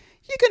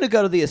 You're going to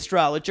go to the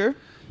astrologer.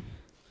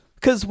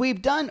 Because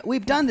we've done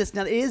this.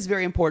 Now, it is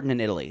very important in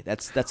Italy.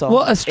 That's all.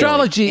 Well,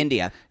 astrology, Italy,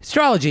 India.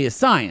 Astrology is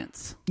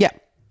science. Yeah.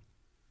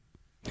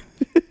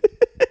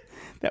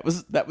 That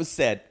was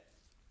said.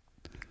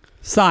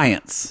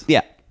 Science.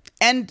 Yeah.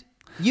 And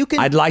you can.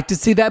 I'd like to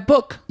see that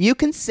book. You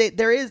can say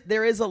there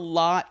is a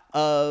lot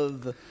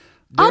of.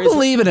 I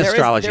believe in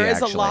astrology. There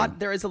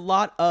is a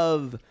lot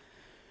of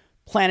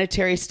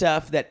planetary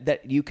stuff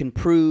that you can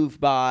prove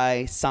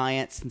by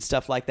science and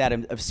stuff like that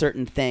of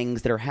certain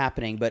things that are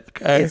happening, but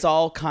it's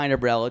all kind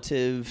of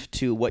relative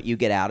to what you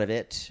get out of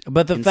it.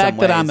 But the fact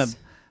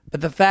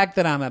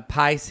that I'm a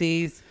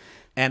Pisces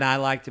and I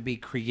like to be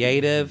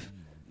creative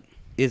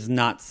is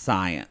not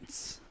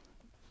science.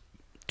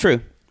 True.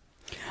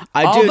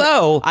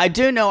 Although I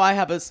do know I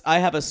have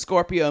a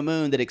Scorpio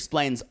moon that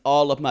explains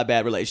all of my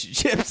bad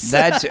relationships.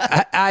 That's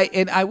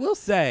I will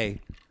say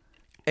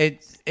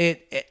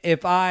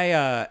if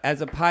I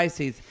as a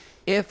Pisces,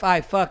 if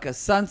I fuck a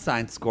sun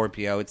sign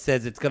Scorpio, it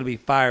says it's going to be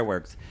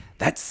fireworks.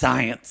 That's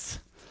science.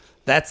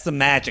 That's the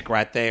magic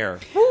right there.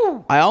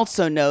 I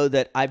also know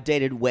that I've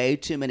dated way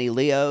too many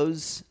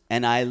Leos,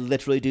 and I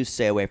literally do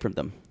stay away from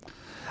them.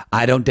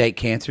 I don't date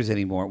Cancers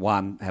anymore.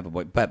 Well, I have a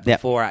boy, but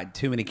before I had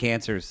too many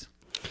Cancers.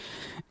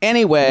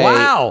 Anyway,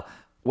 wow,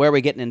 where are we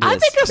getting into this? I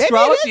think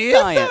astrology is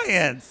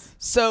science.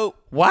 So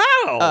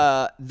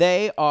wow,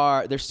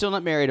 they're still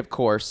not married, of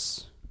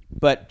course.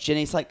 But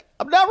Jenny's like,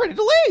 I'm not ready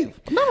to leave.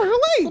 Man,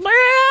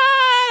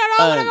 I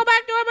don't want to go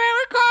back to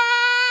America.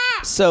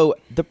 So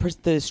the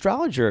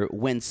astrologer,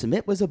 when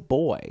Sumit was a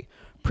boy,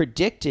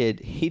 predicted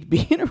he'd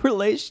be in a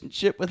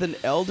relationship with an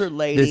elder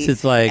lady. This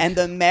is like, and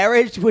the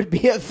marriage would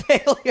be a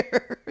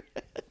failure.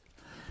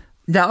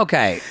 Now,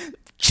 okay.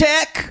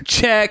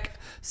 Check.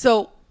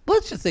 So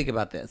let's just think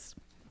about this.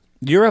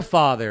 You're a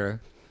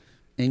father,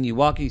 and you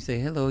walk and you say,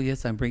 hello,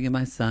 yes, I'm bringing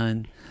my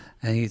son.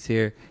 And he's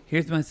here.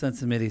 Here's my son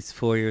Sumit. He's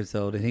 4 years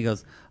old. And he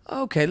goes,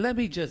 okay, let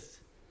me just,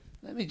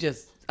 I'm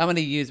going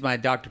to use my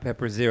Dr.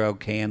 Pepper Zero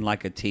can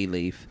like a tea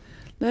leaf.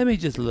 Let me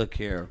just look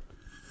here.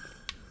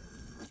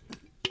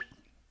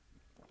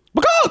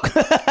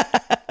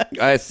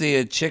 I see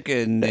a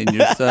chicken in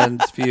your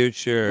son's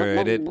future.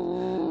 And it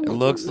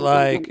looks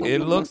like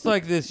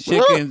this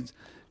chicken's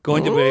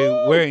going to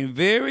be wearing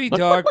very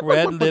dark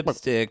red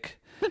lipstick.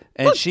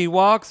 And she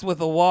walks with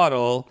a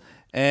waddle.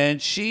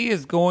 And she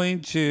is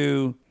going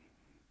to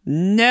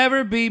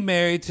never be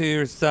married to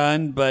your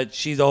son, but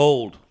she's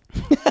old.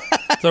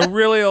 It's a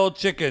really old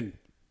chicken.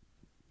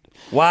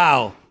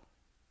 Wow.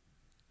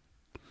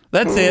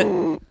 That's it.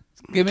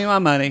 Give me my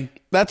money.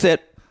 That's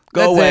it.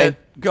 Go away.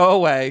 Go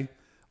away.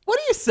 What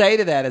do you say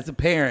to that as a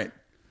parent?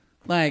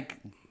 Like,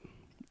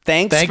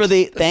 thanks for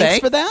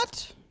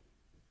that.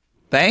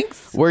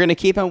 Thanks. We're gonna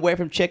keep him away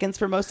from chickens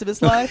for most of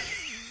his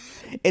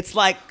life. It's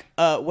like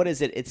what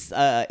is it? It's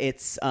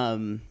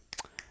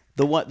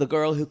the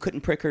girl who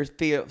couldn't prick her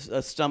spinning wheel.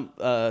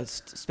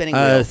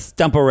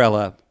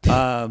 Stumperella.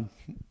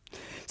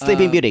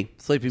 Sleeping Beauty.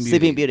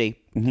 Sleeping Beauty.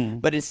 Mm-hmm.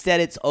 But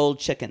instead it's old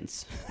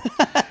chickens.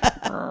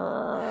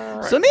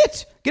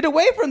 Sumit, get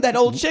away from that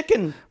old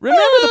chicken.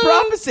 Remember the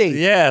prophecy.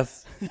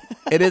 Yes.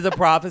 It is a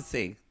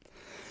prophecy.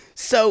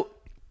 So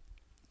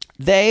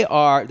they're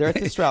at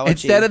the astrology.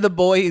 Instead of the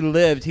boy who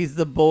lived, he's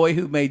the boy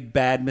who made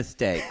bad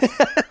mistakes.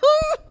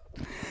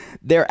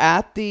 They're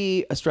at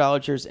the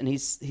astrologers, and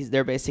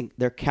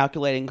they're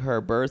calculating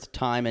her birth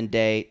time and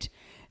date,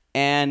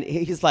 and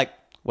he's like,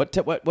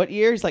 What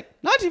year? He's like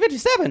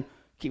 1957.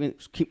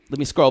 Let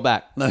me scroll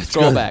back.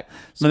 Scroll back.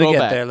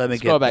 Let me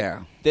get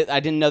there.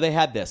 I didn't know they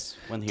had this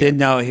one here. Didn't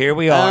know. Here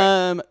we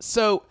are.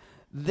 So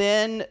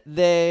then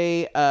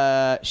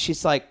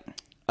she's like,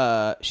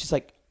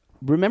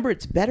 remember,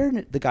 it's better.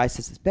 The guy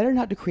says it's better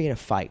not to create a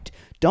fight.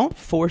 Don't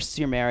force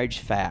your marriage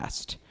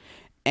fast.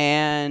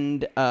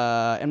 And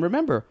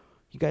remember,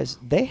 you guys,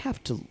 they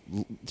have to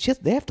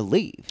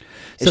leave.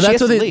 So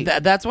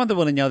that's why they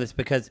want to know this,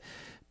 because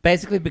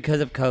basically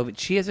because of COVID,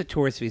 she has a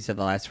tourist visa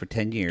that lasts for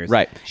 10 years.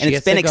 Right. And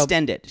it's been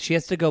extended. She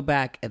has to go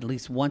back at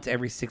least once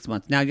every 6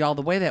 months. Now, y'all,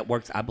 the way that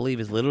works, I believe,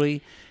 is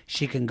literally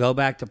she can go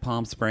back to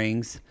Palm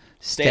Springs,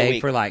 stay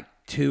for like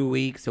 2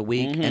 weeks, a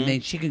week, and then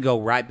she can go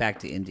right back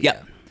to India.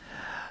 Yep.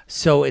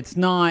 So it's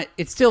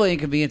still an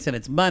inconvenience and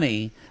it's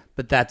money,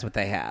 but that's what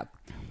they have.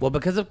 Well,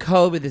 because of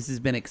COVID, this has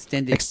been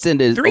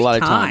extended 3 a lot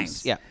of times.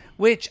 times. Yeah.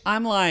 Which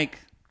I'm like,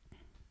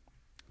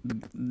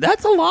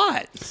 that's a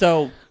lot.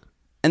 So...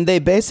 And they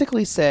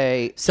basically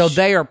say... So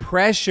they are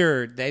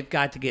pressured. They've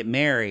got to get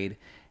married.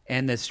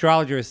 And the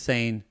astrologer is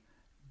saying,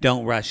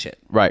 don't rush it.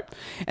 Right.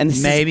 And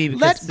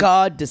let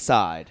God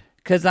decide.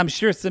 Because I'm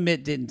sure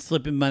Sumit didn't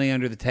slip him money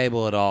under the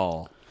table at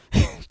all.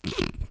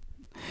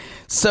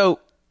 So,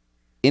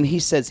 and he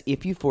says,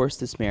 if you force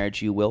this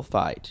marriage, you will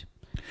fight.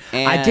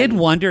 And I did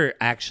wonder,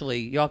 actually,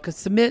 y'all, because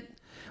Sumit,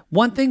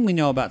 one thing we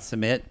know about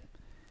Sumit,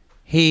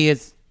 he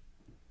is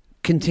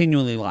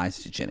continually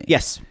lies to Jenny.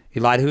 Yes.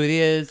 He lied who it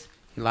is.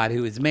 He lied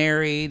who is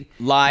married.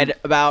 Lied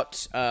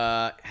about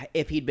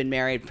if he'd been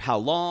married, how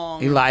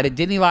long. He lied.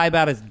 Didn't he lie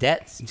about his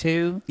debts,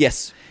 too?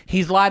 Yes.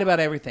 He's lied about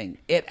everything.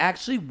 It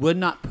actually would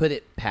not put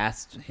it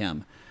past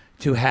him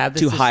to have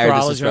this hire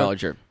this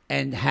astrologer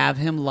and have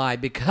him lie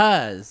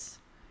because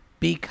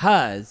he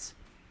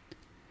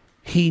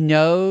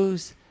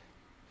knows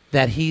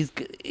that he's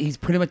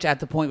pretty much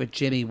at the point with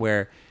Jenny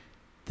where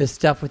the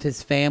stuff with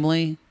his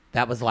family,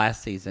 that was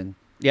last season.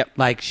 Yep.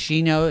 Like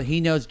he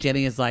knows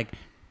Jenny is like,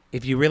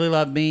 if you really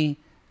love me,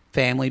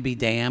 family be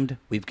damned,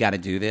 we've got to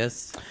do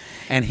this.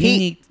 And he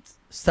needs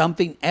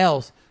something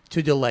else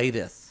to delay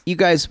this. You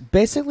guys,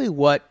 basically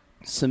what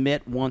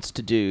Sumit wants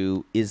to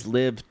do is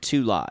live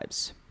 2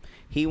 lives.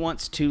 He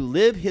wants to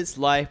live his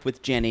life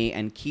with Jenny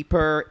and keep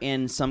her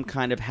in some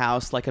kind of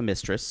house like a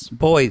mistress.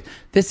 Boy,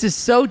 this is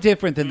so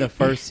different than the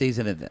first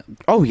season of them.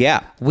 Oh,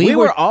 yeah. We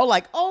were all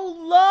like,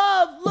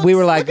 oh, love. We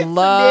were like,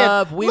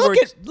 love.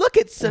 Look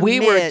at Sumit. We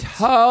were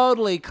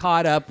totally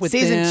caught up with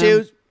Season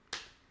them. 2.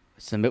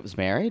 Sumit was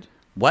married?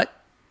 What?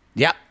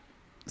 Yep.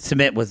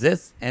 Sumit was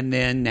this, and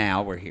then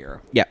now we're here.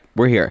 Yep,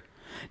 we're here.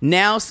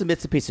 Now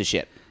Sumit's a piece of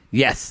shit.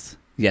 Yes.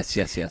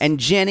 And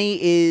Jenny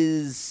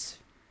is...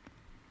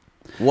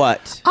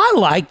 what? I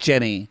like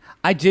Jenny.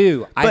 I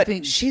do. But I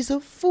think she's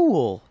a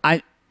fool.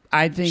 I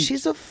think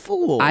she's a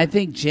fool. I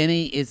think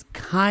Jenny is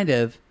kind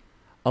of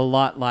a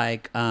lot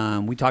like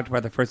we talked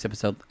about the first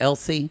episode.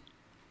 Ellie.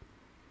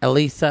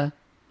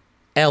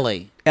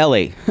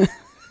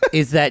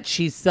 Is that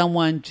she's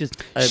someone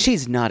just...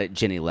 she's not at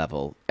Jenny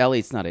level.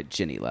 Ellie's not at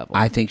Jenny level.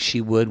 I think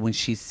she would when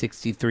she's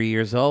 63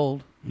 years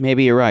old.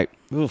 Maybe you're right.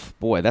 Oof,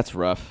 boy, that's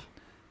rough.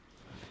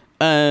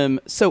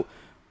 So,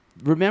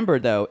 remember,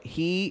 though,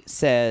 he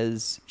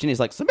says...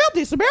 Jenny's like, Sumit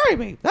needs to marry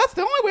me. That's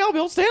the only way I'll be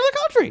able to stay in the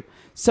country.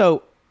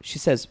 So, she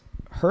says,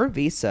 her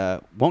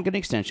visa won't get an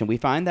extension. We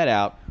find that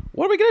out.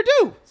 What are we going to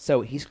do?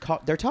 So,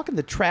 they're talking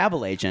to the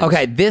travel agent.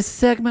 Okay, this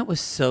segment was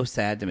so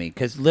sad to me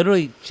because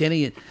literally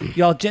Jenny's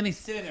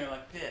sitting there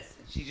like this,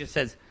 and she just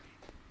says,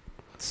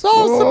 "So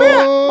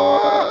Sumit,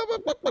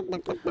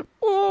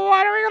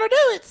 what are we gonna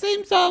do? It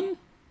seems seems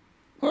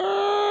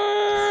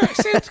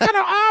kind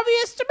of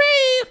obvious to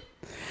me.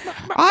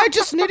 I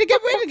just need to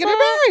get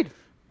married.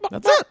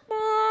 That's it."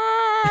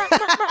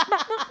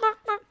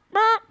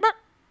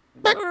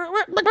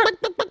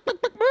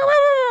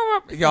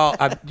 Y'all,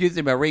 I'm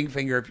using my ring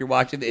finger if you're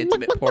watching the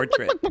intimate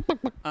portrait.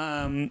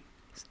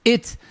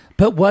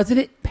 But wasn't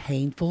it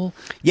painful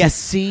to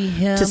see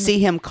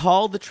him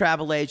call the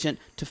travel agent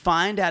to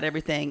find out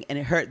everything, and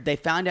it hurt. They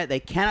found out they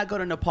cannot go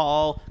to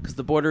Nepal because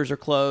the borders are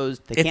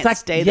closed. They can't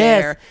stay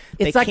there.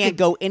 They can't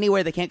go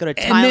anywhere. They can't go to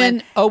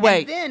Thailand.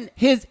 And then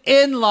his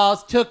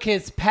in-laws took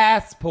his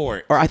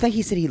passport. Or I think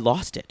he said he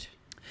lost it.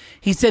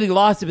 He said he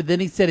lost it, but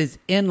then he said his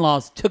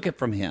in-laws took it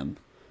from him.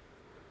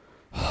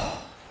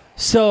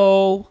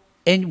 So,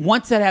 and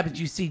once that happens,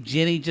 you see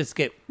Jenny just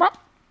get,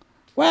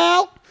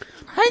 well,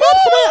 hang up,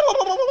 Sumit.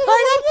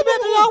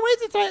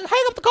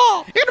 Hang up the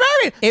call. You're going to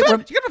marry me. You're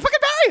going to fucking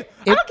marry me.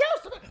 I don't care,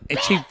 Sumit. And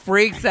she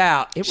freaks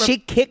out. She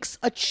kicks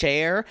a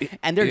chair,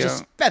 and there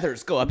just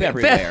feathers go up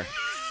everywhere.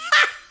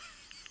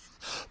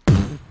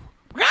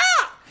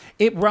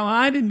 It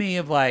reminded me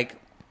of like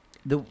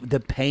the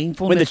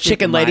painfulness. When the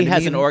chicken lady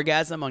has an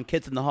orgasm on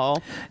Kids in the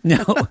Hall? No,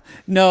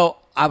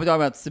 I was talking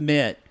about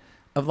Sumit.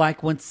 Of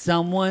like when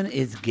someone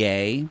is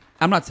gay,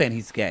 I'm not saying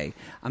he's gay.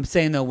 I'm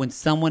saying though when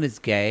someone is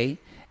gay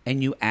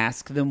and you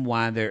ask them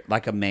why they're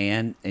like a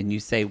man, and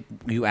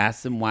you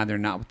ask them why they're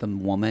not with a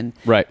woman,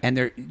 Right. And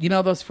they're,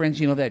 those friends,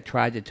 that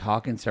tried to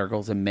talk in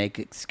circles and make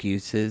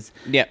excuses,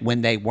 Yeah.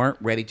 when they weren't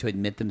ready to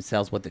admit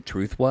themselves what the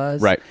truth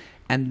was, Right.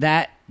 And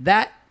that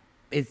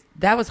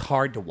was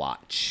hard to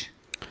watch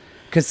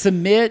because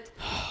Sumit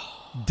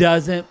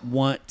doesn't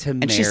want to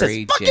marry And she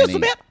says, "Fuck Jenny. you,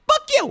 Sumit!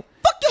 Fuck you!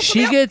 Fuck you,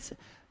 Sumit!"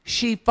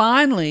 She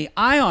finally,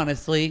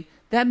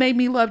 that made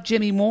me love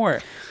Jenny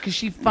more because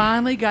she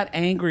finally got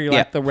angry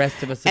like the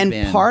rest of us have and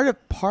been.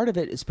 part of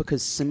it is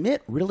because Sumit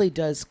really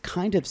does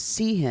kind of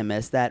see him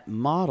as that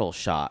model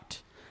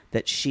shot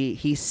that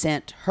he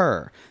sent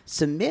her.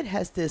 Sumit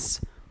has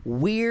this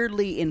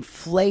weirdly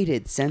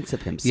inflated sense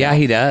of himself. Yeah,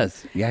 he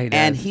does.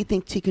 And he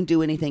thinks he can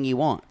do anything he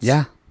wants.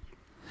 Yeah.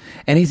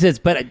 And he says,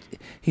 but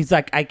he's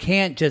like, I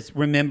can't just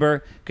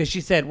remember, because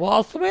she said,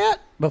 well, Sumit,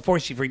 before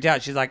she freaked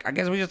out, she's like, I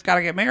guess we just got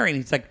to get married.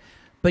 And he's like,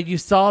 but you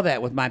saw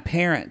that with my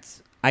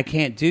parents. I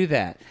can't do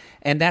that.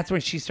 And that's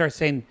when she starts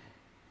saying,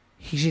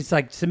 she's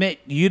like, Sumit,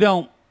 you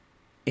don't,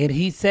 and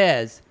he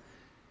says,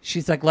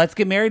 she's like, let's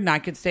get married and I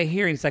can stay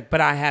here. And he's like,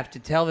 but I have to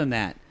tell them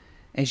that.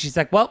 And she's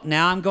like, well,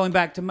 now I'm going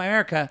back to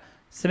America.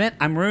 Sumit,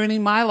 I'm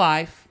ruining my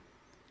life.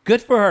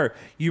 Good for her.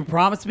 You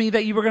promised me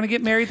that you were going to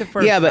get married the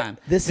first time.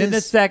 Then the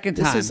second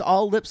time. This is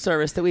all lip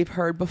service that we've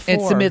heard before.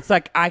 And Sumit's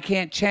like, I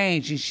can't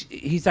change. And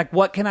he's like,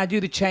 what can I do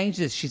to change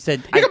this? She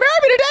said, You can marry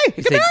me today.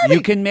 You can marry me.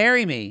 You can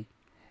marry me.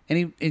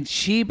 And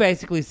she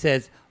basically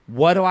says,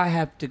 what do I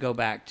have to go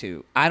back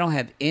to? I don't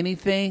have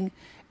anything.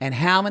 And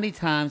how many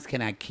times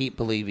can I keep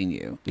believing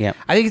you? Yeah.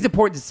 I think it's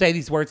important to say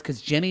these words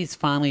because Jenny's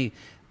finally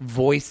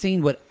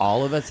voicing what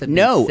all of us have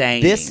been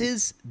saying. This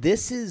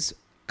is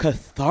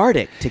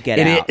cathartic to get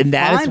out. And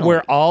that Finally. is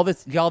where all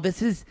this, y'all,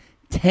 this is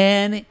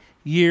 10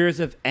 years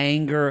of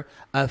anger,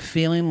 of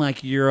feeling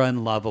like you're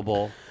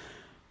unlovable.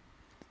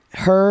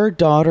 Her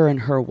daughter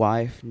and her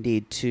wife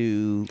need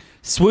to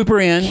Swoop her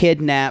in.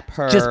 kidnap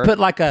her. Just put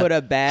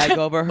a bag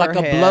over her like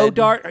head. a blow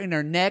dart in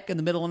her neck in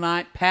the middle of the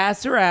night.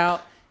 Pass her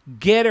out.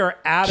 Get her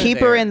out of there.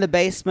 Keep her in the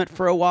basement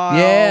for a while.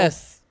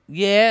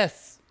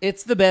 Yes.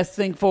 It's the best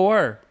thing for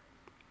her.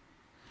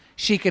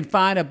 She can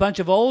find a bunch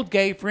of old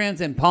gay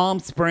friends in Palm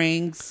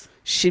Springs.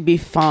 She'd be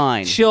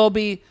fine. She'll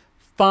be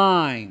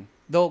fine.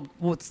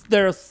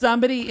 There's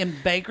somebody in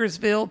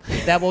Bakersfield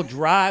that will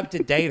drive to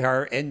date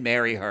her and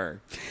marry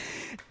her.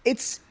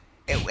 He's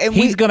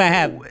going to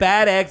have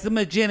bad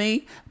eczema,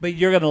 Jenny, but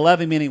you're going to love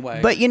him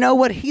anyway. But you know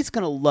what? He's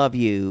going to love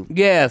you.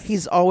 Yes.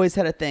 He's always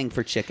had a thing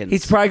for chickens.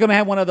 He's probably going to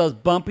have one of those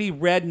bumpy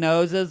red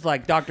noses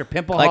like Dr.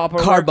 Pimple like Hopper.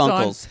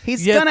 carbuncles.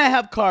 He's going to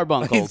have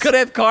carbuncles. He's going to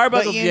have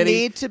carbuncles, But you Jenny.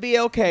 need to be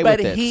okay But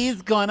with it.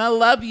 he's going to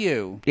love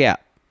you. Yeah.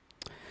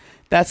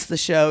 That's the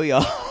show,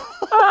 y'all.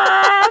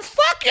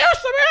 Fuck you,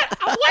 Samantha.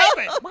 I'm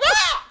leaving.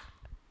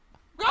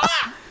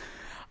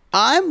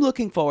 I'm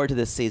looking forward to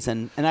this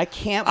season, and I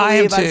can't I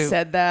am believe I too.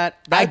 said that.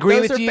 I agree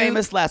Those with are you.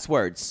 famous last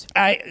words.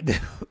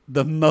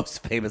 The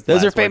most famous. Those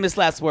last are words. famous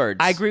last words.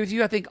 I agree with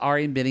you. I think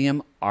Ari and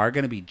Biniam are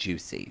going to be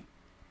juicy.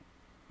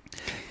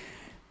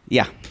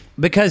 Yeah.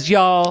 Because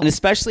y'all, And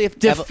especially if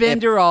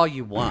defend her all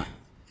you want.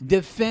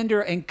 Defend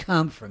her and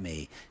come for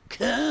me.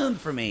 Come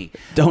for me.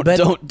 Don't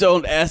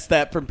ask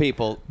that from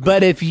people.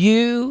 But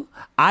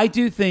I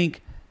do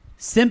think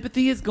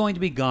sympathy is going to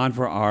be gone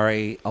for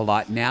Ari a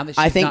lot now that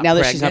she's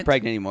that she's not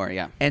pregnant anymore,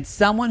 yeah. And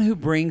someone who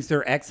brings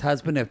their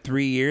ex-husband of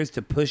 3 years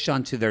to push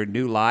onto their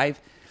new life,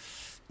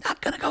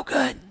 not going to go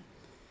good.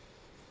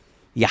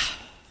 Yeah.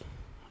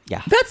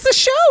 Yeah. That's the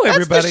show,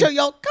 everybody. That's the show,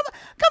 y'all.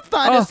 Come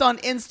find us on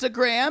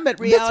Instagram at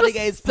Reality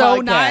Gaze This was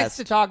so Podcast. nice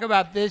to talk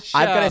about this show.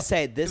 I've got to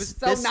say, this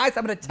It was so nice.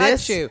 I'm going to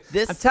touch you.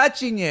 I'm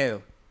touching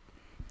you.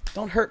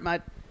 Don't hurt my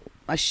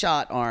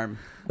shot arm,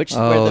 which is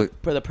where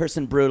the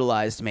person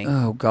brutalized me.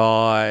 Oh,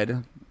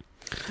 God.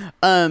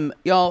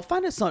 Y'all,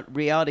 find us on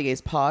Reality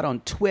Gaze Pod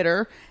on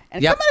Twitter.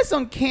 And Yep. come at us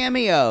on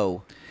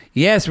Cameo.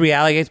 Yes,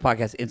 Reality Gaze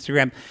Podcast,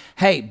 Instagram.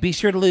 Hey, be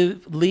sure to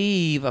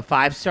leave a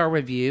 5-star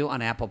review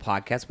on Apple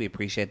Podcasts. We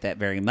appreciate that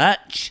very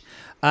much.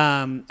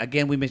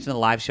 Again, we mentioned the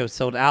live show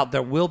sold out.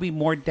 There will be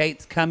more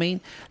dates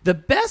coming. The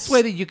best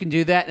way that you can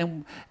do that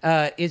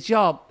is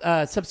y'all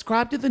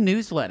subscribe to the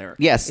newsletter.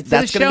 Yes, it's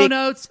that's in going the to show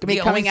be, notes. gonna be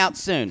coming out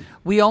soon.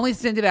 We only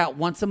send it out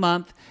once a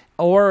month,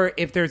 or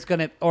if there's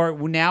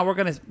now we're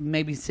gonna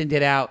maybe send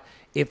it out.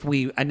 If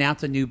we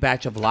announce a new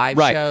batch of live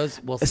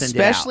shows, we'll send it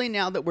out. Especially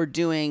now that we're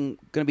going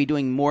to be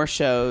doing more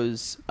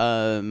shows.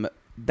 We're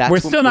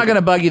still not going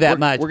to bug you that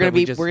much. We're going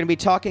to be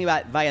talking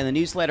about via the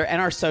newsletter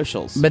and our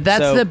socials. But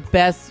that's the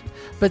best.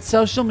 But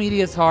social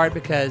media is hard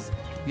because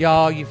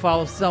y'all, you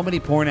follow so many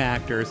porn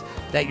actors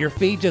that your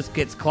feed just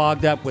gets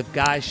clogged up with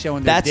guys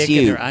showing their dick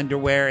in their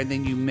underwear, and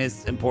then you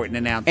miss important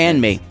announcements. And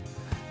me.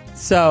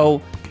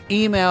 So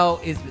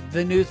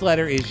the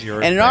newsletter is your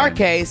And in thing. our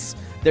case,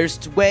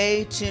 there's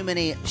way too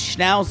many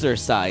schnauzer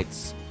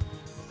sites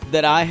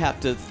that I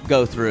have to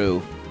go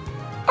through.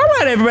 All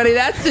right, everybody,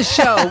 that's the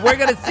show. We're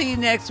going to see you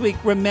next week.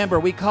 Remember,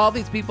 we call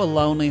these people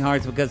lonely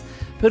hearts because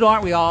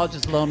aren't we all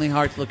just lonely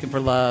hearts looking for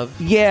love?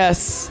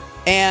 Yes,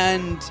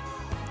 and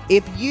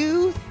if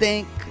you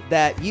think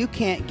that you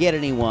can't get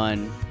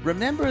anyone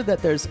Remember that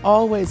there's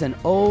always an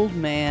old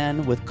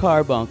man with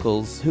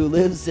carbuncles who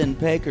lives in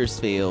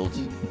Bakersfield,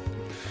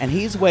 and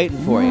he's waiting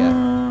for you.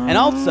 And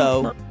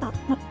also,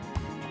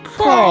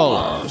 call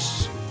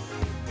us.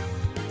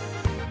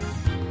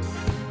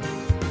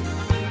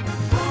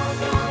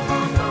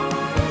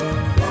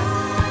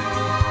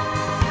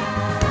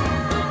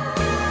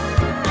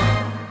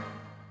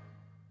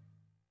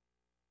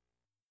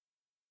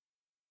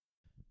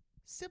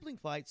 Sibling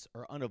fights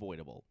are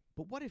unavoidable,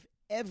 but what if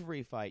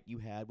every fight you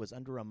had was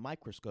under a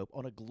microscope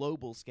on a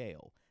global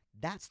scale?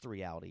 That's the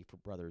reality for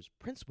brothers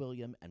Prince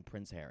William and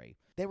Prince Harry.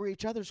 They were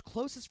each other's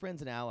closest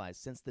friends and allies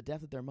since the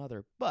death of their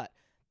mother, but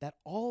that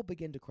all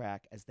began to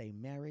crack as they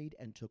married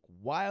and took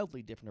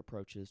wildly different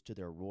approaches to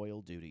their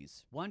royal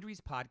duties.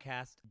 Wondery's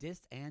podcast,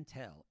 Dis and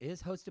Tell,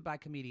 is hosted by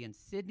comedians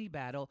Sydney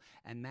Battle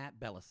and Matt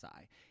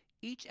Belisai.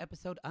 Each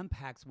episode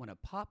unpacks one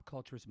of pop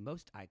culture's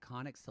most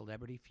iconic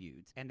celebrity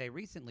feuds, and they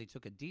recently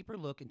took a deeper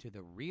look into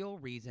the real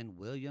reason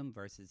William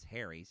versus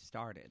Harry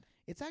started.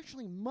 It's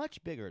actually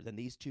much bigger than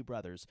these two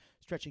brothers,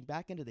 stretching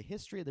back into the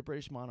history of the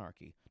British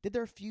monarchy. Did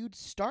their feud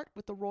start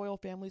with the royal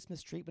family's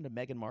mistreatment of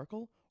Meghan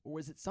Markle, or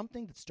was it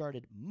something that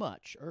started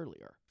much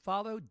earlier?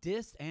 Follow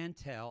Dis and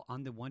Tell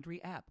on the Wondery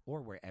app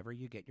or wherever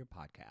you get your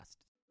podcasts.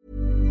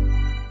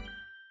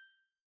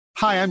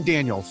 Hi, I'm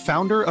Daniel,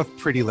 founder of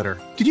Pretty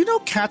Litter. Did you know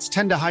cats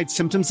tend to hide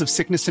symptoms of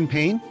sickness and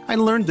pain? I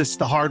learned this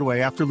the hard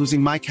way after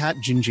losing my cat,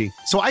 Gingy.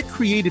 So I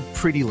created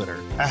Pretty Litter,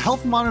 a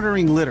health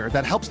monitoring litter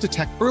that helps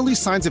detect early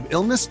signs of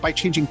illness by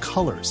changing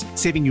colors,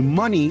 saving you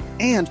money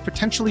and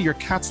potentially your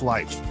cat's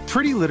life.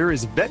 Pretty Litter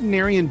is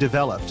veterinarian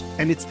developed,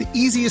 and it's the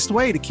easiest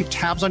way to keep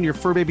tabs on your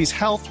fur baby's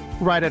health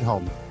right at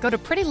home. Go to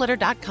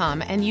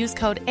prettylitter.com and use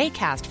code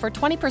ACAST for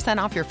 20%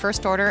 off your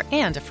first order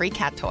and a free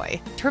cat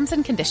toy. Terms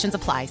and conditions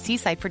apply. See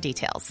site for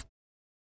details.